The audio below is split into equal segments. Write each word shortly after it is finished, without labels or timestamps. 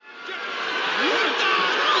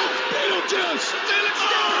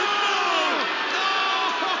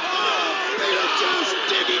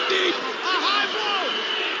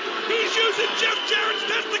Jeff Jarrett's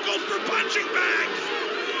testicles for punching bags.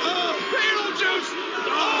 Oh, Beetlejuice.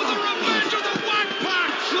 Oh, the revenge of the Black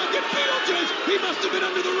Punch. Look at Beetlejuice. He must have been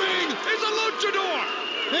under the ring. He's a luchador.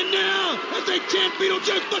 And now, as they chant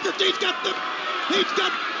Beetlejuice, Booker T's got the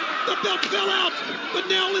belt fell out. But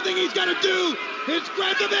now only thing he's got to do is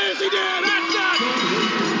grab the belt as he did. That's it.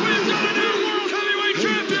 We've got a new World Heavyweight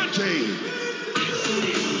Champion.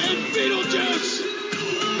 And Beetlejuice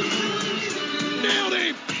nailed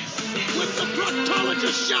him with the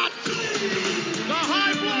proctologist shot. The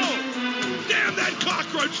high blow. Damn that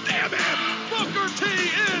cockroach. Damn him. Booker T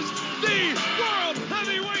is the World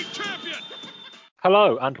Heavyweight Champion.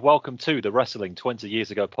 Hello and welcome to the Wrestling 20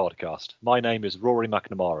 Years Ago podcast. My name is Rory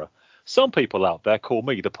McNamara. Some people out there call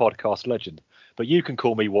me the podcast legend, but you can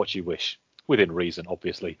call me what you wish. Within reason,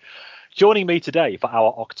 obviously. Joining me today for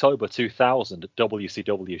our October 2000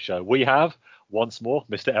 WCW show, we have, once more,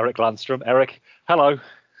 Mr. Eric Landstrom. Eric, hello.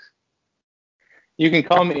 You can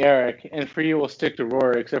call me Eric, and for you, we'll stick to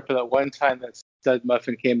Rory, except for that one time that Stud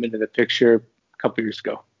Muffin came into the picture a couple years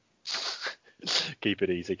ago. Keep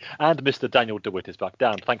it easy. And Mr. Daniel DeWitt is back.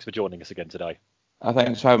 Dan, thanks for joining us again today.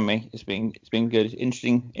 Thanks for having me. It's been good.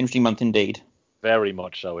 Interesting month indeed. Very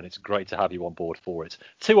much so, and it's great to have you on board for it.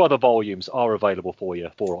 2 other volumes are available for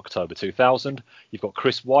you for October 2000. You've got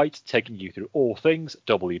Chris White taking you through all things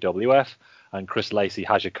WWF, and Chris Lacey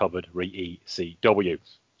has you covered re ECW.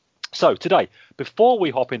 So today, before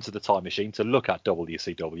we hop into the time machine to look at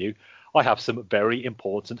WCW, I have some very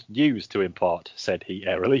important news to impart, said he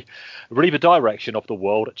airily, re the direction of the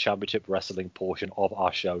World Championship Wrestling portion of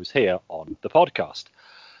our shows here on the podcast.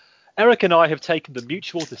 Eric and I have taken the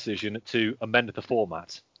mutual decision to amend the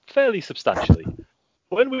format fairly substantially.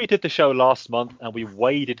 When we did the show last month and we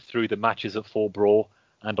waded through the matches at Full Brawl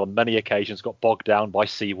and on many occasions got bogged down by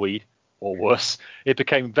seaweed, or worse, it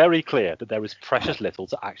became very clear that there is precious little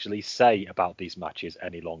to actually say about these matches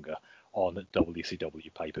any longer on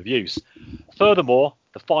WCW pay-per-views. Furthermore,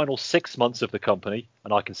 the final 6 months of the company,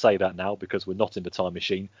 and I can say that now because we're not in the time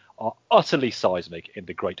machine, are utterly seismic in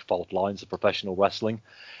the great fault lines of professional wrestling.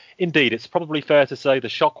 Indeed, it's probably fair to say the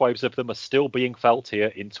shockwaves of them are still being felt here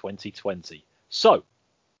in 2020. So,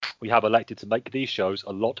 we have elected to make these shows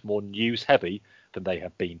a lot more news-heavy than they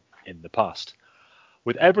have been in the past.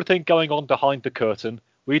 With everything going on behind the curtain,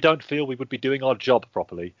 we don't feel we would be doing our job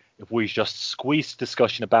properly if we just squeezed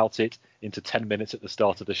discussion about it into 10 minutes at the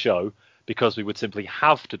start of the show, because we would simply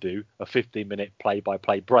have to do a 15-minute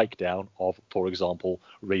play-by-play breakdown of, for example,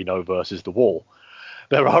 Reno versus The Wall.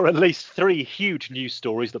 There are at least 3 huge news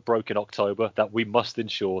stories that broke in October that we must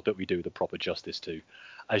ensure that we do the proper justice to,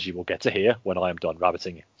 as you will get to hear when I am done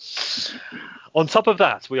rabbiting. On top of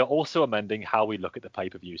that, we are also amending how we look at the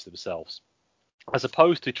pay-per-views themselves. As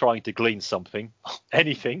opposed to trying to glean something,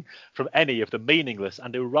 anything, from any of the meaningless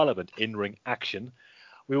and irrelevant in-ring action,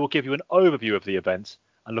 we will give you an overview of the event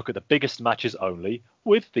and look at the biggest matches only,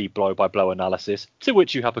 with the blow-by-blow analysis to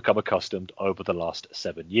which you have become accustomed over the last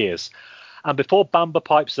 7 years. And before Bamba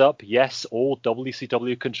pipes up, yes, all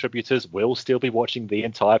WCW contributors will still be watching the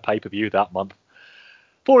entire pay-per-view that month.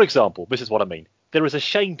 For example, this is what I mean. There is a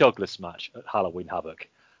Shane Douglas match at Halloween Havoc.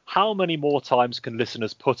 How many more times can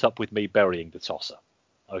listeners put up with me burying the tosser?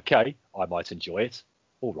 Okay, I might enjoy it.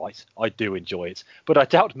 All right, I do enjoy it, but I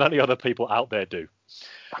doubt many other people out there do.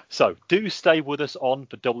 So do stay with us on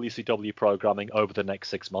the WCW programming over the next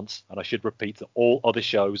 6 months, and I should repeat that all other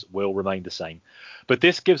shows will remain the same. But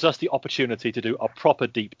this gives us the opportunity to do a proper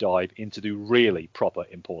deep dive into the really proper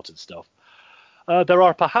important stuff. There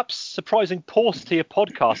are perhaps surprising pause-tier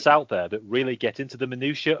podcasts out there that really get into the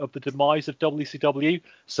minutiae of the demise of WCW,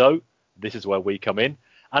 so this is where we come in,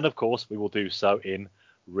 and of course we will do so in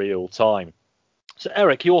real time. So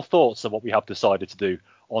Eric, your thoughts on what we have decided to do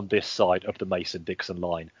on this side of the Mason-Dixon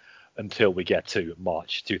line until we get to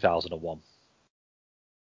March 2001?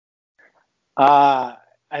 I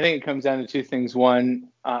think it comes down to 2 things. One,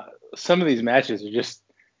 some of these matches are just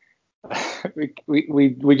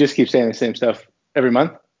we just keep saying the same stuff every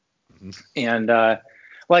month, and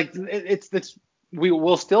we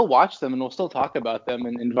will still watch them and we'll still talk about them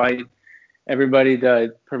and invite everybody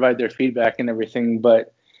to provide their feedback and everything,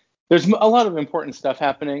 but there's a lot of important stuff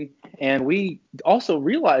happening, and we also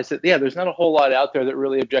realize that there's not a whole lot out there that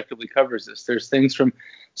really objectively covers this. There's things from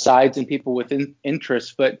sides and people with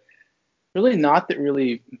interest, but really not that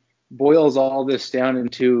really boils all this down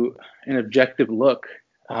into an objective look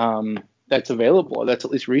that's available, that's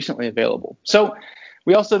at least recently available. So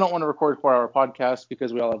we also don't want to record a 4-hour podcast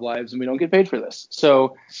because we all have lives and we don't get paid for this.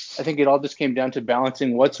 So I think it all just came down to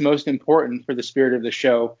balancing what's most important for the spirit of the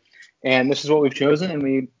show. And this is what we've chosen, and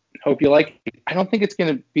we hope you like it. I don't think it's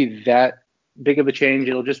going to be that big of a change.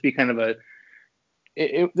 It'll just be kind of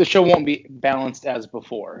the show won't be balanced as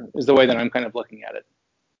before, is the way that I'm kind of looking at it.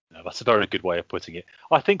 No, that's a very good way of putting it.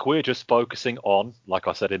 I think we're just focusing on, like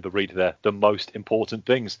I said in the read there, the most important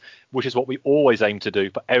things, which is what we always aim to do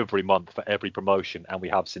for every month, for every promotion, and we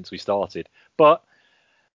have since we started. But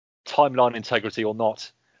timeline integrity or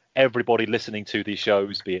not, everybody listening to these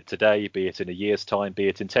shows, be it today, be it in a year's time, be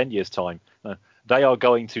it in 10 years' time, they are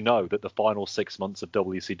going to know that the final 6 months of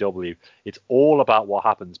WCW, it's all about what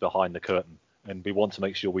happens behind the curtain. And we want to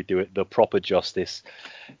make sure we do it the proper justice.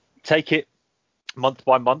 Take it month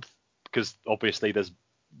by month, because obviously there's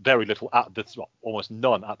very little almost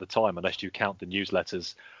none at the time, unless you count the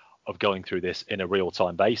newsletters of going through this in a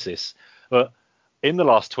real-time basis. But in the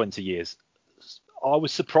last 20 years, I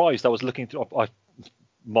was surprised. I was looking through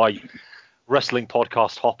my wrestling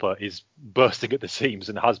podcast hopper is bursting at the seams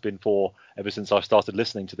and has been for ever since I started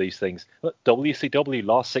listening to these things. But WCW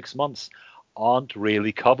last 6 months aren't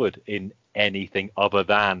really covered in anything other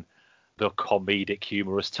than the comedic,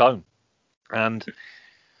 humorous tone. And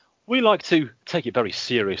we like to take it very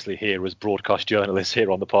seriously here as broadcast journalists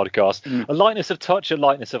here on the podcast. A lightness of touch, a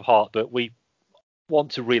lightness of heart, but we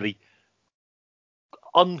want to really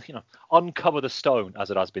uncover the stone,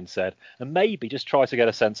 as it has been said, and maybe just try to get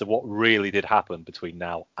a sense of what really did happen between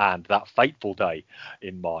now and that fateful day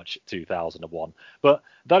in March 2001. But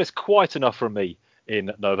that is quite enough from me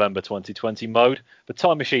in November 2020 mode. The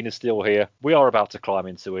time machine is still here. We are about to climb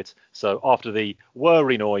into it. So after the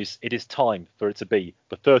whirry noise, it is time for it to be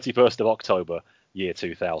the 31st of October, year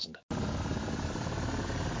 2000.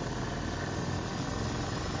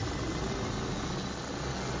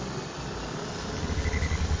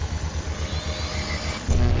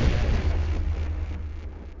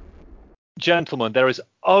 Gentlemen, there is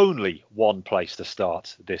only one place to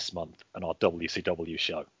start this month on our WCW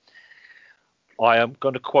show. I am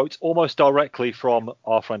going to quote almost directly from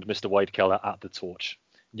our friend Mr. Wade Keller at The Torch.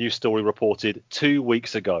 News story reported 2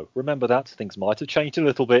 weeks ago. Remember that? Things might have changed a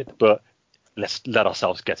little bit, but let's let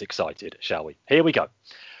ourselves get excited, shall we? Here we go.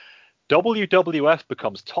 WWF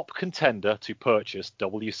becomes top contender to purchase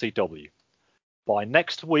WCW. By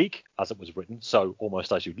next week, as it was written, so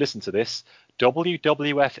almost as you listen to this,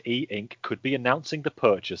 WWFE Inc. could be announcing the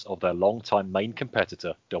purchase of their longtime main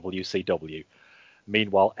competitor, WCW.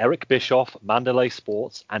 Meanwhile, Eric Bischoff, Mandalay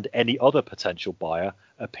Sports, and any other potential buyer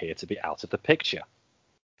appear to be out of the picture.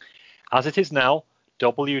 As it is now,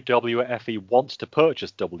 WWFE wants to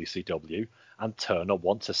purchase WCW, and Turner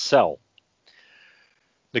wants to sell.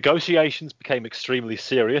 Negotiations became extremely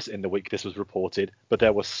serious in the week this was reported, but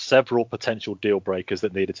there were several potential deal breakers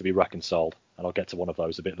that needed to be reconciled, and I'll get to one of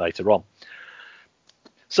those a bit later on.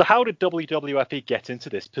 So how did WWFE get into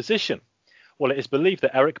this position? Well, it is believed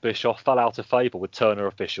that Eric Bischoff fell out of favour with Turner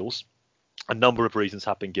officials. A number of reasons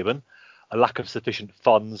have been given. A lack of sufficient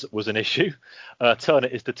funds was an issue. Turner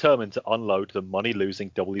is determined to unload the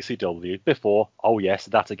money-losing WCW before, oh yes,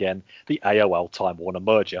 that again, the AOL Time Warner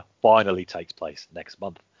merger finally takes place next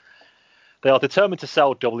month. They are determined to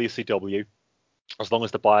sell WCW as long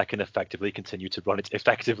as the buyer can effectively continue to run it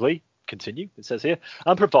effectively, it says here,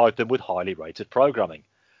 and provide them with highly rated programming.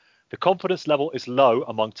 The confidence level is low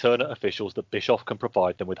among Turner officials that Bischoff can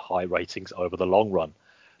provide them with high ratings over the long run.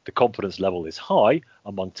 The confidence level is high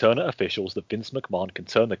among Turner officials that Vince McMahon can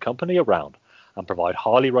turn the company around and provide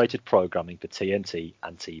highly rated programming for TNT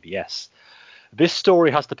and TBS. This story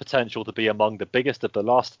has the potential to be among the biggest of the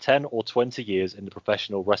last 10 or 20 years in the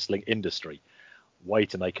professional wrestling industry. Way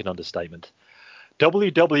to make an understatement.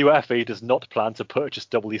 WWFE does not plan to purchase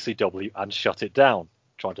WCW and shut it down.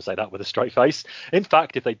 Trying to say that with a straight face. In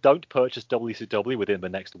fact, if they don't purchase WCW within the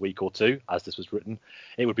next week or two, as this was written,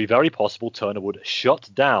 it would be very possible Turner would shut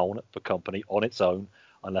down the company on its own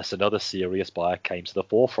unless another serious buyer came to the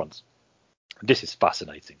forefront. This is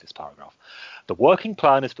fascinating, this paragraph. The working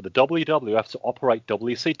plan is for the WWF to operate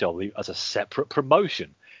WCW as a separate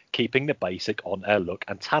promotion, keeping the basic on-air look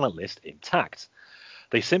and talent list intact.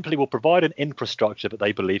 They simply will provide an infrastructure that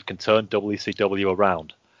they believe can turn WCW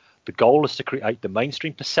around. The goal is to create the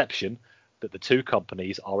mainstream perception that the two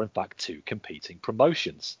companies are in fact two competing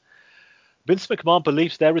promotions. Vince McMahon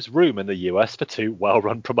believes there is room in the US for two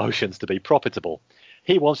well-run promotions to be profitable.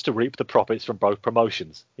 He wants to reap the profits from both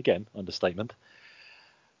promotions. Again, understatement.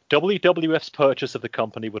 WWF's purchase of the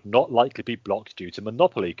company would not likely be blocked due to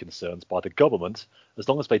monopoly concerns by the government, as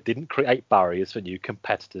long as they didn't create barriers for new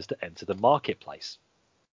competitors to enter the marketplace.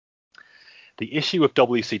 The issue of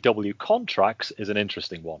WCW contracts is an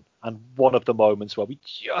interesting one, and one of the moments where we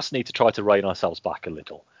just need to try to rein ourselves back a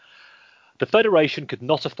little. The Federation could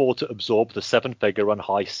not afford to absorb the 7-figure and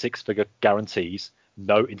high 6-figure guarantees,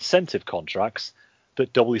 no incentive contracts,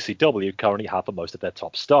 that WCW currently have for most of their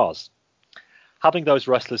top stars. Having those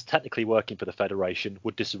wrestlers technically working for the Federation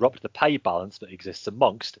would disrupt the pay balance that exists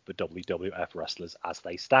amongst the WWF wrestlers as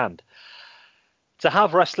they stand. To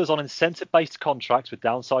have wrestlers on incentive-based contracts with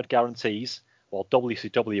downside guarantees, while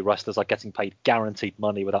WCW wrestlers are getting paid guaranteed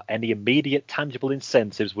money without any immediate tangible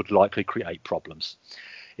incentives, would likely create problems.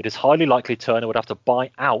 It is highly likely Turner would have to buy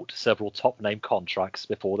out several top-name contracts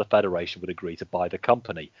before the Federation would agree to buy the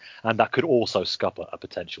company, and that could also scupper a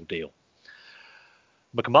potential deal.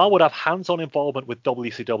 McMahon would have hands-on involvement with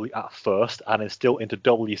WCW at first and instill into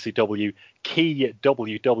WCW key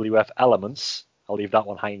WWF elements. I'll leave that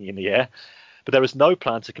one hanging in the air. But there is no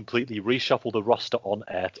plan to completely reshuffle the roster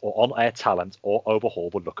on-air talent or overhaul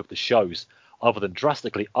the look of the shows, other than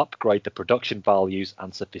drastically upgrade the production values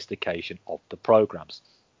and sophistication of the programs.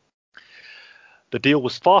 The deal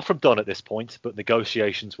was far from done at this point, but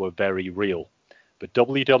negotiations were very real. But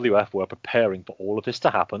WWF were preparing for all of this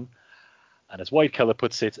to happen. And as Wade Keller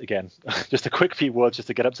puts it, again, just a quick few words just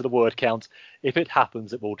to get up to the word count. If it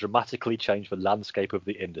happens, it will dramatically change the landscape of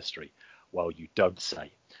the industry. Well, you don't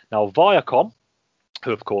say. Now, Viacom,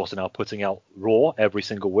 who of course are now putting out Raw every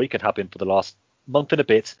single week and have been for the last month and a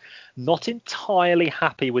bit, not entirely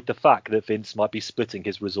happy with the fact that Vince might be splitting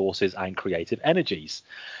his resources and creative energies.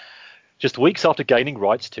 Just weeks after gaining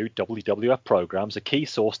rights to WWF programs, a key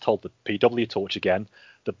source told the PW Torch again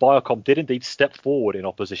that Viacom did indeed step forward in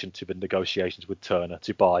opposition to the negotiations with Turner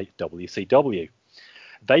to buy WCW.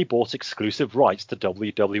 They bought exclusive rights to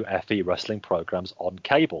WWFE wrestling programs on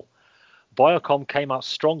cable. Viacom came out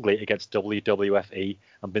strongly against WWFE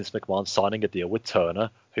and Vince McMahon signing a deal with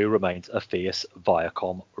Turner, who remains a fierce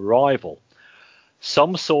Viacom rival.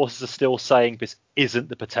 Some sources are still saying this isn't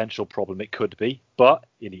the potential problem it could be, but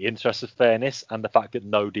in the interest of fairness and the fact that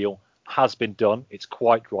no deal has been done, it's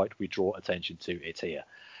quite right we draw attention to it here.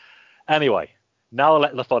 Anyway, now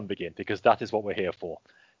let the fun begin, because that is what we're here for.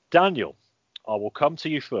 Daniel, I will come to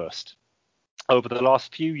you first. Over the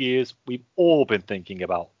last few years, we've all been thinking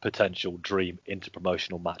about potential dream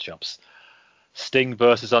interpromotional matchups. Sting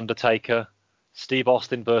versus Undertaker, Steve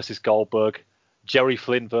Austin versus Goldberg, Jerry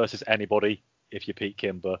Flynn versus anybody, if you're Pete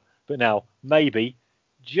Kimber. But now, maybe,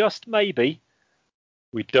 just maybe,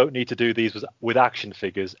 we don't need to do these with action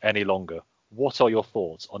figures any longer. What are your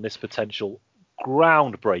thoughts on this potential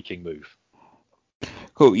groundbreaking move?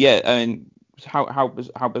 Cool. Yeah. I mean,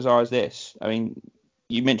 how bizarre is this? I mean,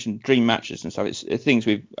 you mentioned dream matches and stuff. It's things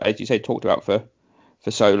we've, as you say, talked about for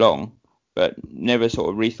so long, but never sort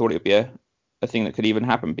of really thought it would be a thing that could even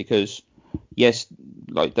happen. Because yes,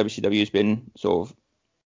 like WCW has been sort of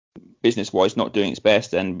business-wise not doing its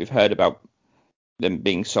best, and we've heard about them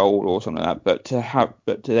being sold or something like that.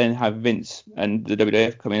 But to then have Vince and the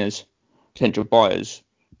WWF come in as potential buyers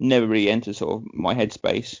never really entered sort of my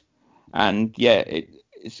headspace. And yeah,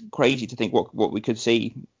 it's crazy to think what we could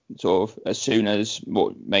see sort of as soon as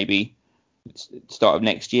maybe start of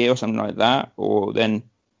next year or something like that. Or then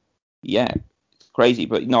yeah, it's crazy.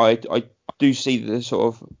 But no, I do see the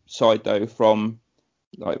sort of side though from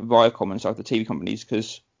like Viacom and stuff, the TV companies,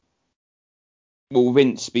 because will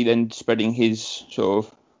Vince be then spreading his sort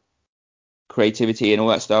of creativity and all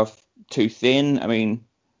that stuff too thin? I mean,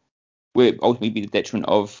 will it ultimately be the detriment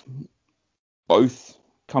of both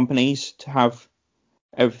companies to have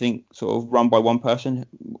everything sort of run by one person?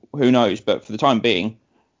 Who knows? But for the time being,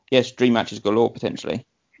 yes, dream matches galore potentially.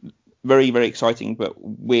 Very, very exciting, but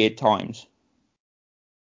weird times.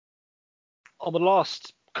 On the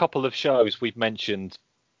last couple of shows, we've mentioned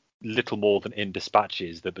little more than in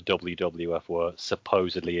dispatches that the WWF were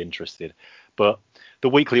supposedly interested, but the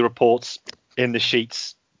weekly reports in the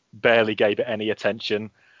sheets barely gave it any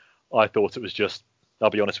attention. I thought it was just,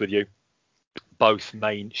 I'll be honest with you, both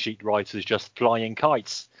main sheet writers just flying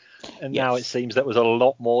kites, and yes. Now it seems there was a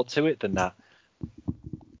lot more to it than that.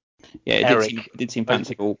 Yeah, it did seem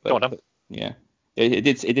fanciful, but yeah, it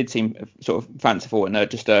did seem sort of fanciful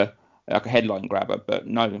and just like a headline grabber, but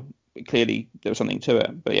no, clearly there was something to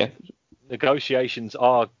it. But yeah, negotiations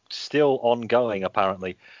are still ongoing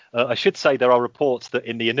apparently. I should say there are reports that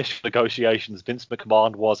in the initial negotiations Vince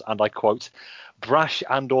McMahon was, and I quote, brash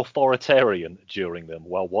and authoritarian during them.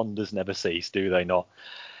 Well, wonders never cease, do they not?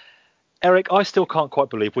 Eric, I still can't quite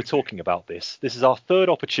believe we're talking about this. This is our third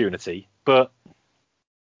opportunity, but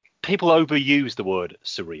people overuse the word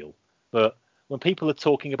surreal. But when people are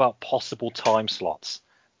talking about possible time slots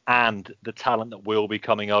and the talent that will be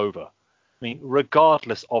coming over, I mean,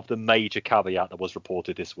 regardless of the major caveat that was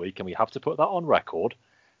reported this week, and we have to put that on record,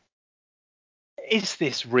 is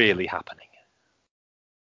this really happening?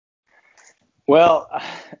 Well,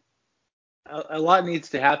 a lot needs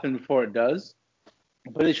to happen before it does,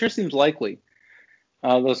 but it sure seems likely.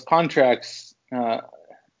 Those contracts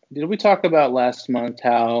did we talk about last month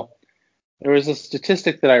how there was a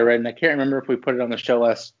statistic that I read, and I can't remember if we put it on the show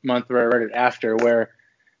last month or I read it after, where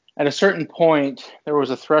at a certain point there was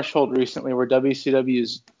a threshold recently where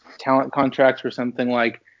WCW's talent contracts were something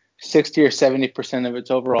like 60 or 70% of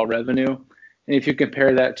its overall revenue. And if you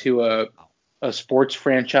compare that to a sports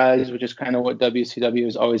franchise, which is kind of what WCW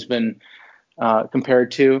has always been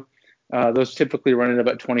compared to, those typically run at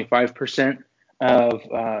about 25% of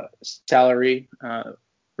salary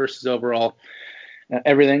versus overall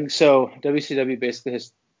everything. So WCW basically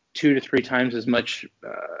has 2 to 3 times as much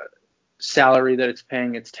salary that it's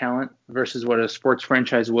paying its talent versus what a sports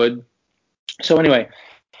franchise would. So anyway,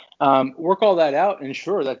 work all that out, and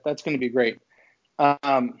sure, that's going to be great.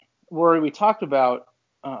 Rory, we talked about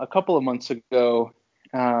a couple of months ago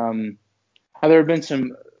how there have been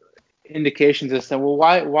some indications as to, well,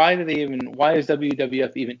 why is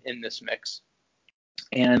WWF even in this mix?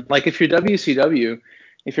 And like, if you're WCW,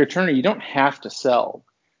 if you're Turner, you don't have to sell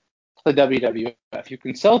to the WWF. You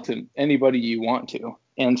can sell to anybody you want to.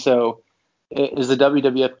 And so is the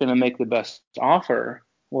WWF going to make the best offer?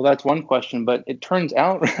 Well, that's one question. But it turns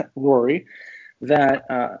out, Rory, that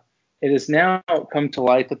it has now come to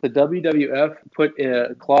light that the WWF put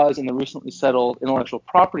a clause in the recently settled intellectual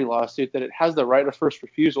property lawsuit that it has the right of first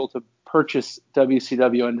refusal to purchase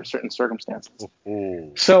WCW under certain circumstances.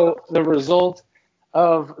 Ooh. So the result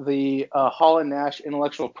of the Hall and Nash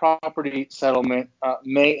intellectual property settlement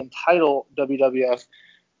may entitle WWF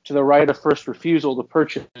to the right of first refusal to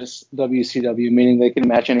purchase WCW, meaning they can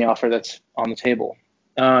match any offer that's on the table.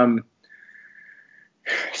 So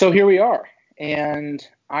here we are. And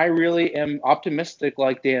I really am optimistic,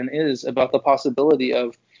 like Dan is, about the possibility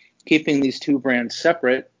of keeping these two brands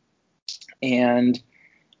separate and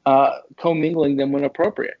commingling them when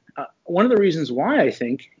appropriate. One of the reasons why, I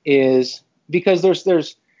think, is because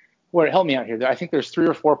there's help me out here. I think there's 3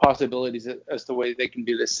 or 4 possibilities as to the way they can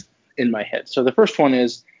do this in my head. So the first one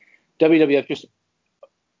is WWF just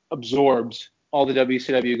absorbs all the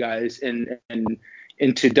WCW guys into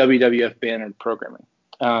WWF bannered programming,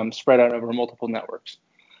 spread out over multiple networks.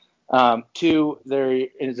 2,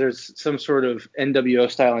 there's some sort of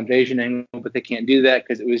NWO style invasion angle, but they can't do that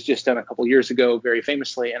because it was just done a couple years ago very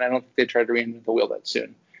famously, and I don't think they try to reinvent the wheel that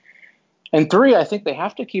soon. And 3, I think they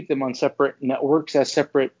have to keep them on separate networks as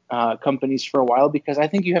separate companies for a while, because I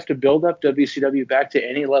think you have to build up WCW back to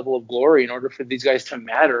any level of glory in order for these guys to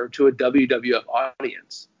matter to a WWF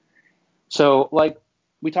audience. So, like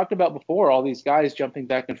we talked about before, all these guys jumping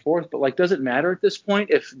back and forth, but like, does it matter at this point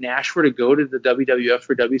if Nash were to go to the WWF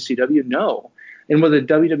for WCW? No. And will the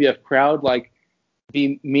WWF crowd like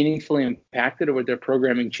be meaningfully impacted, or would their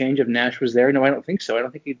programming change if Nash was there? No, I don't think so. I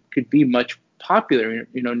don't think it could be much popular.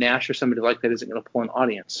 You know, Nash or somebody like that isn't going to pull an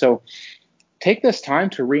audience. So take this time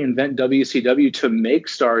to reinvent WCW to make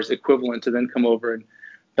stars equivalent to then come over and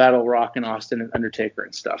battle Rock and Austin and Undertaker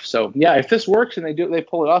and stuff. So yeah, if this works and they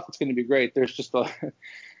pull it off, it's going to be great. There's just a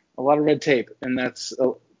lot of red tape, and that's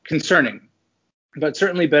concerning, but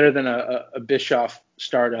certainly better than a Bischoff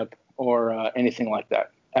startup or anything like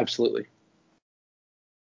that. Absolutely.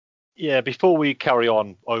 Yeah, before we carry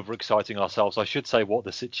on overexciting ourselves, I should say what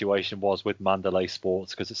the situation was with Mandalay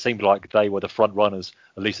Sports, because it seemed like they were the front runners,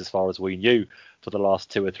 at least as far as we knew, for the last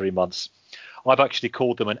 2 or 3 months. I've actually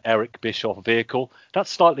called them an Eric Bischoff vehicle. That's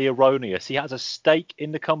slightly erroneous. He has a stake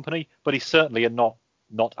in the company, but he's certainly not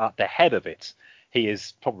at the head of it. He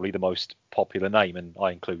is probably the most popular name, and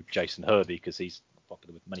I include Jason Hervey because he's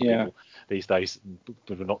popular with many people these days.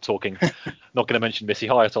 We're not going to mention Missy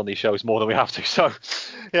Hyatt on these shows more than we have to. So,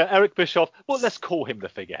 yeah, Eric Bischoff. Well, let's call him the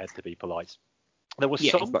figurehead to be polite. There was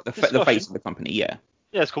some the face of the company. Yeah,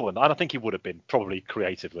 let's call him. And I think he would have been probably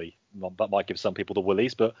creatively. That might give some people the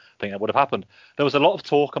willies, but I think that would have happened. There was a lot of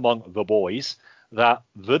talk among the boys that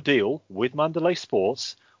the deal with Mandalay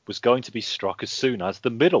Sports was going to be struck as soon as the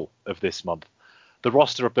middle of this month. The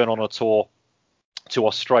roster have been on a tour to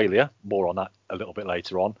Australia, more on that a little bit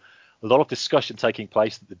later on. A lot of discussion taking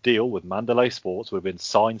place that the deal with Mandalay Sports would have been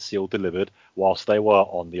signed, sealed, delivered whilst they were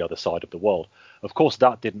on the other side of the world. Of course,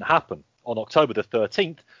 that didn't happen. On October the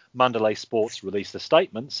 13th, Mandalay Sports released a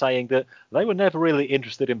statement saying that they were never really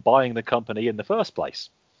interested in buying the company in the first place.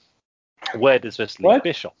 Where does this leave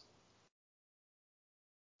Bischoff?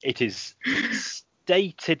 It is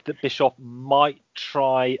stated that Bischoff might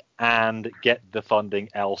try and get the funding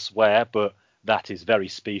elsewhere, but that is very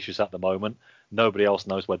specious at the moment. Nobody else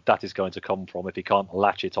knows where that is going to come from if he can't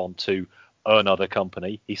latch it on to another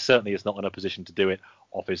company. He certainly is not in a position to do it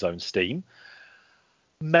off his own steam.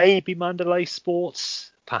 Maybe Mandalay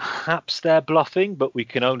Sports, perhaps they're bluffing, but we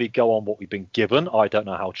can only go on what we've been given. I don't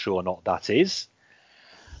know how true or not that is.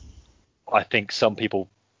 I think some people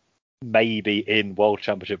maybe in World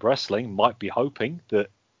Championship Wrestling might be hoping that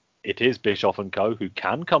it is Bischoff and co. who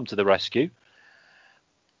can come to the rescue.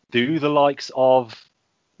 Do the likes of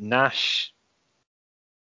Nash,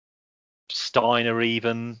 Steiner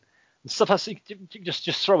even, and stuff has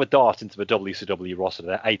just throw a dart into the WCW roster,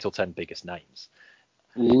 their 8 or 10 biggest names.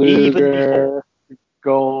 Luger,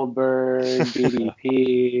 Goldberg,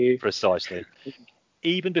 DDP. Precisely.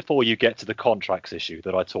 Even before you get to the contracts issue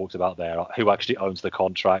that I talked about there, who actually owns the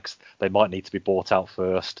contracts, they might need to be bought out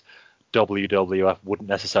first. WWF wouldn't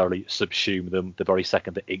necessarily subsume them the very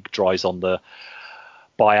second the ink dries on the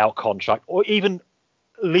buyout contract, or even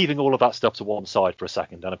leaving all of that stuff to one side for a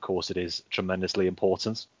second. And of course, it is tremendously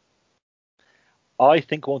important. I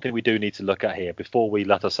think one thing we do need to look at here before we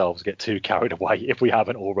let ourselves get too carried away, if we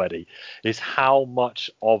haven't already, is how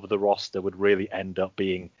much of the roster would really end up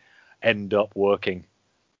working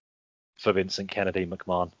for Vincent Kennedy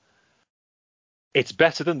McMahon. It's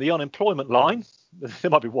better than the unemployment line.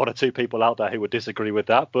 There might be one or two people out there who would disagree with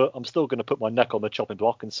that, but I'm still going to put my neck on the chopping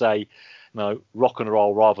block and say, no, rock and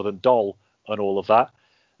roll rather than doll and all of that.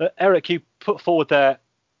 Eric, you put forward there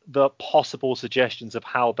the possible suggestions of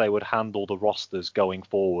how they would handle the rosters going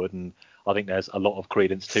forward, and I think there's a lot of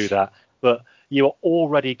credence to that. But you are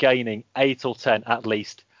already gaining 8 or 10 at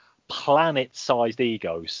least planet-sized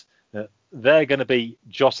egos. They're going to be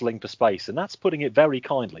jostling for space, and that's putting it very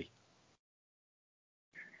kindly.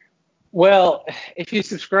 Well, if you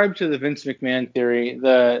subscribe to the Vince McMahon theory,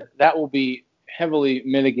 that will be heavily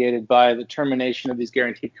mitigated by the termination of these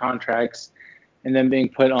guaranteed contracts and then being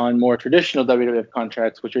put on more traditional WWF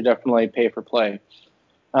contracts, which are definitely pay for play.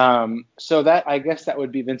 So that, I guess that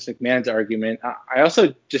would be Vince McMahon's argument. I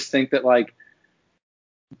also just think that, like,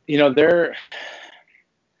 you know,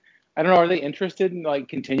 I don't know, are they interested in like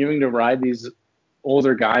continuing to ride these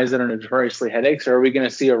older guys that are notoriously headaches, or are we going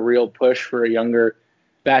to see a real push for a younger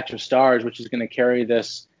batch of stars, which is going to carry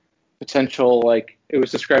this potential, like it was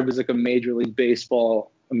described as like a Major League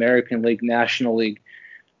Baseball, American League, National League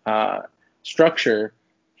structure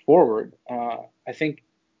forward. I think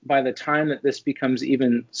by the time that this becomes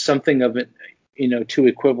even something of it, you know, two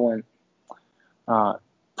equivalent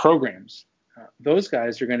programs, those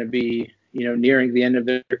guys are going to be, you know, nearing the end of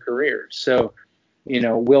their careers. So, you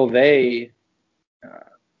know, will they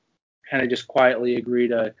kind of just quietly agree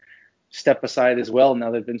to step aside as well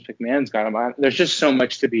now that Vince McMahon's got them on? There's just so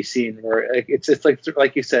much to be seen. Where it's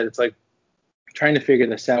like you said, it's like trying to figure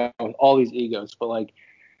this out with all these egos. But like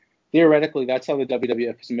theoretically, that's how the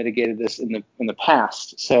WWF has mitigated this in the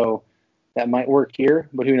past. So that might work here,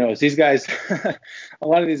 but who knows? These guys, a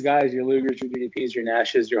lot of these guys, your Lugers, your DDPs, your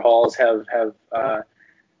Nashes, your Halls have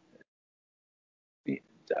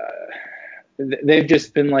they've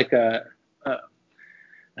just been like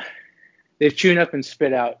they've chewed up and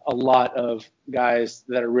spit out a lot of guys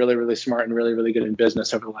that are really, really smart and really, really good in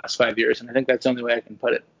business over the last 5 years. And I think that's the only way I can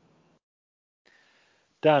put it.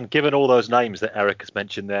 Dan, given all those names that Eric has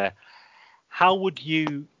mentioned there, how do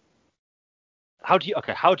you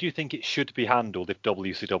think it should be handled if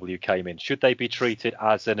WCW came in? Should they be treated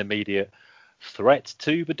as an immediate threat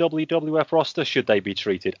to the WWF roster? Should they be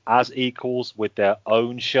treated as equals with their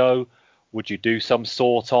own show? Would you do some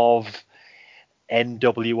sort of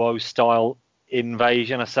NWO style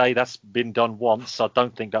invasion? I say that's been done once. I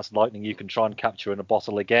don't think that's lightning you can try and capture in a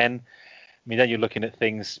bottle again. I mean, then you're looking at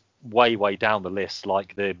things way down the list,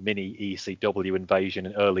 like the mini ECW invasion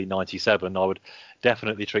in early '97. I would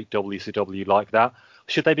definitely treat WCW like that.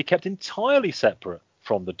 Should they be kept entirely separate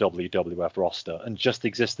from the WWF roster and just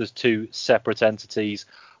exist as two separate entities,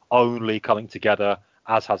 only coming together,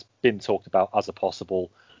 as has been talked about, as a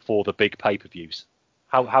possible for the big pay-per-views?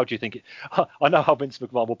 How do you think it? I know how Vince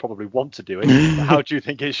McMahon will probably want to do it, but how do you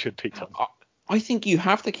think it should be done? I think you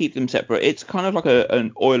have to keep them separate. It's kind of like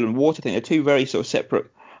an oil and water thing. They're two very sort of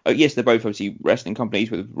separate. Yes, they're both obviously wrestling companies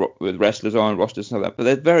with wrestlers on rosters and all that, but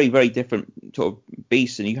they're very, very different sort of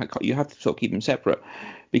beasts, and you have to sort of keep them separate.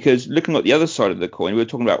 Because looking at the other side of the coin, we were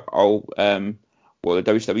talking about what the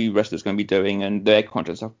WCW wrestlers going to be doing and their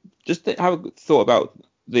contract stuff. Just have a thought about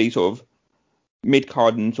the sort of mid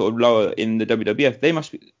card and sort of lower in the WWF. They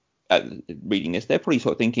must be reading this. They're probably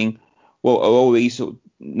sort of thinking, well, are all these sort of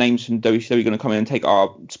names from WCW going to come in and take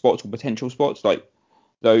our spots or potential spots, like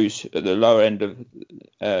those at the lower end of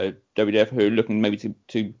WWF who are looking maybe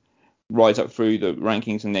to rise up through the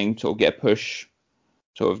rankings and then sort of get a push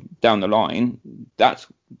sort of down the line? That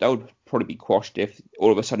would probably be quashed if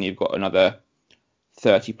all of a sudden you've got another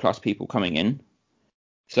 30 plus people coming in.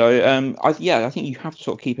 So I think you have to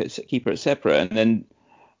sort of keep it separate, and then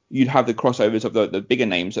you'd have the crossovers of the bigger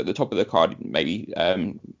names at the top of the card, maybe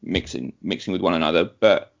mixing with one another,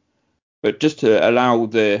 but just to allow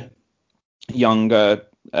the younger,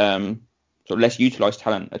 sort of less utilized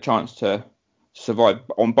talent a chance to survive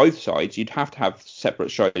on both sides, you'd have to have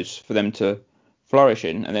separate shows for them to flourish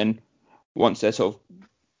in. And then once they're sort of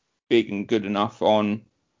big and good enough on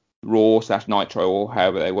Raw/Nitro or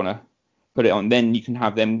however they want to put it on, then you can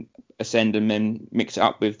have them ascend and then mix it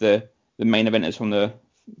up with the main eventers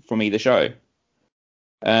from either show.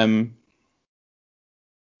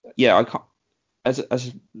 Yeah, I can't, as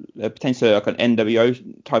a potentially like an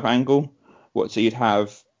NWO type angle. So you'd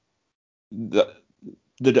have the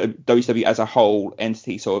WCW as a whole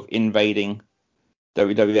entity sort of invading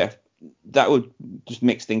WWF. That would just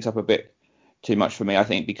mix things up a bit too much for me, I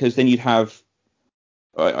think, because then you'd have,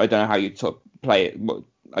 I don't know how you'd sort of play it.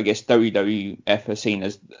 I guess WWF are seen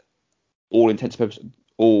as all intents and purposes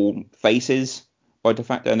all faces by de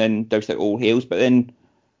facto, and then WCW all heels. But then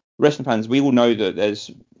wrestling fans, we all know that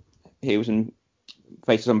there's heels and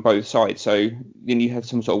faces on both sides. So then you have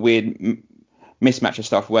some sort of weird mismatch of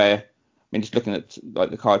stuff where, I mean, just looking at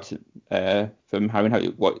like the card from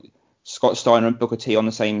what Scott Steiner and Booker T on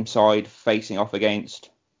the same side facing off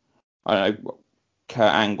against, I don't know,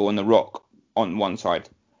 Kurt Angle and The Rock on one side.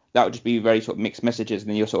 That would just be very sort of mixed messages, and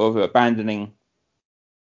then you're sort of abandoning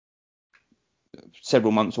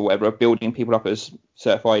several months or whatever of building people up as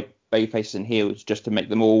certified babyfaces and heels just to make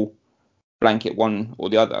them all blanket one or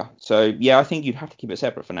the other. So yeah, I think you'd have to keep it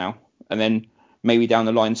separate for now, and then maybe down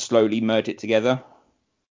the line slowly merge it together.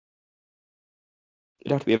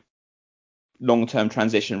 It'd have to be a long-term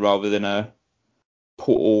transition rather than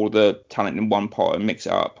put all the talent in one pot and mix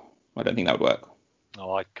it up. I don't think that would work.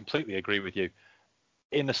 Oh, I completely agree with you.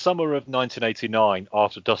 In the summer of 1989,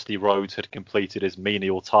 after Dusty Rhodes had completed his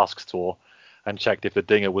menial tasks tour and checked if the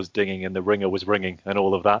dinger was dinging and the ringer was ringing and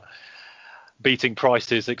all of that, beating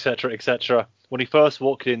prices, etc., when he first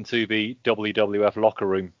walked into the WWF locker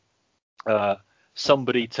room,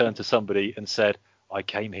 somebody turned to somebody and said, "I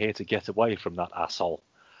came here to get away from that asshole."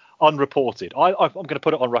 Unreported. I'm going to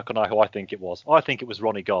put it on record now who I think it was. I think it was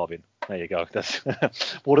Ronnie Garvin. There you go. That's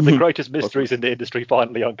one of the greatest mysteries in the industry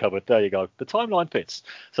finally uncovered. There you go. The timeline fits.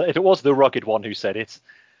 So if it was the rugged one who said it,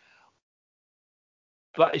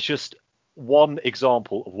 that is just one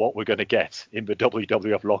example of what we're going to get in the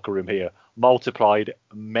WWF locker room here, multiplied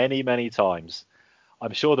many, many times.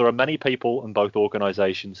 I'm sure there are many people in both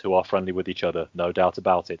organizations who are friendly with each other, no doubt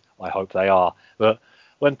about it. I hope they are. But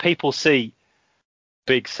when people see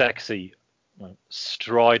Big Sexy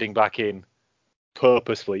striding back in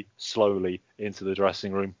purposefully, slowly into the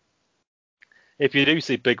dressing room, if you do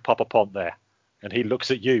see Big Papa Pont there, and he looks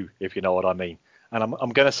at you, if you know what I mean, and I'm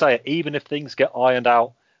going to say it, even if things get ironed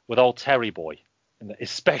out with old Terry Boy, and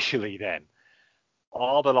especially then,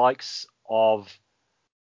 are the likes of,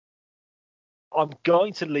 I'm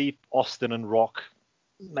going to leave Austin and Rock,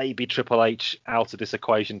 maybe Triple H out of this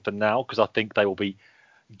equation for now, because I think they will be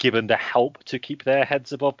given the help to keep their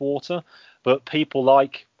heads above water. But people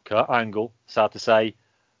like Kurt Angle, sad to say,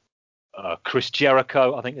 Chris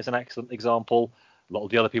Jericho, I think is an excellent example. A lot of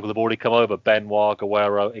the other people have already come over, Benoit,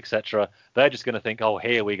 Guerrero, etc. They're just going to think, oh,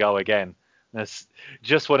 here we go again. That's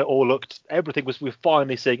just when it all looked, we're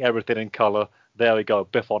finally seeing everything in colour. There we go,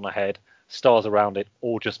 Biff on the head, stars around it,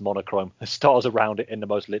 all just monochrome, stars around it in the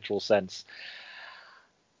most literal sense.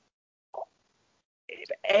 If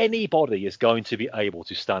anybody is going to be able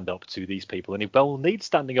to stand up to these people, and if they'll need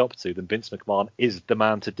standing up to, then Vince McMahon is the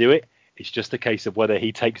man to do it. It's just a case of whether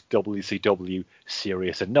he takes WCW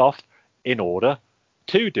serious enough in order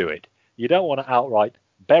to do it. You don't want to outright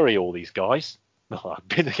bury all these guys.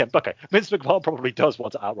 Okay, Vince McMahon probably does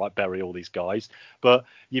want to outright bury all these guys, but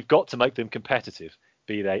you've got to make them competitive,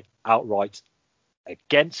 be they outright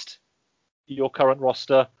against your current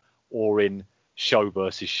roster or in show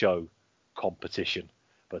versus show competition.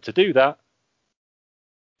 But to do that,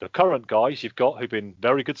 the current guys you've got who've been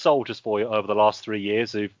very good soldiers for you over the last 3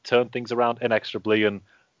 years, who've turned things around inexorably and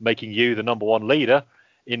making you the number one leader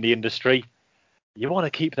in the industry, you want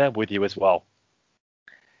to keep them with you as well.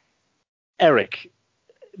 Eric,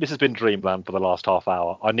 this has been Dreamland for the last half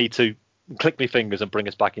hour. I need to click my fingers and bring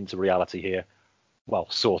us back into reality here. Well,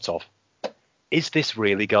 sort of. Is this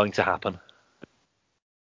really going to happen?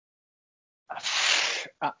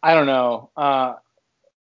 I don't know.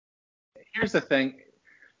 Here's the thing.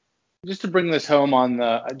 Just to bring this home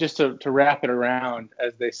to wrap it around,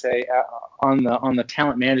 as they say, on the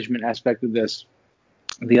talent management aspect of this,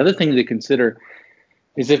 the other thing to consider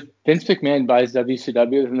is if Vince McMahon buys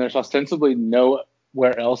WCW, then there's ostensibly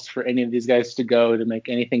nowhere else for any of these guys to go to make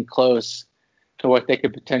anything close to what they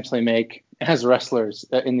could potentially make as wrestlers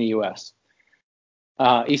in the U.S.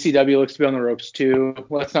 ECW looks to be on the ropes too.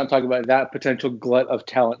 Let's not talk about that potential glut of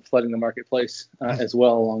talent flooding the marketplace as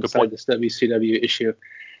well alongside this WCW issue.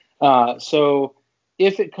 So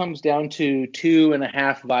if it comes down to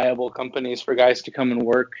 2.5 viable companies for guys to come and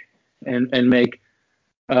work and make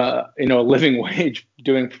a living wage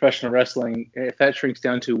doing professional wrestling, if that shrinks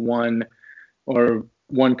down to one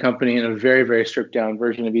company in a very, very stripped down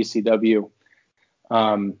version of ECW,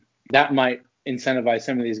 that might incentivize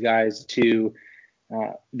some of these guys to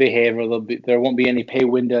behave a little bit. There won't be any pay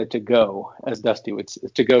window to go, as Dusty would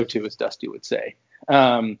say.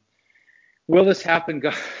 Will this happen?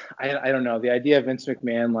 I don't know. The idea of Vince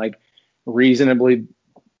McMahon like reasonably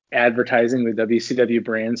advertising the WCW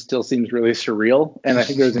brand still seems really surreal, and I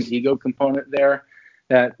think there's an ego component there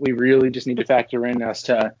that we really just need to factor in as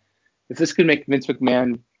to if this could make Vince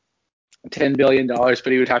McMahon $10 billion, but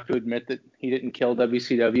he would have to admit that he didn't kill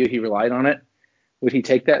WCW, he relied on it. Would he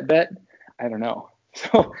take that bet? I don't know.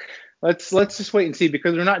 So let's just wait and see,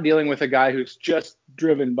 because we're not dealing with a guy who's just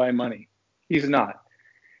driven by money. He's not.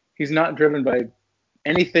 He's not driven by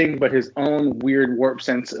anything but his own weird warped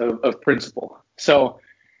sense of principle. So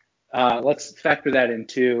let's factor that in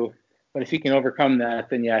too. But if he can overcome that,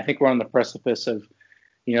 then yeah, I think we're on the precipice of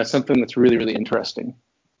something that's really, really interesting.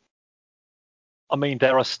 I mean,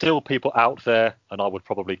 there are still people out there, and I would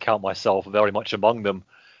probably count myself very much among them,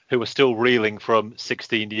 who are still reeling from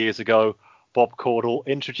 16 years ago, Bob Caudle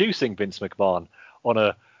introducing Vince McMahon on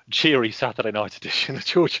a cheery Saturday night edition of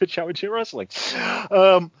Georgia Championship Wrestling.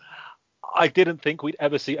 I didn't think we'd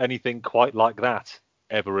ever see anything quite like that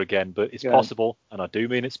ever again, but it's possible, and I do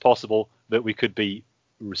mean it's possible, that we could be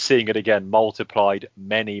seeing it again multiplied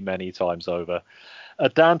many, many times over.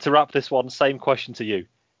 Dan, to wrap this one, same question to you.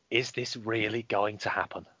 Is this really going to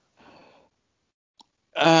happen?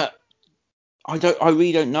 I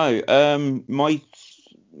really don't know. My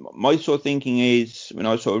sort of thinking is, when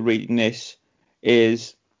I was sort of reading this,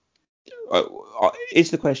 is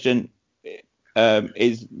the question,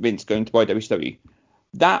 is Vince going to buy WCW?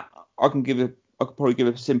 That I could probably give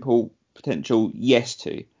a simple potential yes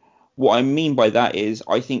to. What I mean by that is,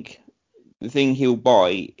 I think the thing he'll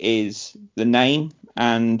buy is the name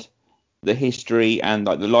and the history and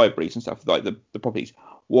like the libraries and stuff, like the properties.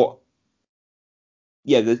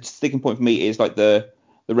 The sticking point for me is like the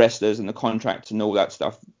wrestlers and the contracts and all that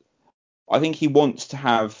stuff. I think he wants to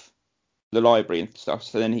have the library and stuff,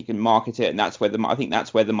 so then he can market it, and I think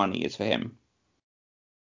that's where the money is for him.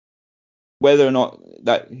 Whether or not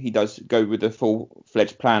that he does go with the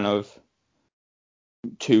full-fledged plan of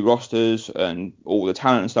 2 rosters and all the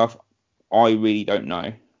talent and stuff, I really don't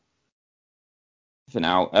know. For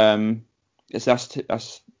now,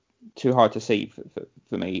 that's too hard to see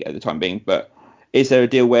for me at the time being. But is there a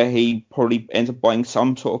deal where he probably ends up buying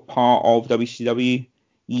some sort of part of WCW?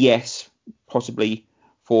 Yes, possibly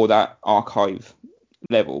for that archive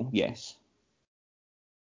level. Yes.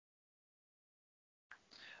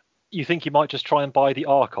 You think he might just try and buy the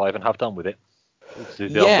archive and have done with it?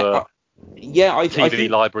 I TV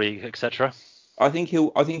library, etc. I think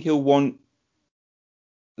he'll want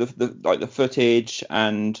the footage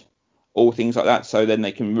and all things like that, so then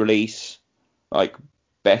they can release like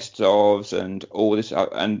best ofs and all this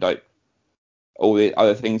and like all the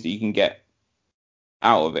other things that you can get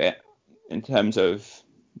out of it in terms of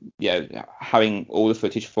having all the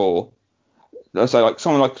footage for. So like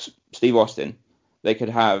someone like Steve Austin, you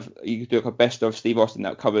could do like a best of Steve Austin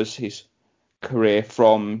that covers his career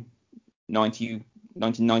from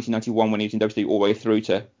 1991 when he was in WWE all the way through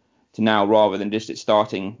to now, rather than just it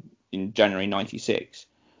starting in January 96.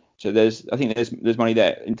 So I think there's money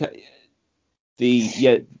there.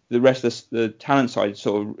 The rest of the talent side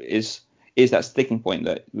sort of is that sticking point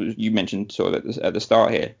that you mentioned sort of at the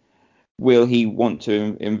start here. Will he want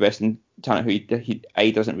to invest in talent who he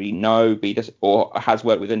A, doesn't really know, B, or has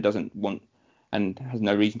worked with and doesn't want and has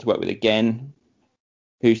no reason to work with again?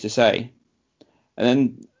 Who's to say? And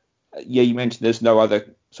then you mentioned there's no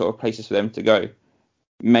other sort of places for them to go.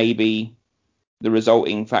 Maybe the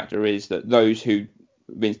resulting factor is that those who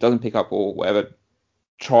Vince doesn't pick up or whatever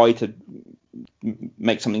try to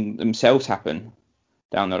make something themselves happen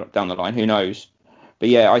down the line. Who knows? But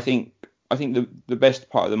yeah, I think the best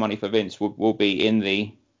part of the money for Vince will be in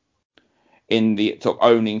the sort of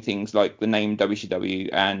owning things like the name WCW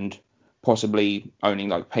and possibly owning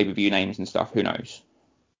like pay-per-view names and stuff. Who knows?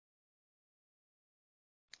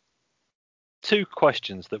 2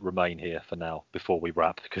 questions that remain here for now before we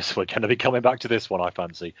wrap, because we're going to be coming back to this one, I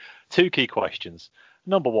fancy. 2 key questions.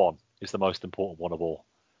 Number 1 is the most important one of all.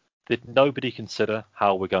 Did nobody consider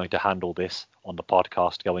how we're going to handle this on the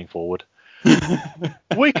podcast going forward?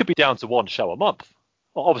 We could be down to 1 show a month.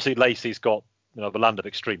 Well, obviously, Lacey's got the land of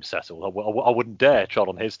extreme settled. I wouldn't dare trod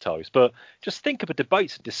on his toes. But just think of the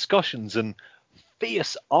debates and discussions and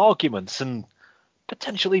fierce arguments and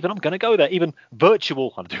potential, even I'm going to go there, even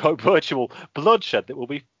virtual bloodshed that will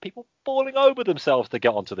be people falling over themselves to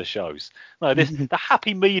get onto the shows. No, the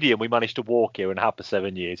happy medium we managed to walk here and have for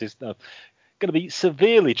 7 years is going to be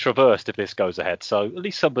severely traversed if this goes ahead. So at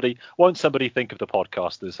least somebody think of the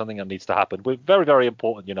podcast as something that needs to happen. We're very, very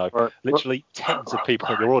important, literally tens of people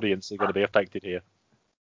in your audience are going to be affected here.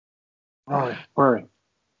 Rory,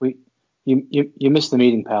 you missed the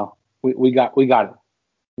meeting, pal. We got it.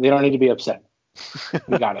 They don't need to be upset.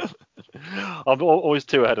 We got it. I'm always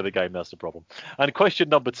too ahead of the game. That's the problem. And question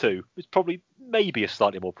number 2 is probably maybe a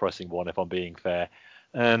slightly more pressing one, if I'm being fair.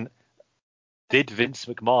 And did Vince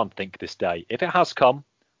McMahon think this day, if it has come,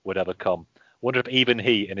 would ever come? Wonder if even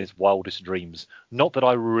he, in his wildest dreams, not that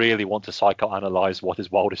I really want to psychoanalyze what his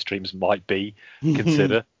wildest dreams might be,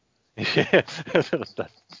 consider.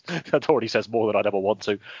 That already says more than I'd ever want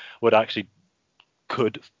to.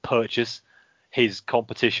 Could purchase his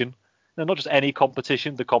competition. Now, not just any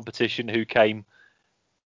competition, the competition who came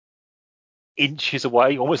inches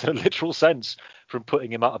away, almost in a literal sense, from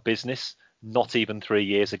putting him out of business not even 3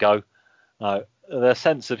 years ago. The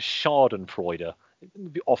sense of schadenfreude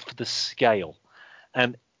off the scale.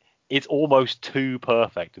 And it's almost too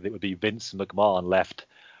perfect that it would be Vince McMahon left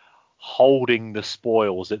holding the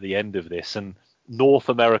spoils at the end of this. And North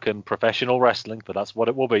American professional wrestling, but that's what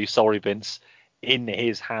it will be, sorry Vince, in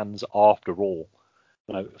his hands after all.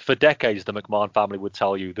 For decades, the McMahon family would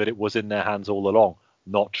tell you that it was in their hands all along.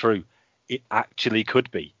 Not true. It actually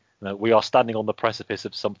could be. We are standing on the precipice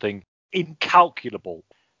of something incalculable.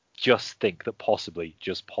 Just think that possibly,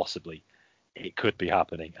 just possibly, it could be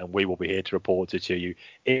happening, and we will be here to report it to you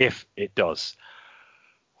if it does.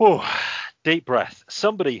 Whew, deep breath.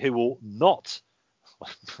 Somebody who will not,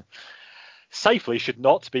 safely should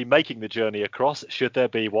not be making the journey across, should there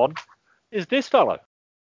be one, is this fellow.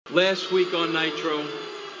 Last week on Nitro,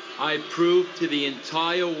 I proved to the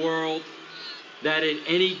entire world that at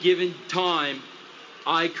any given time,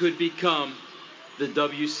 I could become the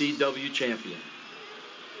WCW champion.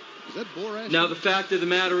 Is that Borat? Now, the fact of the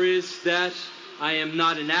matter is that I am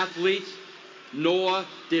not an athlete, nor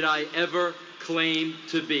did I ever claim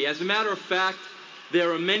to be. As a matter of fact,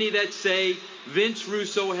 there are many that say Vince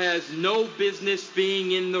Russo has no business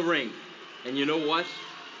being in the ring. And you know what?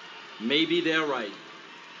 Maybe they're right.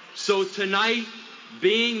 So tonight,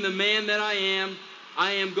 being the man that I am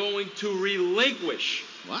going to relinquish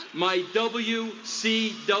my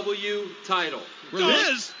WCW title.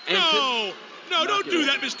 Liz? No, don't do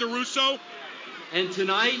that, Mr. Russo. And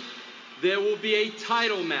tonight, there will be a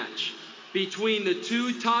title match between the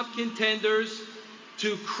 2 top contenders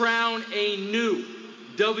to crown a new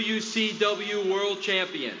WCW World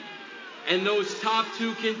Champion. And those top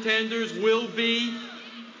 2 contenders will be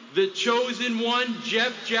the Chosen One,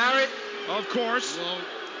 Jeff Jarrett. Of course.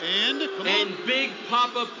 And Big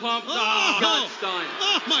Papa Pump Scott Steiner.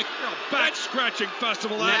 Oh my Back-scratching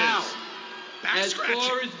festival that now, is. As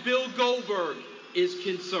far as Bill Goldberg is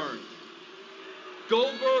concerned,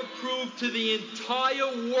 Goldberg proved to the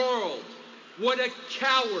entire world what a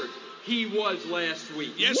coward he was last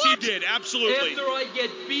week. Yes, he did. Absolutely. After I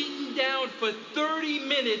get beaten down for 30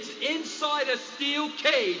 minutes inside a steel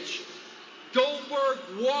cage, Goldberg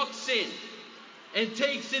walks in and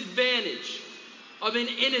takes advantage of an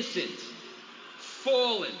innocent,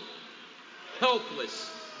 fallen,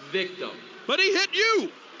 helpless victim. But he hit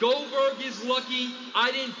you. Goldberg is lucky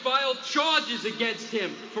I didn't file charges against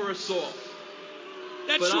him for assault.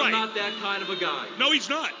 That's but right. I'm not that kind of a guy. No, he's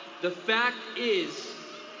not. The fact is,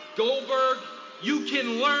 Goldberg, you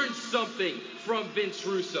can learn something from Vince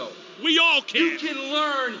Russo. We all can. You can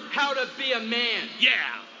learn how to be a man.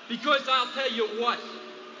 Yeah. Because I'll tell you what,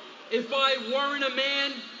 if I weren't a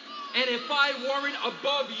man, and if I weren't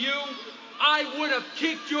above you, I would have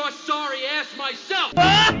kicked your sorry ass myself.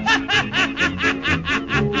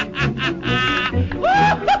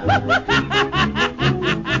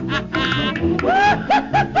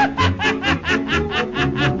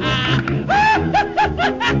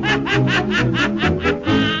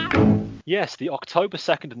 Yes, the October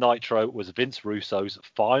 2nd Nitro was Vince Russo's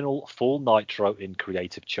final full Nitro in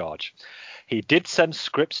creative charge. He did send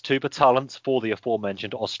scripts to the talent for the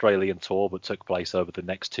aforementioned Australian tour that took place over the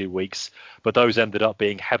next 2 weeks, but those ended up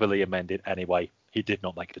being heavily amended anyway. He did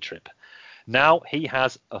not make the trip. Now he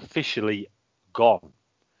has officially gone.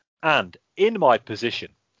 And in my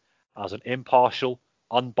position as an impartial,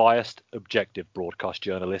 unbiased, objective broadcast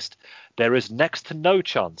journalist, there is next to no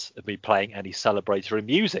chance of me playing any celebratory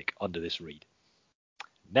music under this read.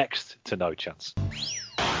 Next to no chance.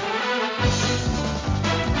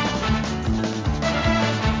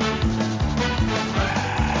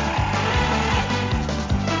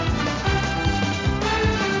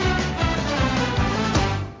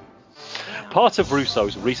 Part of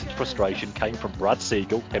Russo's recent frustration came from Brad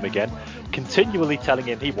Siegel, him again, continually telling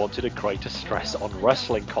him he wanted a greater stress on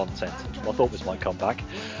wrestling content. I thought this might come back.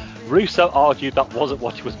 Russo argued that wasn't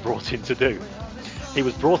what he was brought in to do. He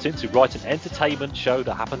was brought in to write an entertainment show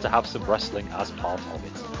that happened to have some wrestling as part of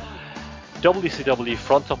it. WCW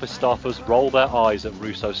front office staffers roll their eyes at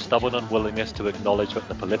Russo's stubborn unwillingness to acknowledge that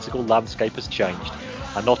the political landscape has changed,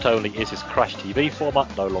 and not only is his Crash TV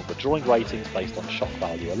format no longer drawing ratings based on shock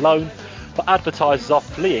value alone, but advertisers are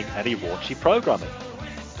fleeing any raunchy programming.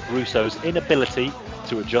 Russo's inability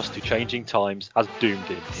to adjust to changing times has doomed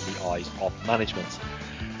him in the eyes of management.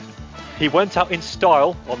 He went out in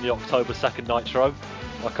style on the October 2nd Nitro,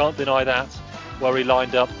 I can't deny that, where he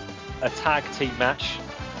lined up a tag team match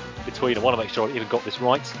between, I want to make sure I even got this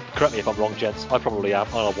right, correct me if I'm wrong, gents, I probably am,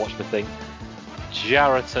 I'll watch the thing,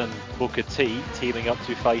 Jarrett and Booker T teaming up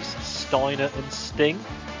to face Steiner and Sting.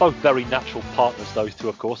 Both very natural partners, those two,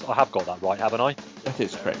 of course. I have got that right, haven't I? That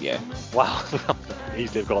is correct, yeah. Wow,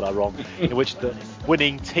 easily have got that wrong. In which the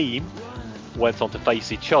winning team went on to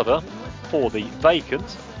face each other for the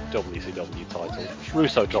vacant WCW title.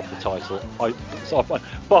 Russo dropped the title. I spent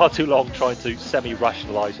far too long trying to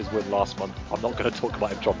semi-rationalise his win last month. I'm not going to talk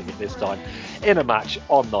about him dropping it this time. In a match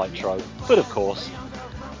on Nitro. But of course,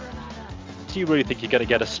 do you really think you're going to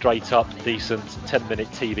get a straight-up, decent 10-minute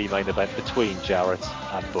TV main event between Jarrett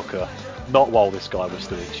and Booker? Not while this guy was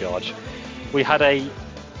still in charge. We had a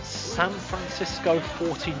San Francisco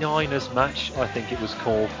 49ers match, I think it was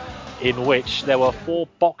called, in which there were 4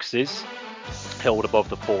 boxes held above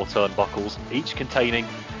the 4 turnbuckles, each containing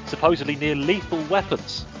supposedly near-lethal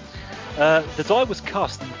weapons. The die was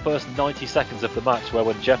cast in the first 90 seconds of the match, where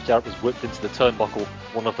when Jeff Jarrett was whipped into the turnbuckle,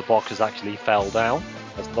 one of the boxes actually fell down.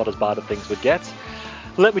 That's not as bad as things would get.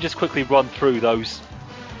 Let me just quickly run through those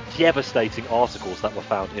devastating articles that were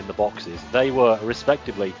found in the boxes. They were,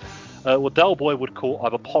 respectively, what Del Boy would call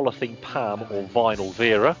either Polythene Pam or Vinyl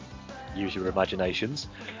Vera. Use your imaginations.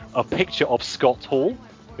 A picture of Scott Hall,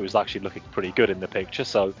 who was actually looking pretty good in the picture,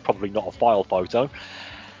 so probably not a file photo.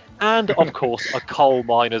 And, of course, a coal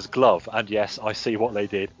miner's glove. And yes, I see what they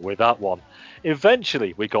did with that one.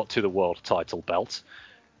 Eventually, we got to the world title belt.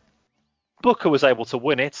 Booker was able to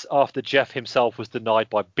win it after Jeff himself was denied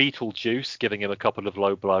by Beetlejuice, giving him a couple of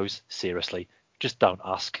low blows. Seriously, just don't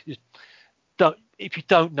ask. If you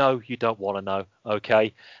don't know, you don't want to know,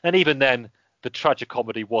 okay? And even then, the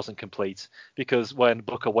tragicomedy wasn't complete, because when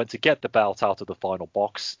Booker went to get the belt out of the final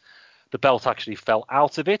box, the belt actually fell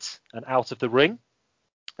out of it and out of the ring.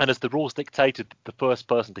 And as the rules dictated, the first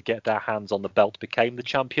person to get their hands on the belt became the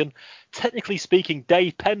champion. Technically speaking,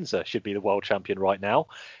 Dave Penza should be the world champion right now,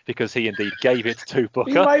 because he indeed gave it to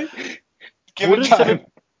Booker.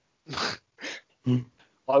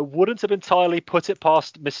 I wouldn't have entirely put it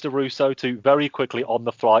past Mr. Russo to very quickly on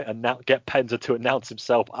the fly and now get Penza to announce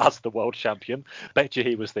himself as the world champion. Bet you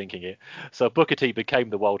he was thinking it. So Booker T became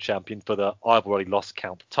the world champion for the I've already lost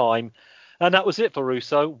count time. And that was it for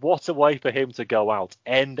Russo. What a way for him to go out.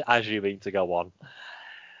 End as you mean to go on.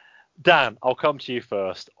 Dan, I'll come to you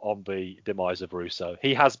first on the demise of Russo.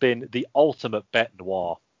 He has been the ultimate bête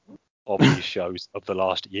noir of these shows of the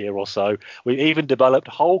last year or so. We even developed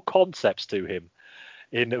whole concepts to him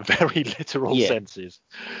in very literal senses.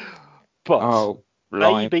 But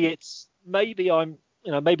maybe I'm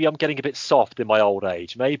getting a bit soft in my old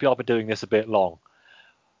age. Maybe I've been doing this a bit long.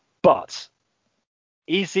 But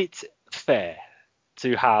is it fair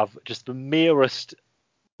to have just the merest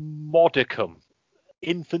modicum,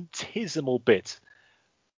 infinitesimal bit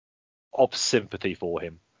of sympathy for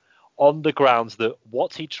him, on the grounds that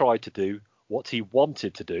what he tried to do, what he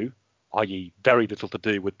wanted to do, i.e. very little to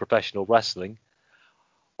do with professional wrestling,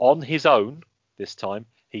 on his own this time,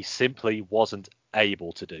 he simply wasn't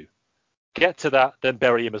able to do? Get to that, then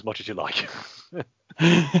bury him as much as you like.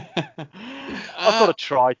 I've got to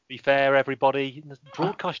try to be fair, everybody.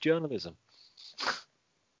 Broadcast journalism.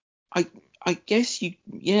 I guess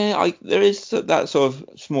there is that sort of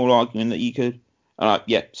small argument that you could,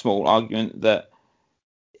 small argument that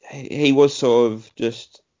he was sort of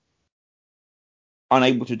just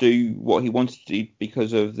unable to do what he wanted to do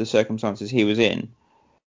because of the circumstances he was in.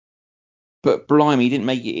 But blimey, he didn't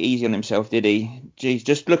make it easy on himself, did he? Jeez,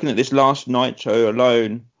 just looking at this last Nitro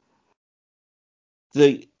alone,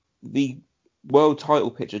 the world title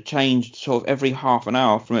picture changed sort of every half an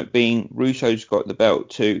hour, from it being Russo's got the belt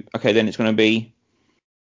to, okay, then it's going to be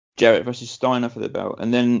Jarrett versus Steiner for the belt.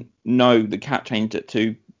 And then, the cat changed it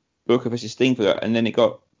to Booker versus Sting for that. And then it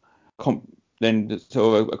got sort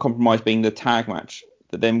of a compromise being the tag match.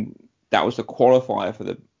 But then that was the qualifier for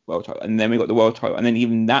the world title. And then we got the world title. And then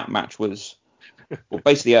even that match was well,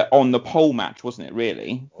 basically on the pole match, wasn't it?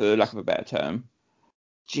 Really, for lack of a better term.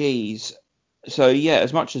 Jeez. So yeah,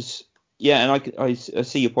 as much as and I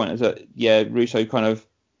see your point as that Russo kind of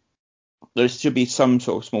there should be some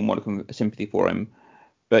sort of small modicum of sympathy for him,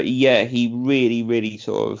 but yeah, he really, really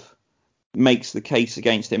sort of makes the case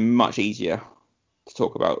against him much easier to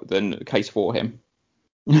talk about than the case for him.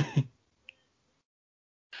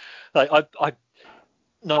 I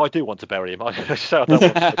do want to bury him. I don't want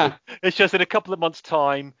to. It's just in a couple of months'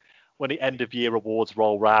 time, when the end of year awards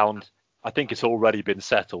roll round, I think it's already been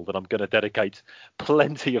settled, and I'm going to dedicate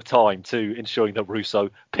plenty of time to ensuring that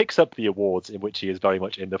Russo picks up the awards in which he is very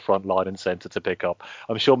much in the front line and centre to pick up.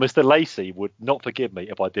 I'm sure Mr. Lacey would not forgive me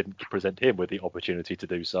if I didn't present him with the opportunity to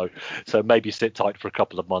do so. So maybe sit tight for a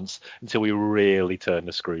couple of months until we really turn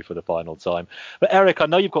the screw for the final time. But Eric, I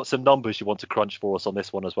know you've got some numbers you want to crunch for us on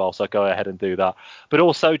this one as well, so go ahead and do that. But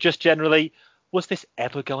also, just generally, was this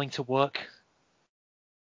ever going to work?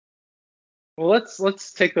 Well,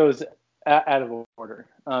 let's take those out of order,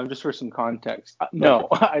 just for some context. No,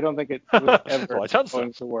 I don't think it was ever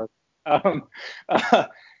going to work.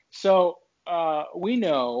 So we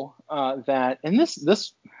know that, and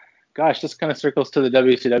this kind of circles to the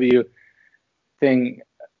WCW thing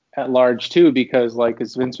at large too, because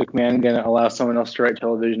is Vince McMahon going to allow someone else to write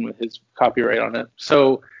television with his copyright on it?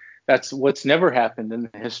 So that's what's never happened in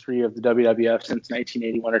the history of the WWF since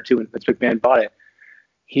 1981 or 2 when Vince McMahon bought it.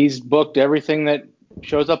 He's booked everything that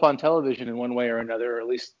shows up on television in one way or another, or at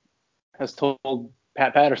least has told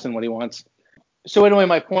Pat Patterson what he wants. So anyway,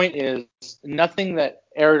 my point is nothing that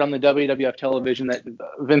aired on the WWF television that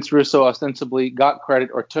Vince Russo ostensibly got credit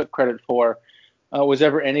or took credit for was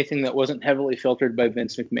ever anything that wasn't heavily filtered by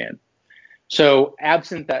Vince McMahon. So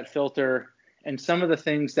absent that filter and some of the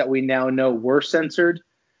things that we now know were censored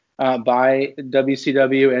by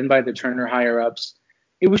WCW and by the Turner higher-ups,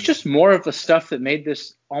 it was just more of the stuff that made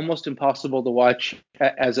this almost impossible to watch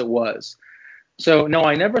as it was. So, no,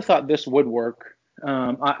 I never thought this would work.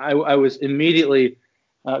 I was immediately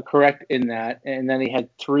correct in that. And then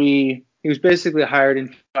he was basically hired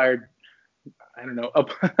and fired, I don't know,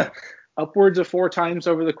 upwards of 4 times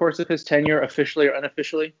over the course of his tenure, officially or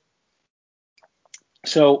unofficially.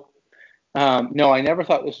 So, no, I never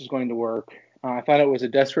thought this was going to work. I thought it was a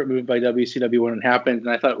desperate move by WCW when it happened,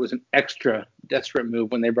 and I thought it was an extra desperate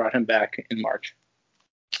move when they brought him back in March.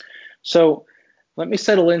 So let me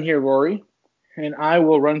settle in here, Rory, and I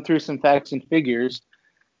will run through some facts and figures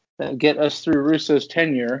that get us through Russo's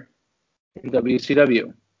tenure in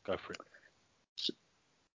WCW. Go for it.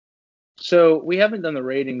 So we haven't done the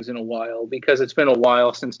ratings in a while because it's been a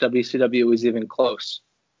while since WCW was even close.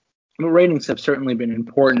 But ratings have certainly been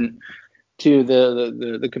important to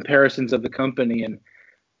the comparisons of the company, and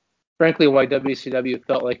frankly why WCW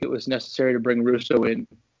felt like it was necessary to bring Russo in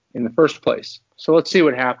the first place. So let's see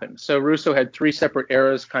what happened. So Russo had 3 separate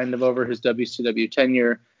eras kind of over his WCW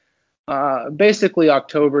tenure, basically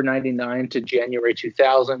October 99 to January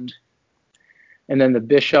 2000, and then the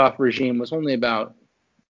Bischoff regime was only about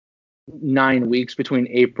 9 weeks between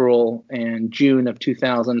April and June of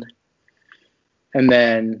 2000, and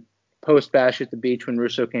then post Bash at the Beach when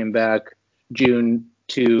Russo came back, June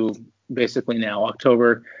to basically now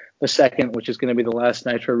October the 2nd, which is going to be the last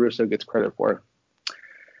Nitro Russo gets credit for.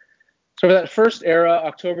 So for that first era,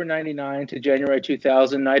 October 99 to January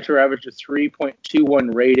 2000, Nitro averaged a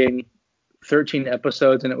 3.21 rating, 13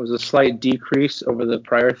 episodes, and it was a slight decrease over the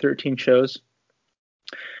prior 13 shows.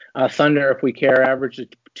 Thunder, if we care, averaged a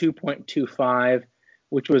 2.25,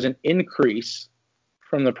 which was an increase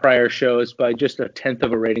from the prior shows by just 1/10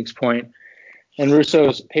 of a ratings point. And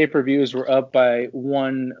Russo's pay-per-views were up by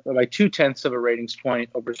 2/10 of a ratings point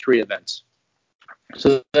over 3 events.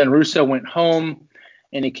 So then Russo went home,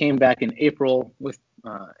 and he came back in April with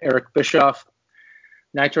Eric Bischoff.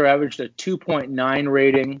 Nitro averaged a 2.9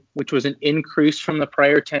 rating, which was an increase from the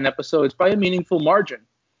prior 10 episodes by a meaningful margin.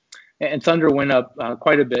 And Thunder went up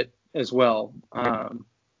quite a bit as well,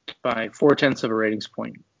 by 4/10 of a ratings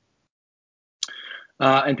point.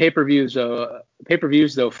 And pay-per-views,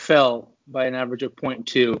 though, fell by an average of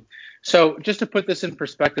 0.2. So just to put this in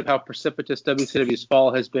perspective, how precipitous WCW's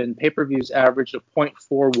fall has been, pay-per-views averaged a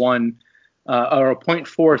 0.41 or a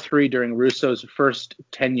 0.43 during Russo's first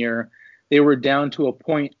tenure. They were down to a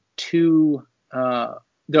 0.19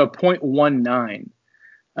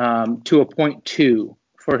 to a 0.2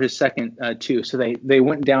 for his second 2. So they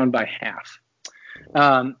went down by half.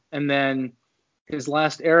 And then his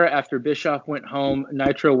last era after Bischoff went home,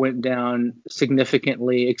 Nitro went down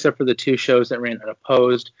significantly, except for the 2 shows that ran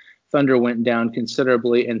unopposed. Thunder went down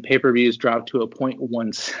considerably, and pay-per-views dropped to a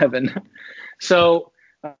 0.17. So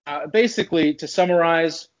basically, to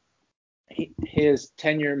summarize, his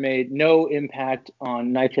tenure made no impact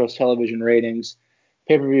on Nitro's television ratings.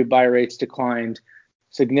 Pay-per-view buy rates declined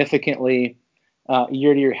significantly.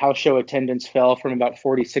 Year-to-year house show attendance fell from about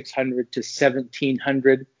 4,600 to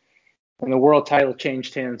 1,700. And the world title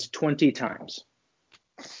changed hands 20 times.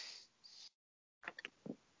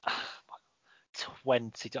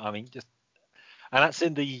 20. I mean, and that's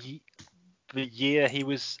in the year he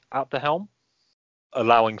was at the helm,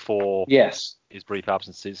 allowing for his brief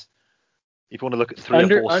absences. If you want to look at three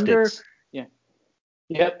or four stints.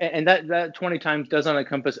 Yep, and that 20 times doesn't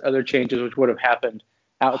encompass other changes which would have happened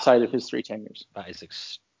outside of his 3 tenures. That is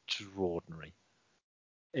extraordinary.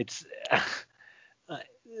 It's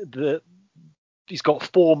he's got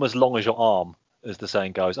form as long as your arm, as the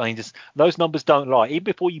saying goes. I mean, those numbers don't lie. Even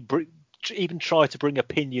before you even try to bring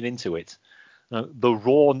opinion into it, the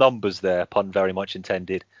raw numbers there, pun very much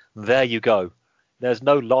intended. There you go. There's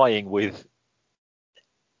no lying with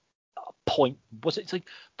like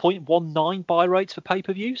 0.19 buy rates for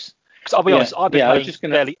pay-per-views? Because I'll be honest, I've been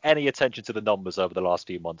paying barely any attention to the numbers over the last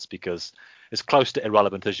few months because it's close to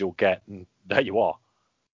irrelevant as you'll get, and there you are.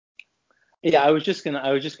 Yeah, I was just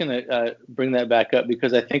gonna bring that back up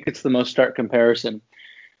because I think it's the most stark comparison.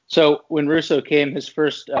 So when Russo came, his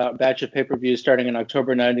first batch of pay-per-views starting in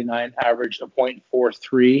October '99 averaged a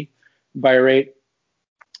 0.43 buy rate,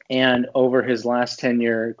 and over his last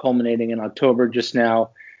tenure, culminating in October just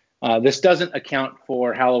now, this doesn't account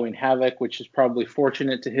for Halloween Havoc, which is probably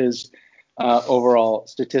fortunate to his overall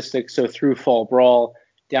statistics. So through Fall Brawl,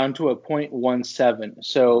 down to a 0.17.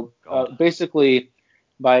 So basically,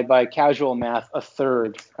 by casual math, a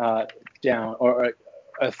third down, or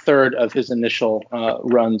a third of his initial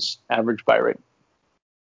run's average buy rate.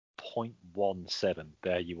 0.17.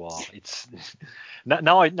 There you are. It's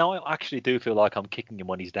now I actually do feel like I'm kicking him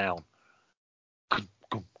when he's down.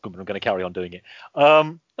 I'm going to carry on doing it.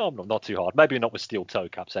 No, not too hard. Maybe not with steel toe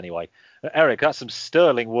caps anyway. Eric, that's some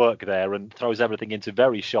sterling work there and throws everything into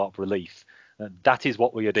very sharp relief. That is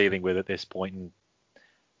what we are dealing with at this point. And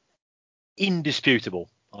indisputable,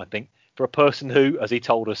 I think, for a person who, as he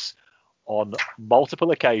told us on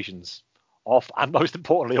multiple occasions, off and most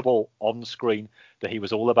importantly of all, on screen, that he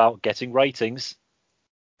was all about getting ratings,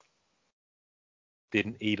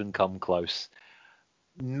 didn't even come close.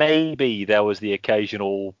 Maybe there was the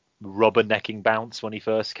occasional rubbernecking bounce when he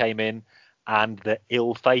first came in and the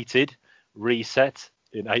ill-fated reset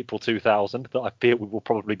in April 2000 that I feel we will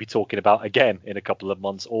probably be talking about again in a couple of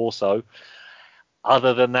months or so.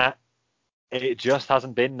 Other than that, it just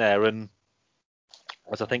hasn't been there. And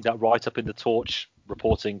as I think that right up in the Torch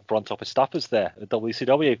reporting front office staffers there at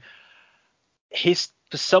WCW,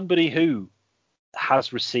 for somebody who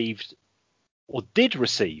has received or did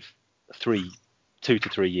receive 2 to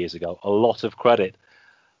 3 years ago a lot of credit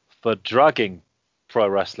for dragging pro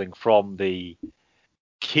wrestling from the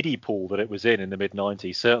kiddie pool that it was in the mid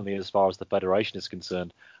 90s, certainly as far as the federation is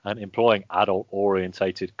concerned, and employing adult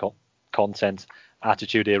orientated content,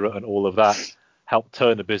 attitude era, and all of that, helped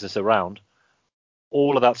turn the business around.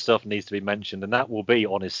 All of that stuff needs to be mentioned, and that will be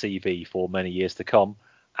on his CV for many years to come,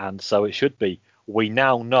 and so it should be. We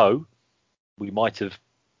now know, we might have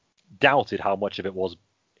doubted how much of it was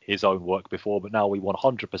his own work before, but now we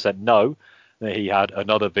 100% know that he had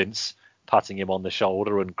another Vince patting him on the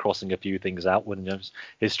shoulder and crossing a few things out with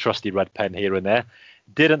his trusty red pen here and there.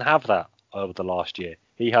 Didn't have that over the last year.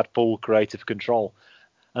 He had full creative control,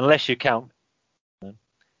 unless you count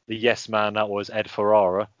the yes man that was Ed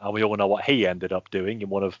Ferrara, and we all know what he ended up doing in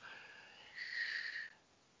one of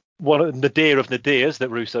nadir of nadirs that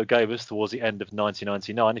Russo gave us towards the end of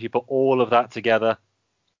 1999. If you put all of that together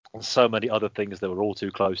and so many other things that were all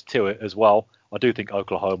too close to it as well, I do think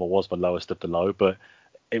Oklahoma was the lowest of the low, but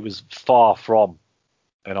it was far from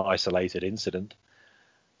an isolated incident.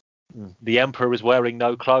 The Emperor is wearing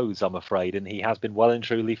no clothes, I'm afraid, and he has been well and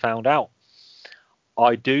truly found out.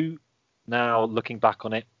 I do now, looking back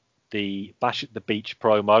on it, the Bash at the Beach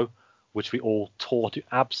promo, which we all tore to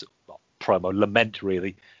lament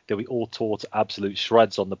really, that we all tore to absolute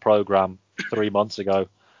shreds on the program 3 months ago.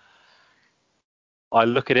 I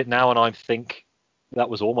look at it now and I think that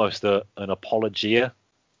was almost an apologia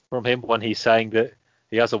from him when he's saying that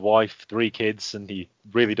he has a wife, 3 kids, and he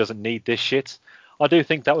really doesn't need this shit. I do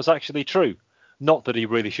think that was actually true. Not that he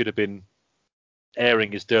really should have been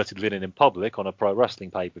airing his dirty linen in public on a pro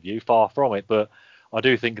wrestling pay-per-view, far from it, but I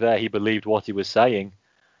do think there he believed what he was saying,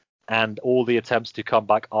 and all the attempts to come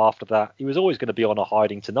back after that, he was always going to be on a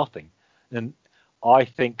hiding to nothing. And I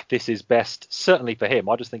think this is best, certainly for him.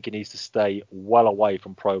 I just think he needs to stay well away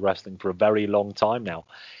from pro wrestling for a very long time now.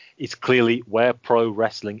 It's clearly where pro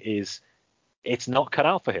wrestling is, it's not cut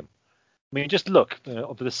out for him. I mean, just look,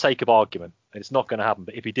 for the sake of argument, and it's not going to happen,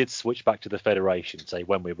 but if he did switch back to the Federation, say,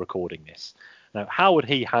 when we're recording this, now, how would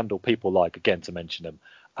he handle people like, again, to mention them,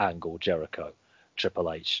 Angle, Jericho,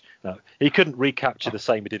 Triple H? Now, he couldn't recapture the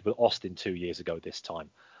same he did with Austin 2 years ago this time.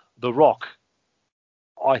 The Rock,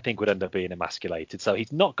 I think, would end up being emasculated, so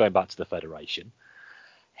he's not going back to the Federation.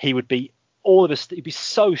 He would be, he'd be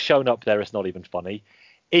so shown up there, it's not even funny.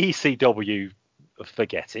 ECW,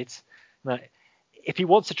 forget it. Now, if he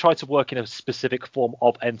wants to try to work in a specific form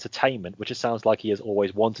of entertainment, which it sounds like he has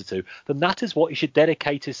always wanted to, then that is what he should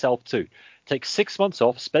dedicate himself to. Take 6 months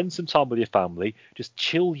off, spend some time with your family, just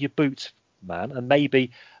chill your boots, man, and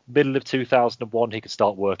maybe middle of 2001 he could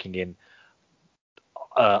start working in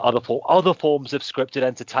other forms of scripted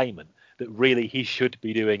entertainment that really he should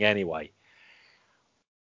be doing anyway.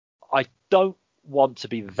 I don't want to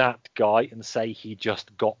be that guy and say he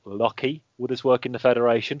just got lucky with his work in the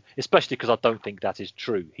Federation, especially because I don't think that is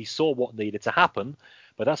true. He saw what needed to happen,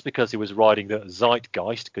 but that's because he was riding the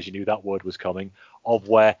zeitgeist, because you knew that word was coming, of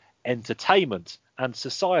where entertainment and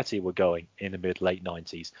society were going in the mid-late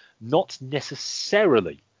 90s, not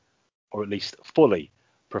necessarily, or at least fully,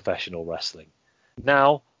 professional wrestling.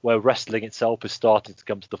 Now, where wrestling itself is starting to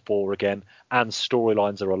come to the fore again, and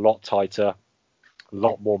storylines are a lot tighter, a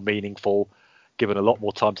lot more meaningful, given a lot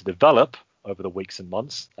more time to develop over the weeks and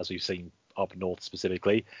months, as we've seen up north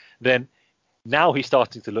specifically, then now he's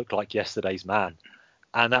starting to look like yesterday's man.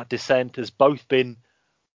 And that descent has both been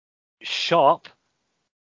sharp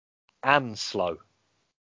and slow.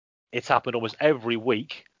 It's happened almost every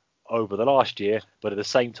week over the last year, but at the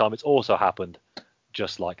same time, it's also happened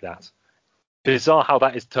just like that. Bizarre how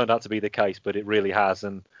that has turned out to be the case, but it really has.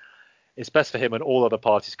 And it's best for him and all other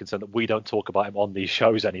parties concerned that we don't talk about him on these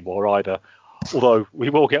shows anymore either. Although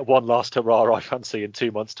we will get one last hurrah, I fancy, in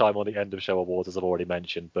 2 months' time on the End of Show Awards, as I've already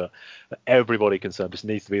mentioned. But for everybody concerned, this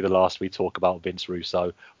needs to be the last we talk about Vince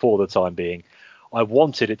Russo for the time being. I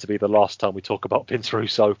wanted it to be the last time we talk about Vince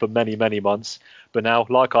Russo for many, many months. But now,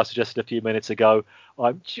 like I suggested a few minutes ago,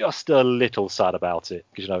 I'm just a little sad about it.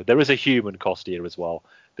 Because, there is a human cost here as well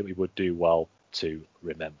that we would do well to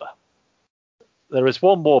remember. There is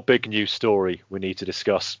one more big news story we need to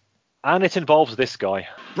discuss. And it involves this guy.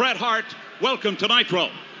 Bret Hart, welcome to Nitro.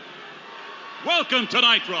 Welcome to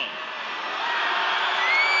Nitro.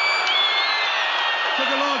 Took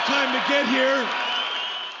a long time to get here.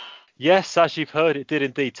 Yes, as you've heard, it did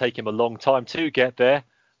indeed take him a long time to get there,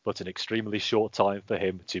 but an extremely short time for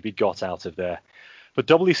him to be got out of there. But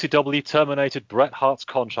WCW terminated Bret Hart's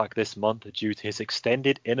contract this month due to his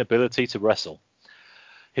extended inability to wrestle.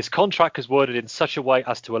 His contract is worded in such a way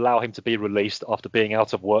as to allow him to be released after being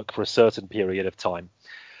out of work for a certain period of time.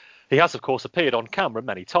 He has, of course, appeared on camera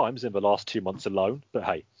many times in the last 2 months alone, but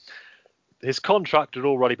hey. His contract had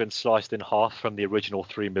already been sliced in half from the original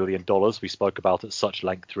 $3 million we spoke about at such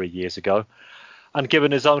length 3 years ago, and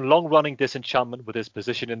given his own long-running disenchantment with his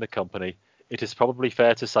position in the company, it is probably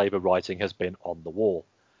fair to say the writing has been on the wall.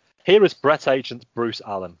 Here is Bret agent Bruce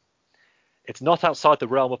Allen. It's not outside the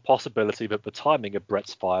realm of possibility that the timing of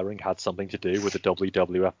Bret's firing had something to do with the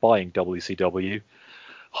WWF buying WCW.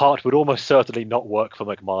 Hart would almost certainly not work for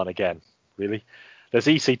McMahon again. Really? There's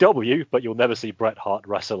ECW, but you'll never see Bret Hart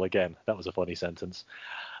wrestle again. That was a funny sentence.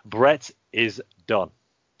 Bret is done.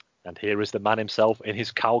 And here is the man himself in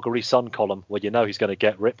his Calgary Sun column, where you know he's going to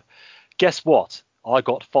get rip. Guess what? I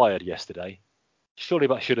got fired yesterday. Surely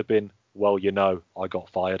that should have been, well, I got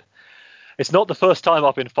fired. It's not the first time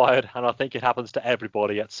I've been fired, and I think it happens to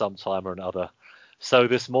everybody at some time or another. So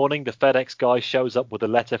this morning, the FedEx guy shows up with a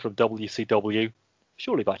letter from WCW.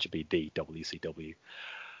 Surely that should be the WCW.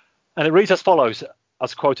 And it reads as follows,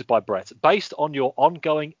 as quoted by Bret. Based on your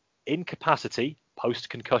ongoing incapacity,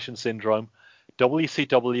 post-concussion syndrome,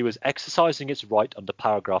 WCW is exercising its right under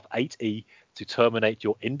paragraph 8E to terminate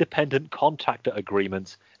your independent contractor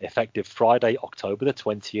agreement effective Friday, October the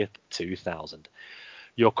 20th, 2000.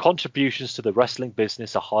 Your contributions to the wrestling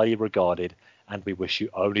business are highly regarded, and we wish you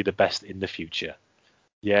only the best in the future.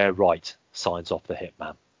 Yeah, right, signs off the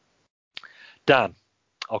hitman. Dan,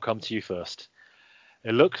 I'll come to you first.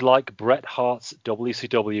 It looked like Bret Hart's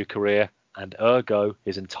WCW career, and ergo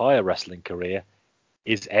his entire wrestling career,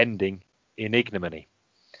 is ending in ignominy.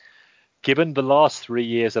 Given the last 3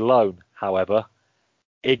 years alone, however,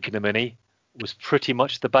 ignominy was pretty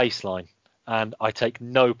much the baseline. And I take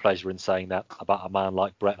no pleasure in saying that about a man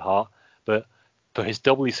like Bret Hart, but for his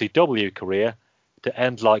WCW career to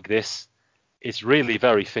end like this, it's really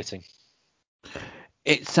very fitting.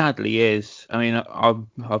 It sadly is. I mean,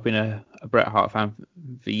 I've been a Bret Hart fan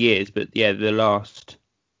for years, but yeah, the last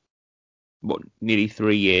nearly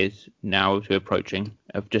 3 years now to approaching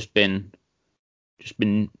have just been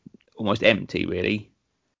almost empty, really.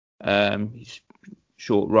 His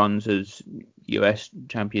short runs as US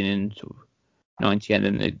champion in sort of 90 and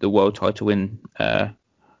then the world title win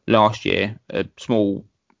last year, small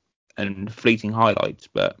and fleeting highlights,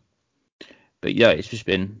 but yeah, it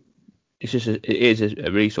is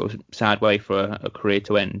a really sort of sad way for a career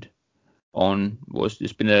to end on what's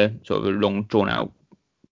just been a sort of a long drawn out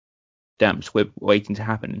damp squib waiting to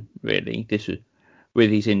happen, really. This was with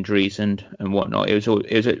these injuries and whatnot. It was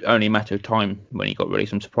only a matter of time when he got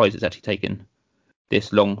released. I'm surprised it's actually taken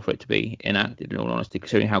this long for it to be enacted, in all honesty,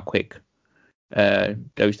 considering how quick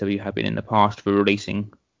WCW have been in the past for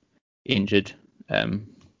releasing injured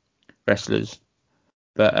wrestlers.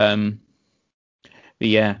 But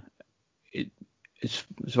yeah, as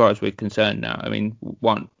far as we're concerned now, I mean,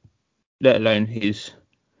 one, let alone his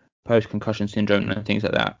post-concussion syndrome and things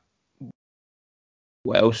like that,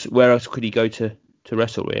 where else could he go to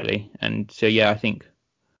wrestle, really? And so, yeah, I think,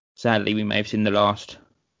 sadly, we may have seen the last,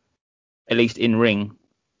 at least in ring,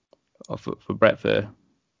 for Bret for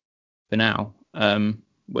now.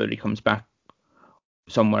 Whether he comes back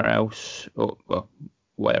somewhere else, or, well,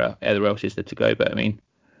 wherever else is there to go. But, I mean,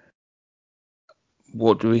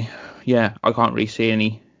 I can't really see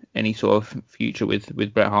any sort of future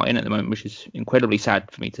with Bret Hart in at the moment, which is incredibly sad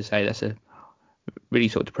for me to say. That's a really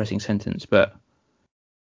sort of depressing sentence, but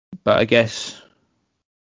I guess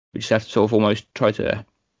we just have to sort of almost try to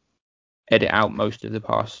edit out most of the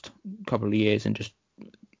past couple of years and just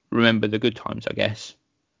remember the good times, I guess,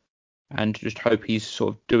 and just hope he's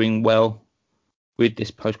sort of doing well with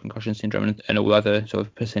this post-concussion syndrome and all other sort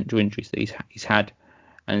of potential injuries that he's had,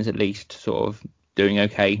 and is at least sort of doing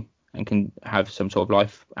okay and can have some sort of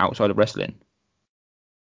life outside of wrestling.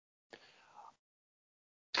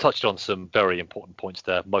 Touched on some very important points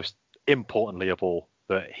there. Most importantly of all,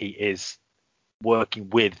 that he is working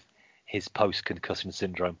with his post-concussion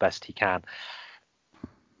syndrome best he can.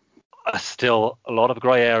 Still a lot of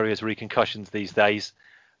grey areas re concussions these days.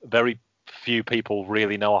 Very few people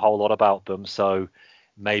really know a whole lot about them, so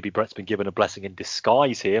maybe Bret's been given a blessing in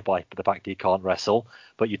disguise here by the fact that he can't wrestle.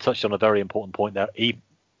 But you touched on a very important point there, even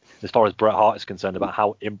as far as Bret Hart is concerned, about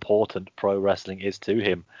how important pro wrestling is to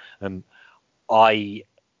him. And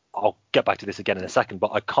I'll get back to this again in a second,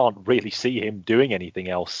 but I can't really see him doing anything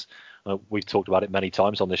else. We've talked about it many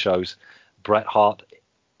times on the shows. Bret Hart,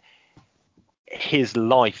 his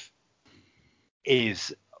life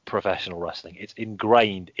is professional wrestling. It's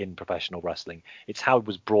ingrained in professional wrestling. It's how he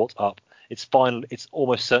was brought up. It's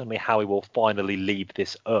almost certainly how he will finally leave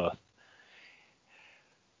this earth.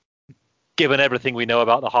 Given everything we know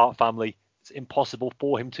about the Hart family, it's impossible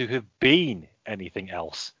for him to have been anything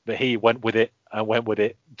else. But he went with it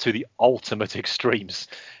to the ultimate extremes,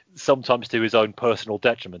 sometimes to his own personal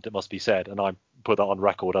detriment, it must be said. And I put that on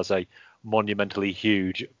record as a monumentally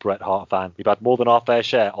huge Bret Hart fan. We've had more than our fair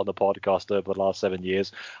share on the podcast over the last 7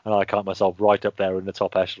 years, and I count myself right up there in the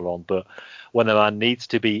top echelon. But when a man needs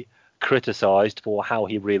to be criticised for how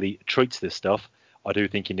he really treats this stuff, I do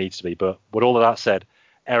think he needs to be. But with all of that said,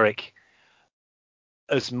 Eric,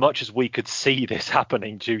 as much as we could see this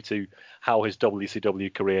happening due to how his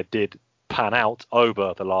WCW career did pan out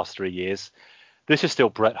over the last 3 years, this is still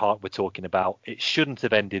Bret Hart we're talking about. It shouldn't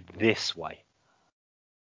have ended this way.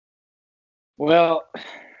 Well,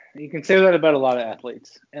 you can say that about a lot of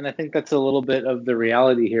athletes. And I think that's a little bit of the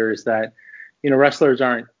reality here, is that, wrestlers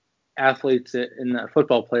aren't athletes, and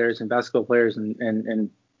football players and basketball players and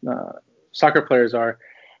soccer players are.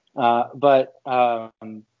 But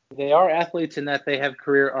they are athletes in that they have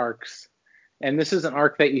career arcs. And this is an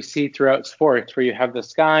arc that you see throughout sports, where you have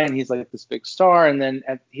this guy and he's like this big star, and then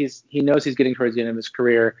he knows he's getting towards the end of his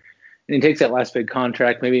career, and he takes that last big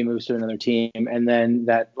contract. Maybe he moves to another team, and then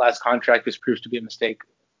that last contract just proves to be a mistake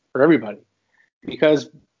for everybody,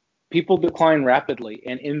 because people decline rapidly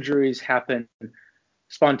and injuries happen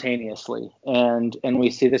spontaneously. And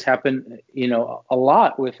we see this happen, a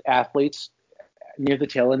lot with athletes near the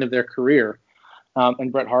tail end of their career.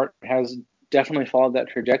 And Bret Hart has definitely followed that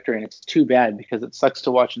trajectory, and it's too bad, because it sucks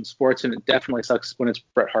to watch in sports, and it definitely sucks when it's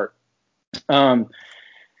Bret Hart.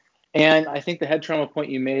 And I think the head trauma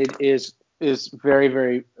point you made is very,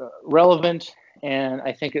 very relevant, and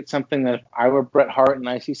I think it's something that if I were Bret Hart and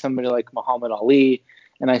I see somebody like Muhammad Ali,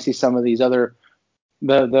 and I see some of these other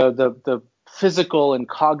the physical and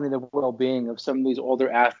cognitive well-being of some of these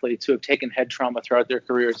older athletes who have taken head trauma throughout their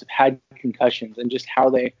careers, have had concussions, and just how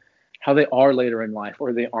they are later in life,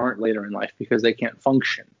 or they aren't later in life because they can't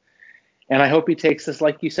function. And I hope he takes this,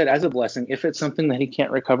 like you said, as a blessing. If it's something that he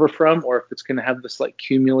can't recover from, or if it's going to have this like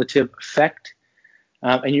cumulative effect,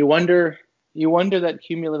 and you wonder that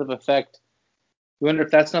cumulative effect you wonder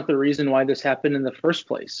if that's not the reason why this happened in the first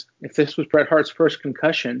place. If this was Bret Hart's first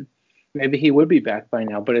concussion, maybe he would be back by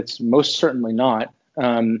now, but it's most certainly not.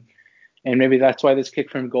 And maybe that's why this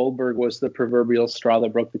kick from Goldberg was the proverbial straw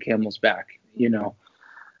that broke the camel's back, you know.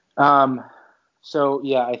 So,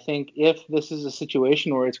 yeah, I think if this is a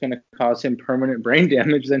situation where it's going to cause him permanent brain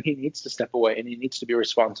damage, then he needs to step away and he needs to be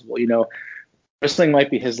responsible. You know, wrestling might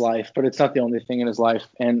be his life, but it's not the only thing in his life.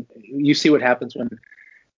 And you see what happens when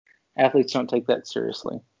athletes don't take that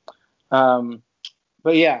seriously. But,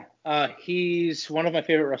 yeah, he's one of my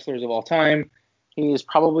favorite wrestlers of all time. He is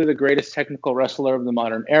probably the greatest technical wrestler of the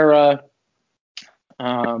modern era.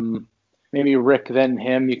 Maybe Rick, then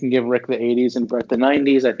him. You can give Rick the 80s and Bret the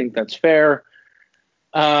 90s. I think that's fair.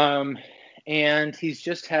 And he's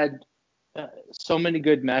just had so many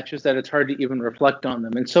good matches that it's hard to even reflect on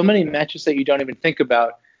them. And so many matches that you don't even think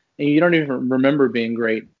about and you don't even remember being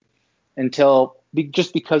great until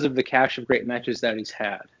just because of the cache of great matches that he's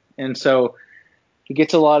had. And so he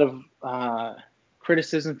gets a lot of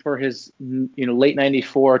criticism for his late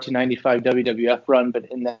 94 to 95 WWF run,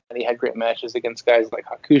 but in that he had great matches against guys like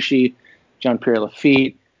Hakushi, John Pierre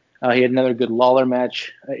Lafitte. He had another good Lawler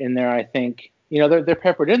match in there, I think. They're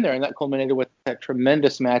peppered in there, and that culminated with that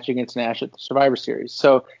tremendous match against Nash at the Survivor Series.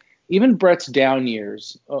 So even Bret's down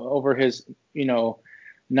years over his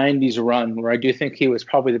 90s run, where I do think he was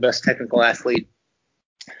probably the best technical athlete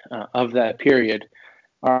of that period,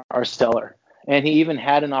 are stellar. And he even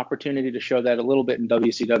had an opportunity to show that a little bit in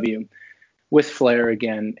WCW with Flair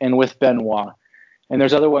again and with Benoit. And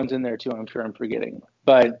there's other ones in there too, I'm sure I'm forgetting.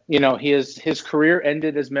 But, his career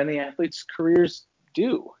ended as many athletes' careers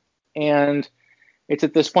do. And it's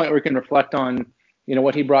at this point where we can reflect on,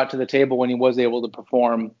 what he brought to the table when he was able to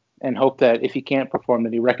perform, and hope that if he can't perform,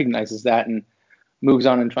 that he recognizes that and moves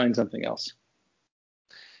on and finds something else.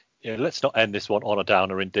 Yeah, let's not end this one on a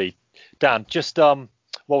downer indeed. Dan, just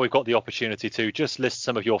while we've got the opportunity to, just list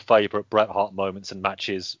some of your favourite Bret Hart moments and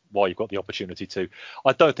matches while you've got the opportunity to.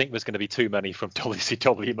 I don't think there's going to be too many from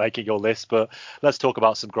WCW making your list, but let's talk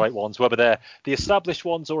about some great ones, whether they're the established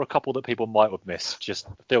ones or a couple that people might have missed. Just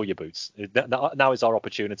fill your boots. Now is our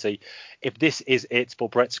opportunity. If this is it for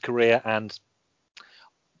Bret's career, and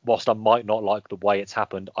whilst I might not like the way it's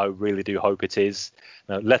happened, I really do hope it is.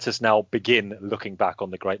 Let us now begin looking back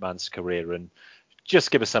on the great man's career and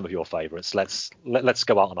just give us some of your favourites. Let's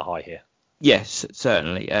go out on a high here. Yes,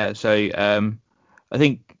 certainly. So I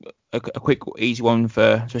think a quick, easy one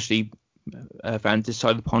for especially fans this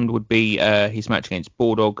side of the pond would be his match against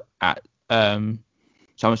Bulldog at SummerSlam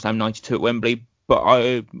 '92 at Wembley. But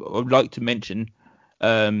I would like to mention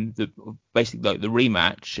the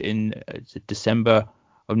rematch in December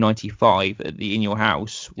of '95 at the In Your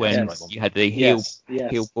House when you had the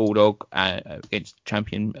heel Bulldog against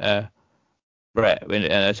champion Bret,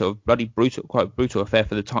 when sort of quite brutal affair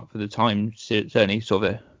for the time, certainly sort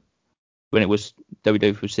of when it was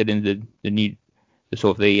WWF was still in the new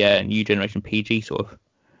generation PG sort of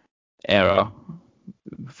era,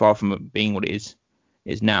 far from being what it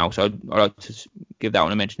is now. So I'd like to give that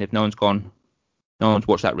one a mention. If no one's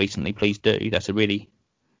watched that recently, please do. That's a really,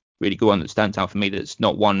 really good one that stands out for me. That's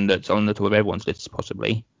not one that's on the top of everyone's list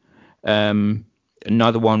possibly.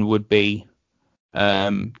 Another one would be.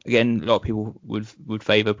 Again, a lot of people would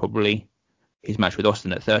favour probably his match with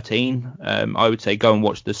Austin at 13. I would say go and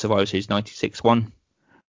watch the Survivor Series '96 one.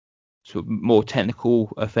 Sort of more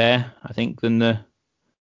technical affair, I think, than the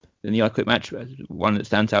I Quit match. One that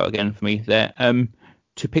stands out again for me there.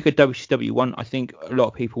 To pick a WCW one, I think a lot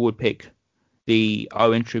of people would pick the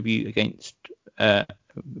Owen tribute against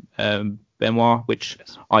Benoit, which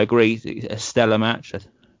I agree is a stellar match,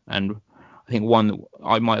 and I think one that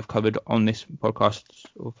I might have covered on this podcast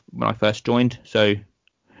when I first joined. So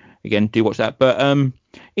again, do watch that. But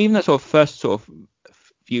even that sort of first sort of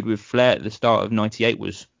feud with Flair at the start of '98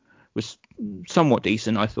 was somewhat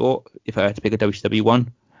decent, I thought, if I had to pick a WCW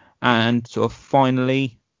one. And sort of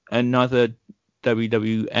finally another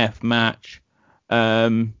WWF match.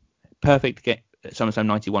 Perfect to get SummerSlam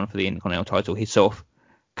 '91 for the Intercontinental title. His sort of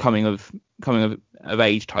coming of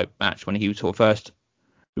age type match when he was sort of first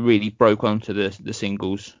really broke onto the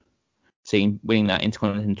singles scene, winning that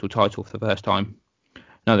Intercontinental title for the first time.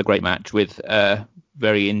 Another great match with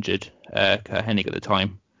very injured Kurt Hennig at the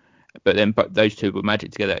time. But those two were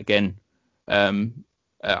magic together again.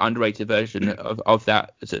 Underrated version of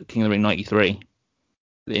that is at King of the Ring '93.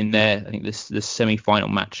 In there, I think this semi-final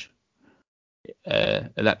match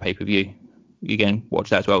at that pay-per-view. Again,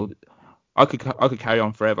 watch that as well. I could carry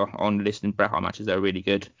on forever on listing Bret Hart matches that are really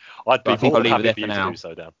good. I'd be more than happy there for you to do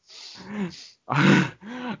so, Dan.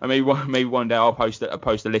 I maybe one day I'll post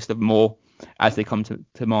a list of more as they come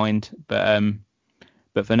to mind. But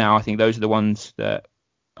But for now, I think those are the ones that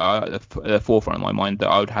are at the forefront of my mind that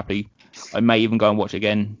I may even go and watch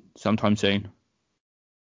again sometime soon.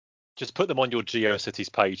 Just put them on your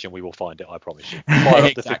GeoCities page and we will find it, I promise you. Fire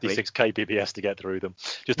up Exactly. the 56k BBS to get through them.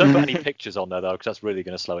 Just don't put any pictures on there, though, because that's really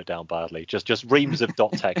going to slow it down badly. Just reams of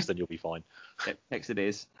dot text and you'll be fine. Text it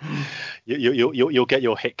is. You'll get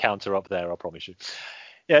your hit counter up there, I promise you.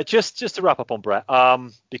 Yeah, just to wrap up on Bret,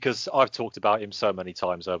 because I've talked about him so many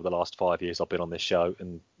times over the last 5 years I've been on this show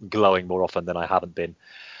and glowing more often than I haven't been.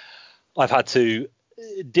 I've had to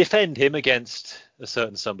defend him against a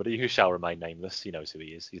certain somebody who shall remain nameless. He knows who he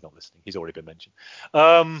is. He's not listening. He's already been mentioned.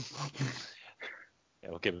 Yeah,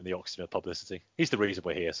 we'll give him the oxygen of publicity. He's the reason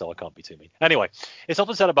we're here, so I can't be too mean. Anyway, it's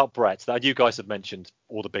often said about Bret that you guys have mentioned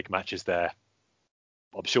all the big matches there.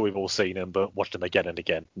 I'm sure we've all seen them, but watched them again and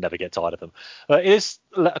again. Never get tired of them. It is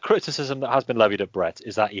a criticism that has been levied at Bret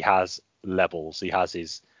is that he has levels. He has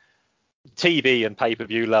his TV and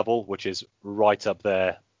pay-per-view level, which is right up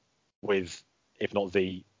there with, if not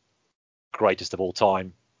the greatest of all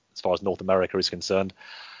time, as far as North America is concerned.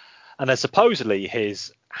 And then supposedly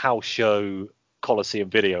his house show Coliseum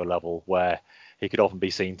video level, where he could often be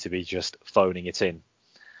seen to be just phoning it in.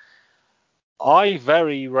 I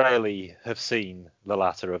very rarely have seen the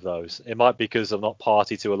latter of those. It might be because I'm not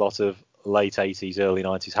party to a lot of late 80s, early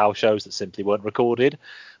 90s house shows that simply weren't recorded.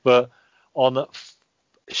 But on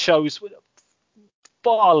shows with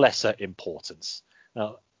far lesser importance,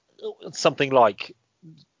 now, something like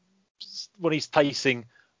when he's facing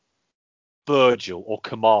Virgil or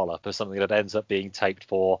Kamala for something that ends up being taped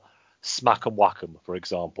for Smack and Whack'em, for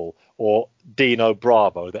example, or Dino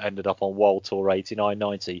Bravo that ended up on World Tour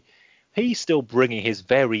 89-90, he's still bringing his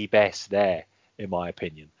very best there, in my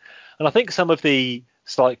opinion. And I think some of the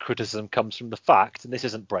slight criticism comes from the fact, and this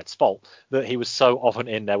isn't Bret's fault, that he was so often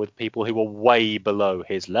in there with people who were way below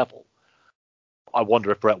his level. I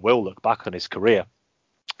wonder if Bret will look back on his career,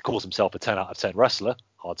 calls himself a 10 out of 10 wrestler,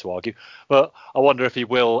 hard to argue, but I wonder if he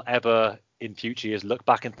will ever in future years look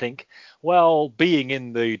back and think, well, being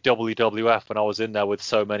in the WWF when I was in there with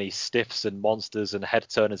so many stiffs and monsters and head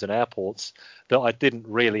turners and airports, that I didn't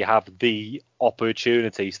really have the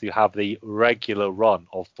opportunities to have the regular run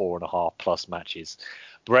of 4.5+ matches.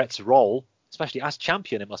 Bret's role, especially as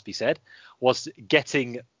champion, it must be said, was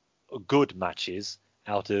getting good matches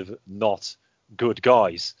out of not good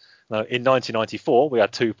guys. Now, in 1994, we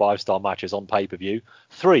had 2 5-star matches on pay-per-view,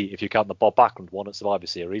 3 if you count the Bob Backlund one at Survivor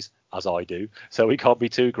Series, as I do, so we can't be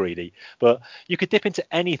too greedy. But you could dip into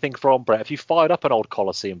anything from Bret. If you fired up an old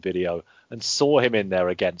Coliseum video and saw him in there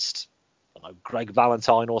against Greg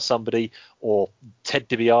Valentine or somebody, or Ted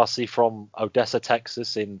DiBiase from Odessa,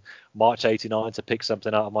 Texas in March 89, to pick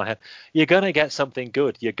something out of my head, you're going to get something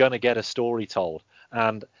good. You're going to get a story told.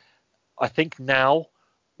 And I think now,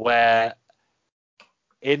 where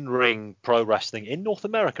in-ring pro wrestling in North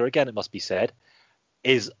America, again, it must be said,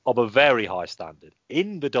 is of a very high standard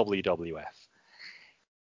in the WWF.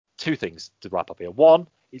 2 things to wrap up here. 1,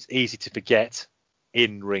 it's easy to forget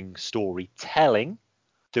in-ring storytelling,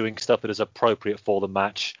 doing stuff that is appropriate for the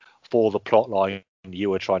match, for the plot line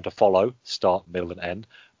you were trying to follow, start, middle, and end.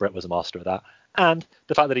 Bret was a master of that. And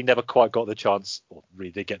the fact that he never quite got the chance, or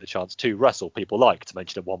really did get the chance, to wrestle people like, to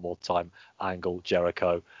mention it one more time, Angle,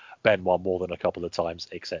 Jericho, Ben won more than a couple of times,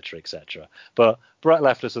 etc., etc. But Bret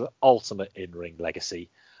left us with an ultimate in-ring legacy,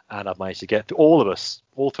 and I've managed to get to all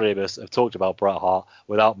 3 of us have talked about Bret Hart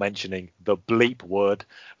without mentioning the bleep word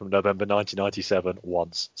from November 1997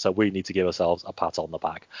 once. So we need to give ourselves a pat on the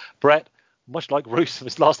back. Bret, much like Russo,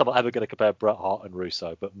 it's the last time I'm ever going to compare Bret Hart and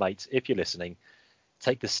Russo, but mate, if you're listening,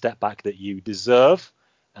 take the step back that you deserve,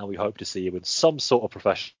 and we hope to see you in some sort of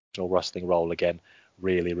professional wrestling role again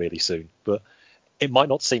really, really soon. But it might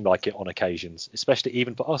not seem like it on occasions, especially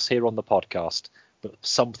even for us here on the podcast, but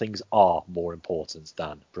some things are more important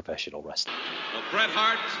than professional wrestling. Well, Bret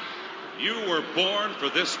Hart, you were born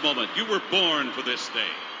for this moment. You were born for this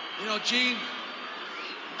day. You know, Gene,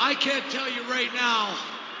 I can't tell you right now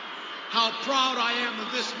how proud I am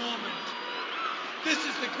of this moment. This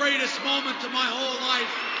is the greatest moment of my whole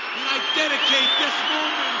life, and I dedicate this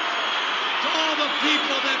moment to all the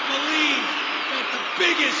people that believe that the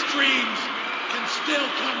biggest dreams can still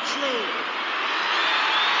come true.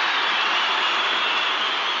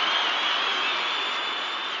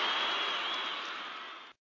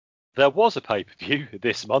 There was a pay-per-view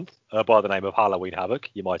this month by the name of Halloween Havoc.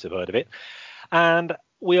 You might have heard of it. And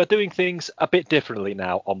we are doing things a bit differently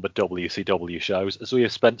now on the WCW shows, as we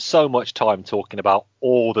have spent so much time talking about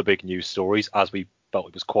all the big news stories, as we felt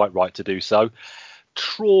it was quite right to do so,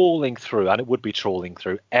 trawling through, and it would be trawling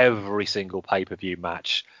through, every single pay-per-view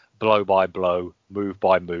match, blow by blow, move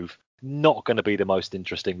by move, not going to be the most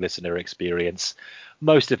interesting listener experience.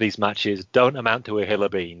 Most of these matches don't amount to a hill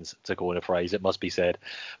of beans, to coin a phrase, it must be said.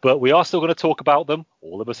 But we are still going to talk about them.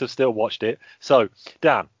 All of us have still watched it. So,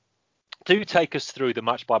 Dan, do take us through the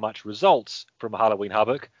match-by-match results from Halloween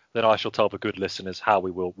Havoc. Then I shall tell the good listeners how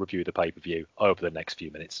we will review the pay-per-view over the next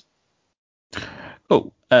few minutes.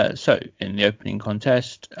 Cool. So, in the opening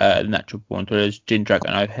contest, the Natural Born Thrillers, Jindrak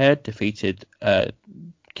and O'Haire defeated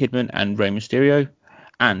Kidman and Rey Mysterio,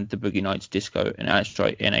 and the Boogie Nights, Disco and Alex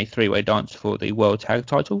Wright in a three-way dance for the World Tag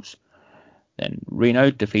titles. Then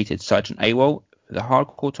Reno defeated Sergeant AWOL for the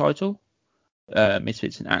Hardcore title.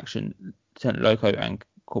 Misfits in Action, Lieutenant Loco and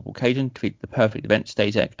Corporal Cajun defeated the Perfect Event,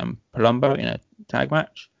 Stazek and Palumbo in a tag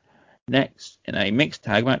match. Next, in a mixed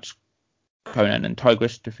tag match, Conan and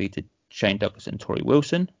Tigress defeated Shane Douglas and Tori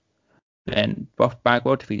Wilson. Then Buff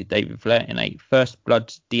Bagwell defeated David Flair in a First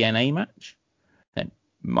Blood's DNA match. Then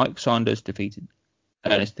Mike Sanders defeated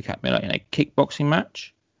Ernest the Cat Miller in a kickboxing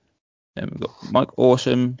match. Then we've got Mike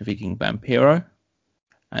Awesome defeating Vampiro.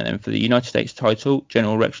 And then for the United States title,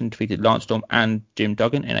 General Erection defeated Lance Storm and Jim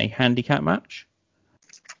Duggan in a handicap match.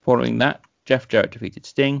 Following that, Jeff Jarrett defeated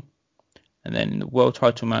Sting. And then in the world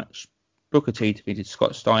title match, Booker T defeated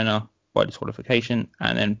Scott Steiner by disqualification.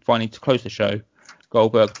 And then finally, to close the show,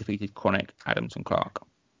 Goldberg defeated Chronic, Adams and Clark.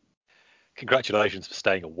 Congratulations for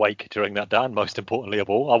staying awake during that, Dan, most importantly of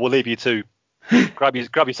all. I will leave you to grab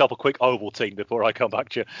yourself a quick Ovaltine before I come back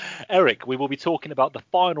to you. Eric, we will be talking about the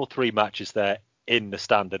final three matches there in the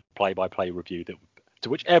standard play-by-play review to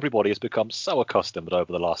which everybody has become so accustomed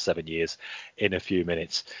over the last 7 years in a few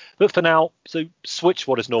minutes. But for now, so switch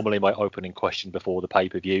what is normally my opening question before the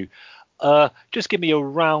pay-per-view. Just give me a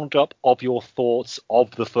roundup of your thoughts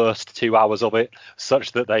of the first 2 hours of it,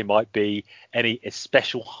 such that they might be any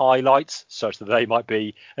special highlights, such that they might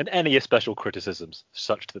be, and any special criticisms,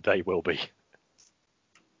 such that they will be.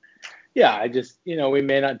 Yeah, we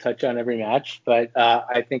may not touch on every match, but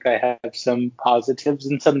I think I have some positives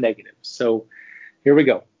and some negatives. So here we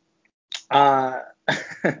go. Bad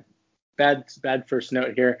first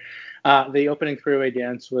note here. The opening three-way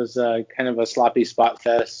dance was kind of a sloppy spot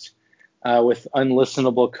fest with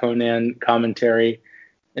unlistenable Conan commentary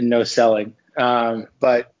and no selling. But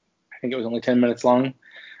I think it was only 10 minutes long.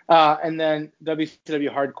 And then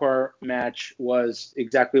WCW Hardcore match was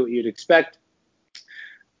exactly what you'd expect.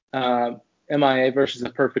 MIA versus the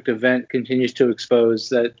Perfect Event continues to expose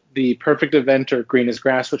that the Perfect Event are green as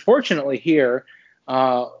grass, which fortunately here,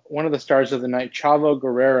 one of the stars of the night, Chavo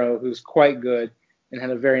Guerrero, who's quite good and had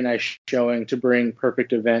a very nice showing to bring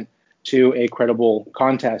Perfect Event to a credible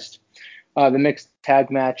contest. The mixed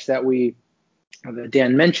tag match that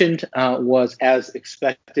Dan mentioned was as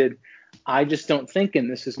expected. I just don't think,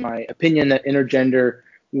 and this is my opinion, that intergender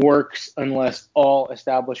works unless all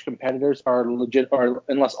established competitors are legit, or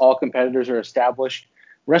unless all competitors are established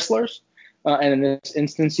wrestlers. And in this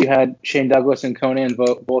instance, you had Shane Douglas and Conan,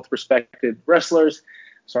 both respected wrestlers.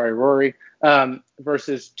 Sorry, Rory.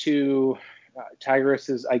 Versus two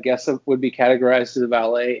Tigresses, I guess, would be categorized as a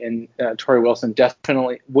valet, and Tori Wilson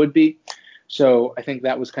definitely would be. So I think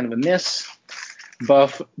that was kind of a miss.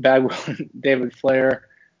 Buff, Bagwell, and David Flair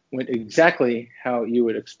went exactly how you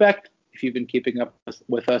would expect if you've been keeping up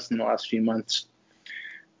with us in the last few months.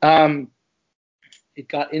 It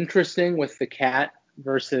got interesting with the Cat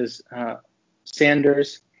versus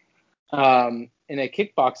Sanders in a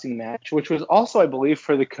kickboxing match, which was also, I believe,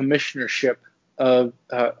 for the commissionership of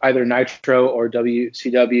either Nitro or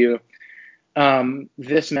WCW.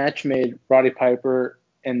 This match made Roddy Piper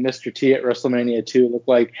and Mr. T at WrestleMania 2 look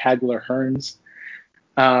like Hagler Hearns.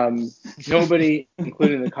 Nobody,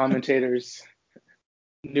 including the commentators,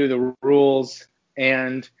 knew the rules,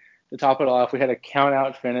 and to top it off, we had a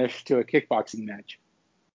count-out finish to a kickboxing match.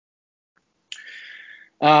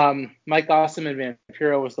 Mike Awesome and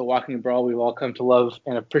Vampiro was the walking brawl we've all come to love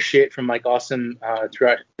and appreciate from Mike Awesome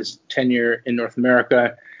throughout his tenure in North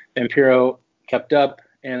America. Vampiro kept up,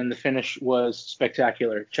 and the finish was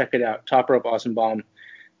spectacular. Check it out. Top rope Awesome Bomb.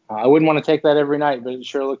 I wouldn't want to take that every night, but it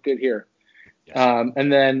sure looked good here. Yes.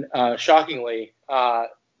 And then, shockingly,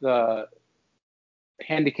 the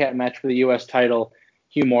handicap match for the U.S. title,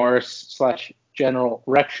 Hugh Morris / General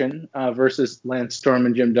Rection versus Lance Storm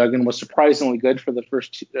and Jim Duggan, was surprisingly good for the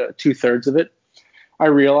first two-thirds of it. I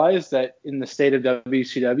realized that in the state of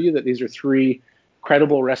WCW that these are three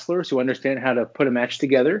credible wrestlers who understand how to put a match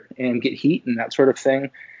together and get heat and that sort of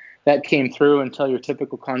thing. That came through until your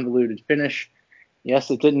typical convoluted finish.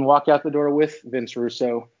 Yes, it didn't walk out the door with Vince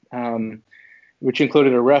Russo, which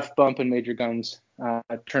included a ref bump and Major Guns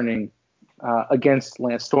turning against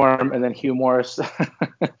Lance Storm, and then Hugh Morris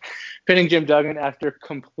pinning Jim Duggan after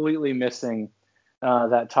completely missing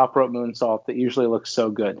that top rope moonsault that usually looks so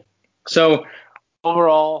good. So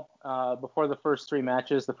overall, before the first three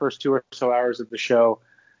matches, the first 2 or so hours of the show,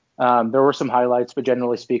 there were some highlights, but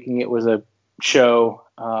generally speaking, it was a show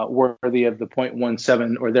worthy of the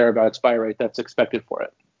 0.17 or thereabouts buy rate that's expected for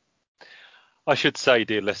it. I should say,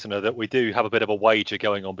 dear listener, that we do have a bit of a wager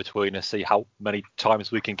going on between us, see how many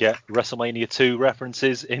times we can get WrestleMania 2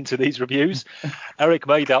 references into these reviews. Eric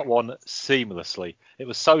made that one seamlessly. It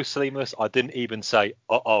was so seamless, I didn't even say,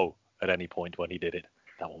 uh-oh, at any point when he did it.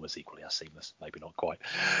 That one was equally as seamless, maybe not quite.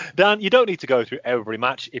 Dan, you don't need to go through every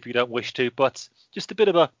match if you don't wish to, but just a bit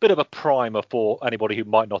of a primer for anybody who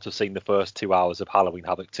might not have seen the first 2 hours of Halloween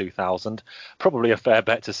Havoc 2000. Probably a fair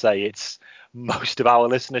bet to say it's most of our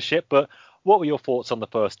listenership, but what were your thoughts on the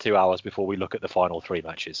first 2 hours before we look at the final 3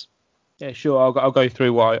 matches? Yeah, sure. I'll go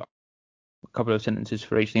through a couple of sentences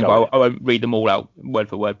for each thing, but I won't read them all out word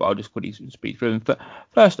for word, but I'll just quickly speak through them.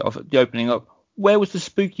 First off, the opening up, where was the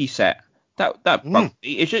spooky set?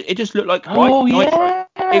 It just looked like oh yeah,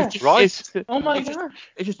 oh my gosh,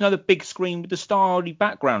 it's just another big screen with the starry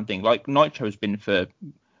background thing like Nitro's been for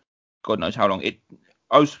God knows how long. Where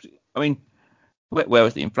was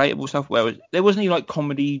the inflatable stuff? There wasn't any like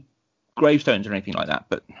comedy gravestones or anything like that,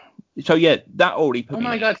 but so yeah, that already put me. Oh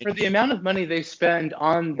my god, for the amount of money they spend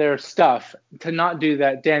on their stuff to not do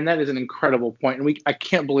that, Dan, that is an incredible point, and I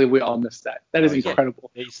can't believe we all missed that. That is incredible.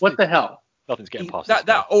 What the hell? Nothing's getting past that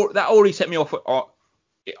already set me off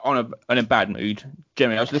on a bad mood.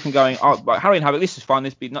 Generally, I was looking, going, Halloween Havoc, this is fun.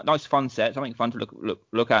 This be nice, fun set, something fun to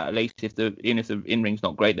look at least. If the in ring's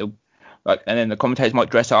not great, they'll and then the commentators might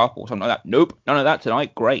dress up or something like that. Nope, none of that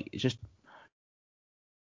tonight. Great, it's just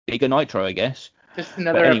bigger Nitro, I guess. Just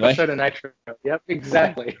another episode of Nitro. Yep,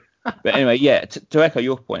 exactly. But anyway, yeah, to echo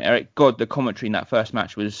your point, Eric, God, the commentary in that first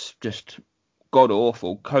match was just god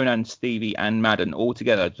awful. Conan, Stevie, and Madden all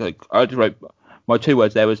together. Like, I just wrote my 2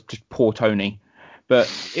 words there was just poor Tony. But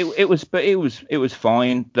it was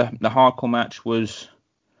fine. The hardcore match was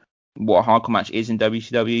what a hardcore match is in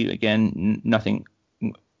WCW. Again, nothing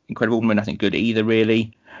incredible, but nothing good either,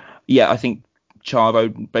 really. Yeah, I think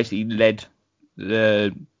Chavo basically led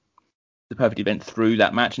the perfect event through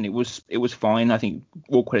that match, and it was fine. I think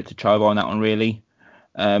all credit to Chavo on that one, really.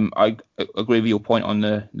 I agree with your point on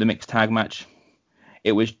the mixed tag match.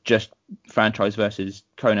 It was just Franchise versus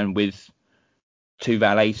Conan with 2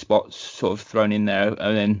 valet spots sort of thrown in there,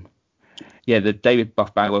 and then yeah, the David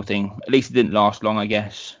Buff Bagwell thing. At least it didn't last long, I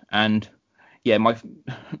guess. And yeah, my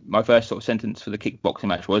first sort of sentence for the kickboxing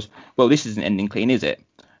match was, well, this isn't ending clean, is it?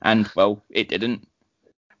 And well, it didn't.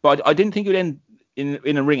 But I didn't think it would end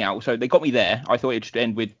in a ring out, so they got me there. I thought it should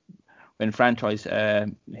end with when Franchise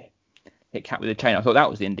hit Cat with a chain. I thought that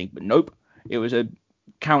was the ending, but nope, it was a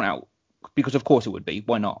count out, because of course it would be.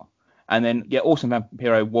 Why not? And then yeah, Awesome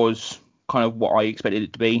Vampiro was kind of what I expected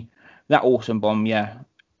it to be. That Awesome Bomb, yeah,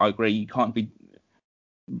 I agree. You can't be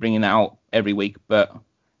bringing that out every week, but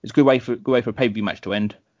it's a good way for a pay-per-view match to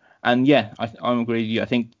end. And yeah, I agree with you. I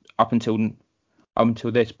think up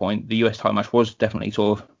until this point, the US title match was definitely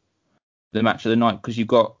sort of the match of the night, because you've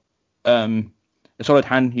got a solid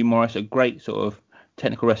hand, Hugh Morris, a great sort of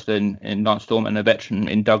technical wrestler in Lance Storm, and a veteran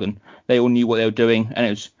in Duggan. They all knew what they were doing, and it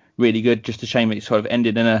was really good. Just a shame it sort of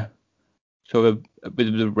ended in a sort of a bit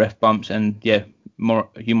of the ref bumps, and yeah,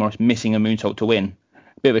 Hugh Morris missing a moonsault to win.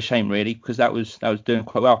 A bit of a shame, really, because that was doing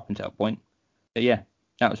quite well up until that point. But yeah,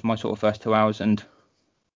 that was my sort of first 2 hours, and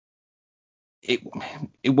it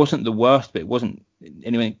wasn't the worst, but it wasn't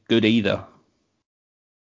anything good either.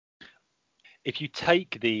 If you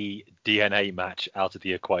take the DNA match out of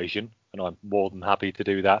the equation, and I'm more than happy to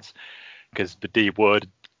do that, because the D word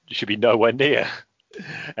should be nowhere near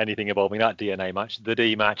anything involving that DNA match. The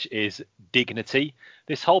D match is Dignity.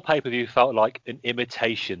 This whole pay-per-view felt like an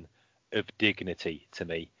imitation of Dignity to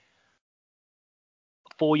me.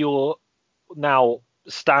 For your now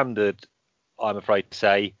standard, I'm afraid to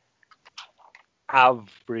say,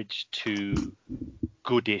 average to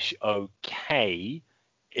goodish okay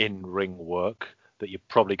in-ring work that you're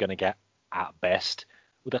probably going to get at best,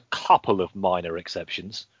 with a couple of minor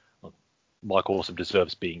exceptions. Mike Awesome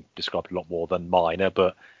deserves being described a lot more than minor,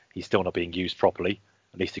 but he's still not being used properly.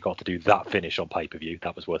 At least he got to do that finish on pay-per-view.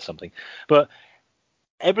 That was worth something. But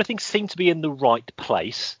everything seemed to be in the right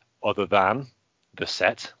place, other than the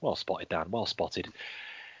set. Well spotted, Dan. Well spotted.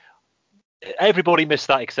 Everybody missed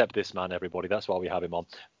that except this man, everybody. That's why we have him on.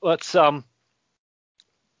 But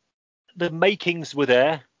the makings were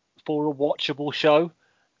there for a watchable show.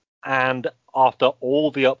 And after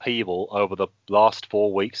all the upheaval over the last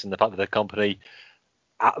 4 weeks and the fact that the company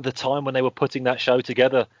at the time when they were putting that show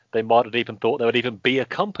together, they might have even thought there would even be a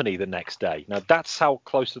company the next day. Now, that's how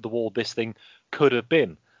close to the wall this thing could have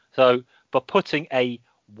been. So, but putting a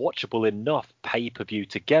watchable enough pay-per-view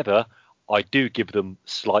together, I do give them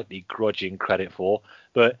slightly grudging credit for,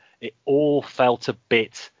 but it all felt a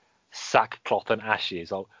bit sackcloth and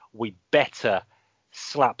ashes. We better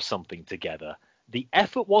slap something together. The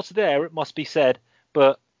effort was there, it must be said,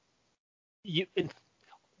 but you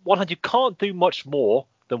can't do much more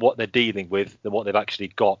than what they're dealing with, than what they've actually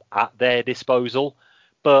got at their disposal,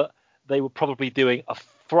 but they were probably doing a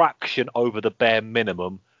fraction over the bare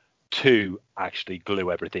minimum to actually glue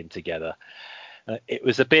everything together. It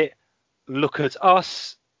was a bit, look at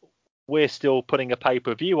us, we're still putting a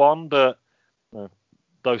pay-per-view on, but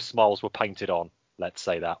those smiles were painted on, let's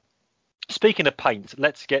say that. Speaking of paint,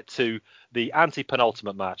 let's get to the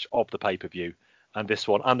anti-penultimate match of the pay-per-view. And this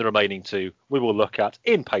one and the remaining two we will look at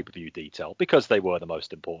in pay-per-view detail because they were the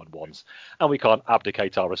most important ones. And we can't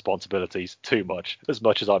abdicate our responsibilities too much